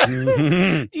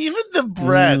 Mm. Even the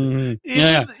bread. Mm.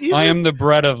 Even, Yeah, I am the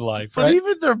bread of life. But right?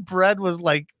 even their bread was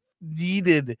like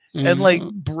kneaded and like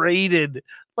braided.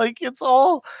 Like it's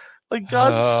all like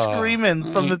God's screaming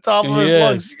from the top of his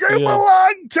lungs. You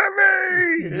belong to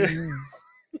me.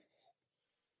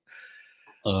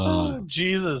 Oh,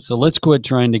 Jesus. So let's quit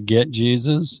trying to get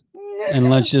Jesus and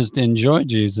let's just enjoy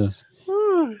Jesus.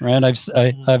 Right? I've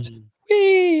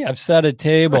set a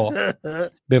table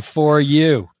before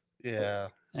you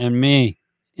and me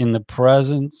in the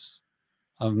presence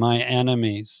of my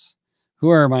enemies. Who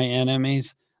are my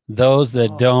enemies? Those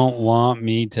that don't want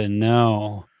me to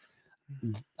know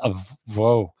of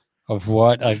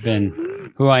what I've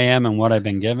been, who I am and what I've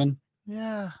been given.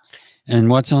 Yeah. And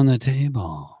what's on the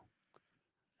table.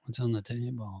 What's on the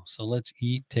table? So let's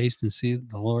eat, taste, and see that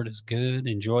the Lord is good.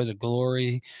 Enjoy the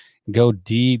glory. Go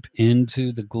deep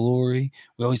into the glory.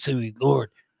 We always say,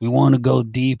 Lord, we want to go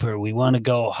deeper. We want to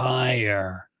go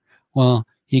higher. Well,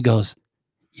 he goes,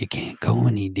 you can't go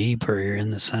any deeper. You're in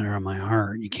the center of my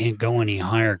heart. You can't go any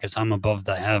higher because I'm above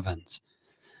the heavens.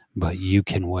 But you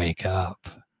can wake up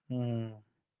and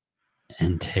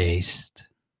taste.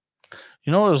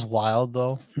 You know what was wild,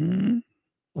 though?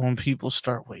 When people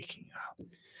start waking up.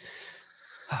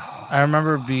 I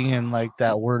remember being in like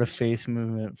that Word of Faith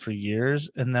movement for years,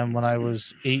 and then when I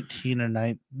was 18 or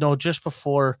 19, no, just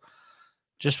before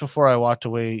I walked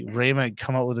away, Rayma had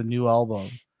come out with a new album.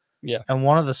 Yeah, and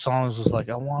one of the songs was like,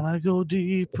 "I want to go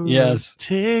deeper, yes,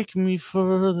 take me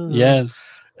further."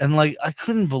 Yes, and like I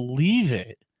couldn't believe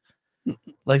it,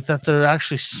 like that they're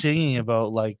actually singing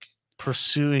about like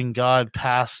pursuing God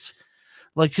past,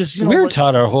 like because you know we're like,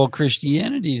 taught our whole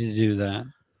Christianity to do that.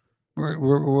 We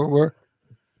were.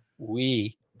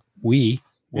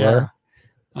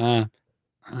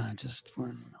 Just one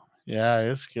moment. Yeah,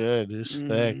 it's good. It's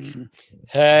thick.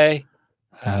 Hey,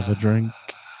 have a drink.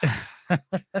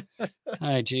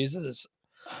 Hi, Jesus.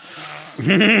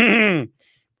 Oh,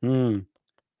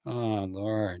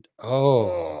 Lord.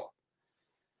 Oh,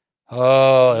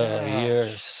 yeah. You're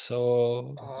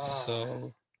so.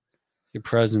 Your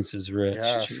presence is rich.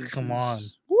 Yes, Jesus. come on.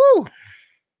 Woo!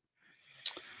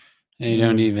 You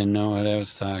don't even know what I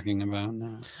was talking about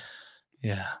now.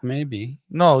 Yeah. Maybe.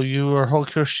 No, you were whole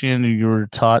Christianity you were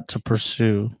taught to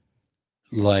pursue.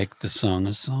 Like the Song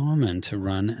of Solomon, to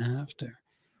run after.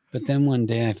 But then one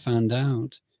day I found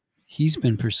out he's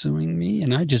been pursuing me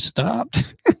and I just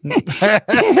stopped. I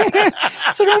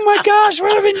said, oh my gosh,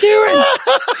 what have I been doing?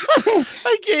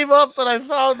 I gave up and I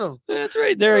found him. That's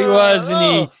right. There he was.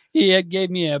 And he gave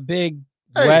me a big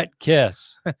wet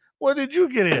kiss. When did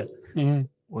you get in?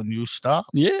 When you stopped?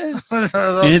 Yes.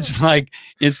 It's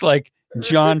like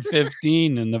John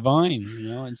 15 in the vine, you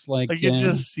know, it's like I can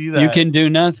just see that. You can do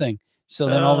nothing. So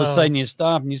then all of a sudden you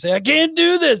stop and you say, I can't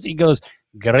do this. He goes,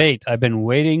 great. I've been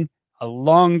waiting a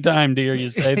long time to hear you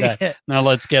say that. Now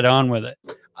let's get on with it.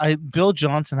 Bill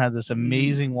Johnson had this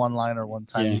amazing one-liner one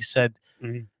time. Yeah. He said,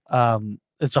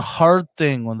 it's a hard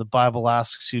thing when the Bible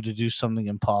asks you to do something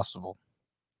impossible,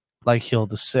 like heal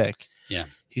the sick. Yeah.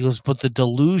 He goes, but the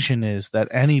delusion is that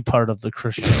any part of the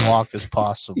Christian walk is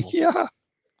possible. Yeah.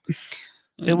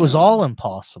 It was all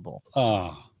impossible.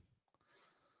 Oh.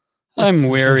 I'm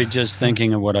weary just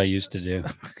thinking of what I used to do.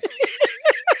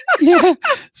 Yeah.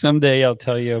 Someday I'll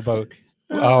tell you about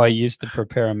how I used to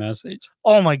prepare a message.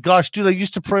 Oh my gosh, dude! I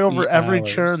used to pray over every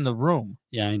chair in the room.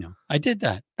 Yeah, I know. I did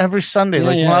that every Sunday.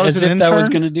 When I was an intern, that was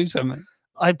going to do something.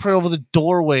 I'd pray over the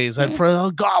doorways. I'd pray,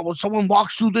 oh God, when someone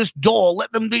walks through this door,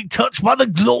 let them be touched by the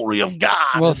glory of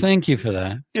God. Well, thank you for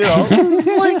that. You know, it's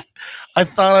like I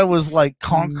thought I was like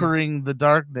conquering the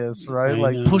darkness, right?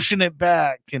 Like pushing it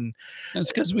back, and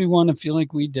that's because we want to feel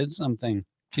like we did something.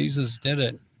 Jesus did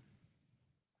it.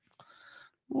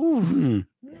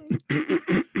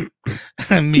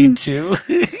 Me too.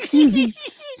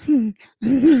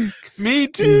 Me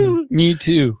too. Me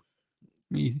too.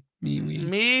 We.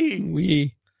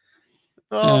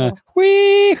 Oh.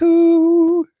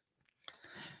 Wee-hoo.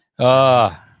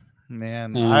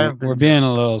 Man. We're being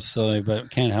a little silly,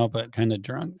 but can't help it. Kind of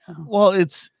drunk now. Well,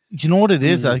 it's, you know what it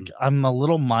is? Like I'm a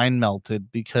little mind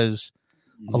melted because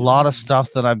a lot of stuff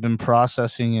that I've been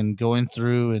processing and going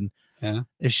through, and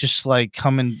it's just like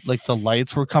coming, like the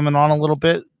lights were coming on a little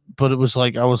bit, but it was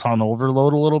like I was on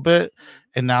overload a little bit.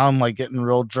 And now I'm like getting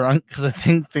real drunk because I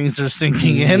think things are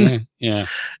sinking in. Yeah.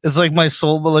 It's like my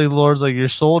soul, but like Lord's like, your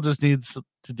soul just needs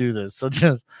to do this. So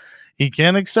just, He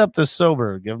can't accept this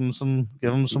sober. Give him some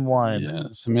wine. Yeah,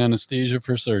 some anesthesia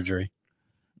for surgery.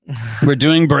 We're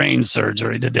doing brain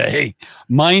surgery today.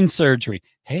 Mind surgery.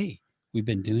 Hey, we've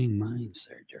been doing mind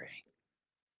surgery.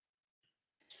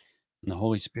 And the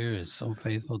Holy Spirit is so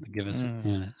faithful to give us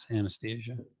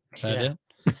anesthesia. Is that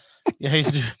it? Yeah,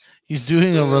 he's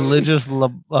doing a religious a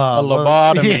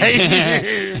lobotomy.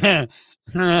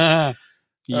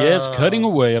 Yes, cutting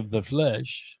away of the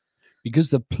flesh,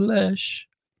 because the flesh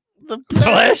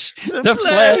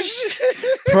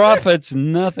profits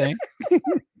nothing.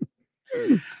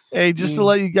 Hey, just to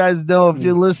let you guys know, if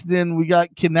you're listening, we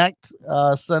got Connect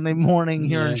Sunday morning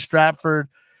here in Stratford,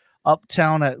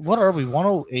 uptown at, what are we,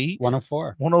 108?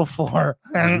 104. 104.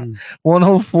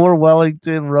 104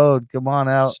 Wellington Road. Come on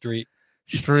out. Street.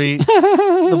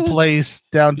 The place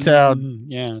downtown.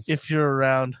 Yes. If you're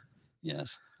around.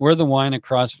 Yes. We're the wine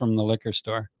across from the liquor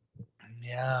store.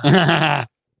 Yeah.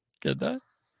 Get that?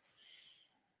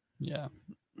 Yeah.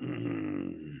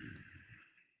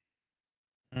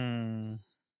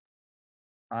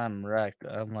 I'm wrecked.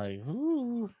 I'm like,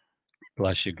 ooh.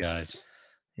 Bless you guys.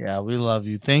 Yeah, we love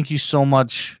you. Thank you so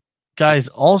much. Guys,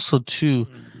 also too,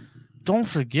 don't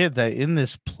forget that in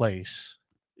this place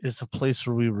is the place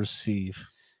where we receive.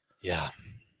 Yeah.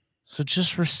 So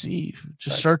just receive.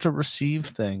 Just start to receive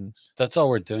things. That's all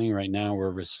we're doing right now. We're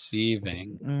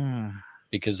receiving.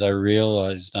 Because I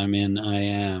realized I'm in I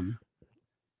am.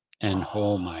 And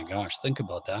oh my gosh, think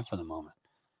about that for the moment.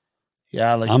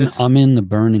 Yeah, like I'm in the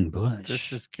burning bush.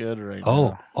 This is good right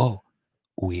now. Oh,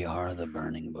 we are the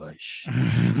burning bush.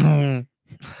 I'm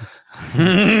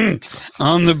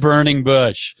the burning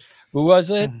bush. Who was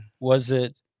it? Was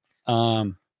it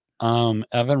Evan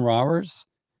Rowers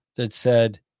that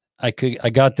said, I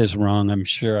got this wrong. I'm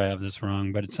sure I have this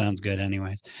wrong, but it sounds good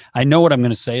anyways. I know what I'm going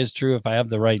to say is true. If I have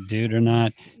the right dude or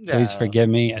not, please forgive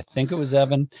me. I think it was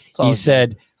Evan. He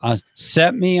said,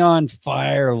 set me on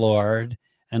fire, Lord,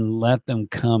 and let them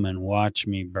come and watch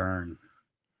me burn.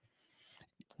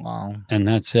 Wow. And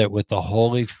that's it, with the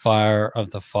holy fire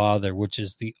of the Father, which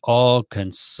is the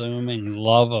all-consuming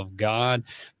love of God,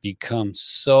 becomes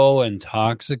so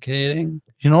intoxicating.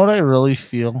 You know what I really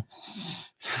feel?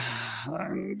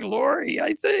 Glory,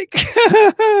 I think.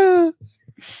 The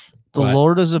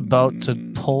Lord is about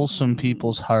to pull some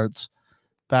people's hearts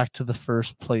back to the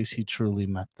first place he truly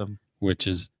met them, which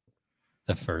is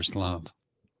the first love.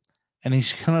 And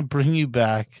he's going to bring you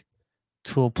back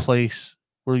to a place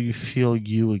where you feel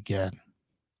you again.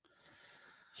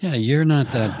 Yeah, you're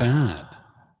not that bad.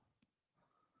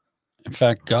 In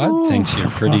fact, God thinks you're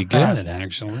pretty good,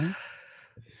 actually.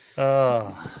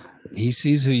 He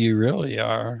sees who you really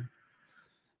are,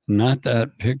 not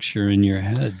that picture in your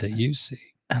head that you see.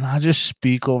 And I just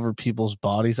speak over people's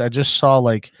bodies. I just saw,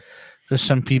 like, there's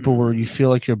some people where you feel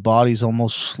like your body's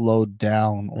almost slowed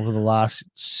down over the last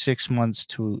 6 months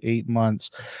to 8 months.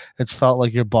 It's felt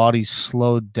like your body's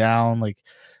slowed down, like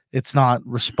it's not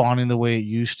responding the way it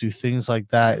used to, things like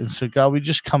that. And so, God, we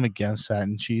just come against that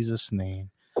in Jesus' name.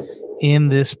 In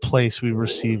this place, we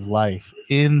receive life.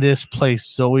 In this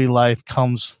place, Zoe life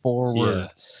comes forward.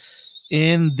 Yes.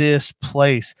 In this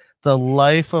place, the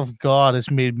life of God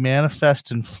is made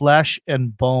manifest in flesh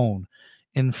and bone.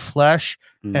 In flesh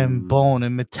and bone,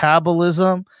 in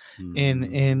metabolism,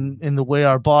 in the way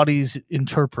our bodies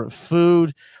interpret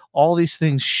food. All these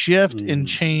things shift and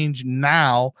change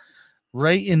now,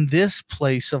 right in this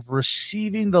place of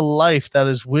receiving the life that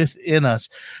is within us.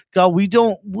 God,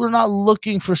 we're not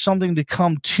looking for something to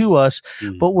come to us,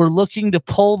 but we're looking to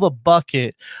pull the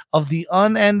bucket of the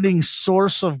unending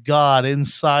source of God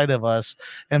inside of us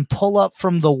and pull up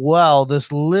from the well this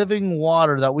living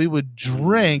water that we would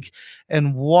drink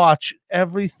and watch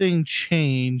everything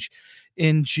change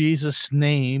in Jesus'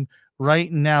 name.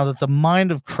 Right now, that the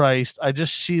mind of Christ, I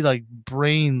just see like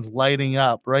brains lighting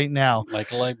up right now.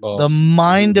 Like light bulbs. The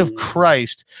mind of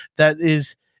Christ, the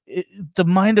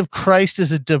mind of Christ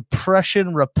is a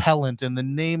depression repellent in the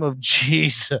name of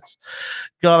Jesus.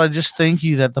 God, I just thank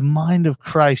you that the mind of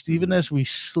Christ, even as we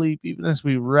sleep, even as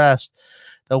we rest,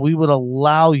 that we would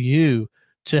allow you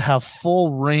to have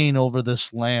full reign over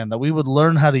this land, that we would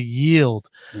learn how to yield.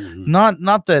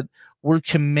 Not that we're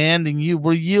commanding you.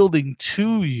 We're yielding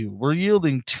to you. We're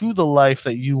yielding to the life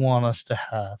that you want us to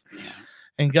have. Yeah.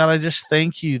 And God, I just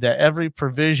thank you that every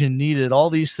provision needed, all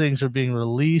these things are being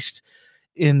released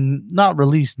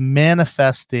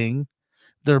manifesting.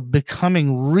 They're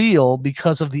becoming real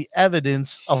because of the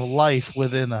evidence of life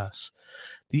within us.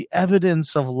 The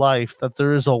evidence of life that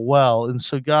there is a well. And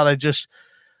so, God, I just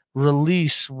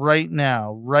release right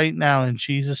now in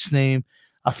Jesus' name.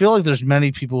 I feel like there's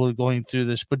many people who are going through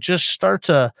this, but just start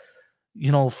to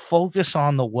focus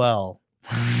on the well.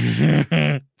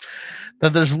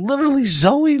 That there's literally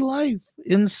Zoe life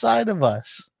inside of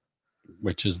us,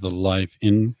 which is the life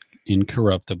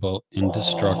incorruptible,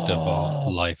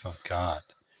 indestructible life of God.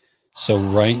 So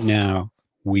right now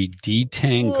we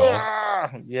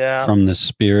detangle from the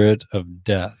spirit of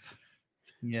death.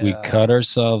 Yeah. We cut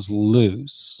ourselves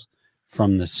loose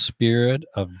from the spirit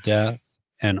of death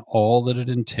and all that it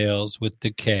entails with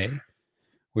decay,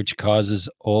 which causes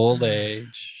old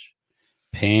age,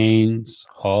 pains,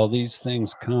 all these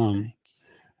things come.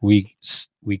 We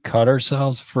cut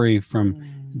ourselves free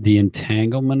from the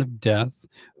entanglement of death.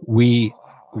 We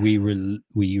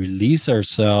release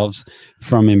ourselves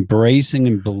from embracing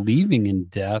and believing in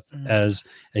death as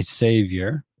a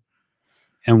savior,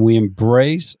 and we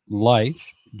embrace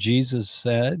life. Jesus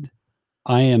said,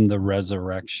 I am the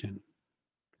resurrection.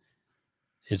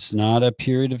 It's not a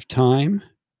period of time.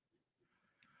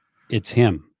 It's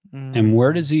him. And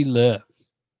where does he live?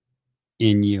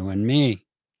 In you and me.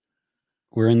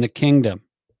 We're in the kingdom.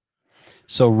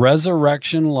 So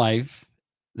resurrection life,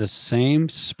 the same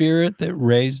spirit that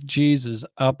raised Jesus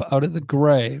up out of the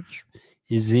grave,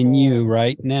 is in you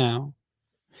right now.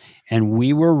 And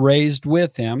we were raised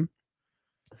with him.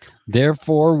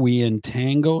 Therefore, we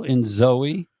entangle in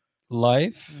Zoe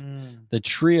life, the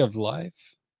tree of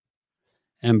life,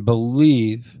 and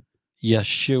believe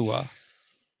Yeshua.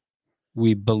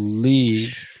 We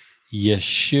believe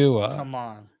Yeshua Come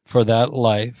on. for that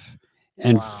life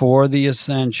and for the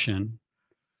ascension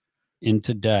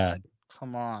into Dad.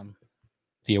 Come on.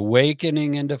 The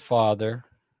awakening into Father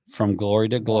from glory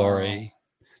to glory,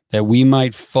 that we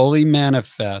might fully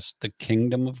manifest the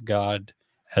kingdom of God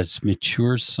as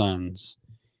mature sons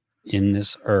in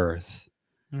this earth,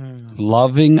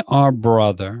 loving our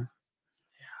brother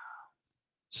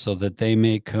so that they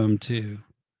may come too.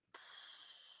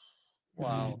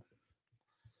 Wow.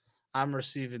 I'm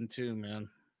receiving too, man.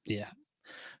 Yeah.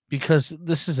 Because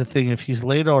this is the thing. If he's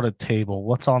laid out a table,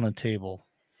 what's on a table?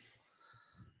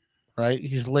 Right?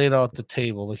 He's laid out the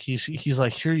table. Like he's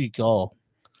like, here you go.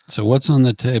 So what's on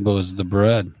the table is the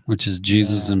bread, which is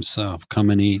Jesus himself. Come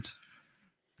and eat.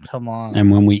 Come on.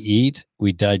 And when we eat,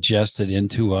 we digest it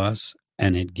into us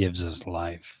and it gives us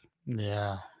life.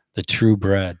 Yeah. The true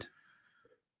bread,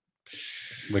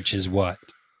 which is what?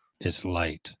 It's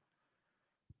light.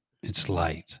 It's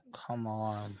light. Come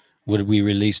on. What did we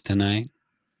release tonight?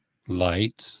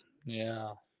 Light.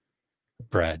 Yeah.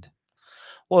 Bread.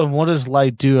 Well, and what does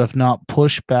light do if not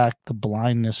push back the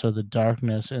blindness or the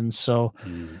darkness? And so,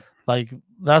 like,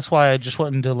 that's why I just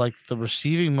went into like the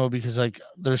receiving mode, because like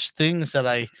there's things that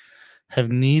I have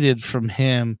needed from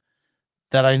him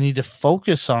that I need to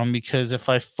focus on, because if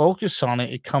I focus on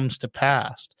it, it comes to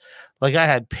pass. Like I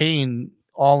had pain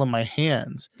all in my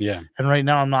hands. Yeah. And right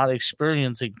now I'm not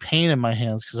experiencing pain in my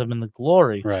hands because I'm in the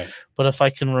glory. Right. But if I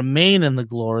can remain in the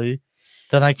glory,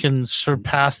 then I can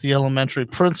surpass the elementary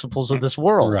principles of this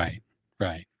world. Right.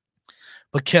 Right.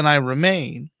 But can I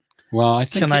remain? Well, I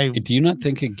think, do you not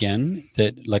think again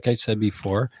that, like I said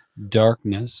before,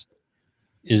 darkness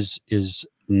is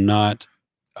not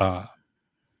a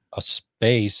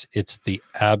space, it's the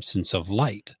absence of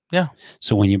light. Yeah.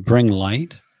 So when you bring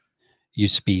light, you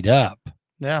speed up.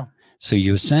 Yeah. So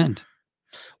you ascend.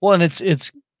 Well, and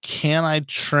it's can I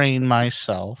train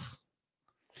myself?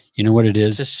 You know what it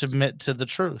is? To submit to the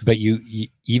truth. But you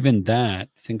even that,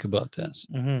 think about this.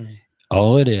 Mm-hmm.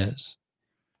 All it is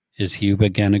he who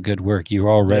began a good work. You're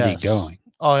already going.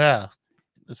 Oh, yeah.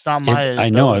 It's not my ability. I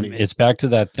know. It's back to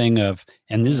that thing of,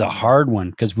 and this is a hard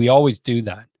one because we always do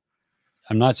that.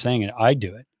 I'm not saying it. I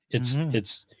do it.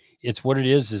 It's what it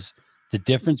is the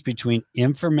difference between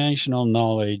informational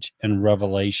knowledge and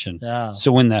revelation. Yeah.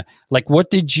 So what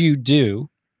did you do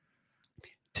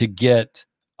to get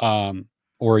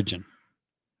origin?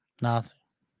 Nothing.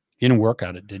 You didn't work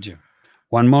at it, did you?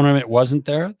 One moment it wasn't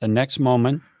there. The next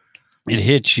moment it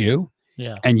hits you.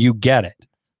 Yeah. And you get it.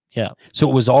 Yeah. So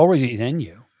it was already in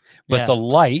you. But the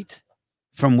light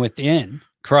from within,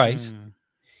 Christ,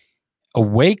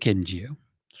 awakened you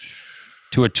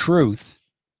to a truth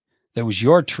that was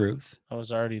your truth. I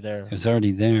was already there. It was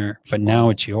already there, but now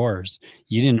it's yours.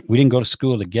 We didn't go to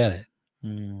school to get it.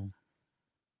 Mm.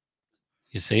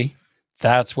 You see?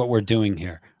 That's what we're doing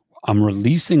here. I'm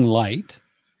releasing light.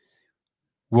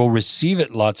 We'll receive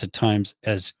it lots of times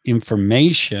as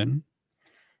information,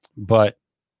 but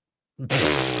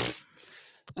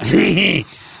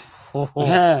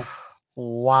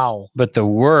wow. But the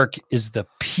work is the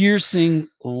piercing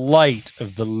light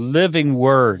of the living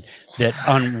word that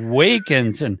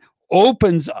awakens and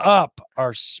opens up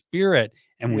our spirit,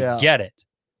 and we get it.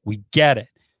 We get it.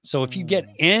 So if you get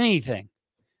anything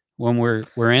when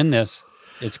we're in this,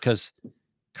 it's because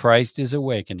Christ is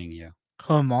awakening you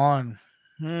Come on.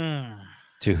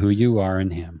 to who you are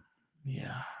in Him.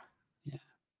 Yeah.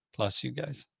 Bless you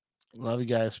guys. Love you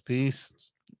guys. Peace.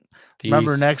 Peace.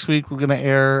 Remember, next week we're gonna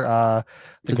air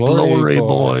The Glory Glory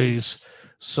Boys.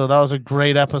 So that was a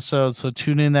great episode. So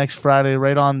tune in next Friday,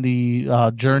 right on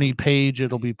the Journey page.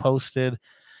 It'll be posted,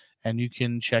 and you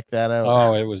can check that out.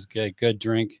 Oh, it was good. Good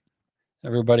drink.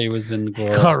 Everybody was in the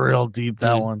glory. Got real deep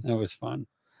that Yeah, one. That was fun.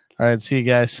 All right, see you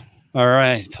guys. All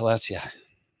right. Bless you.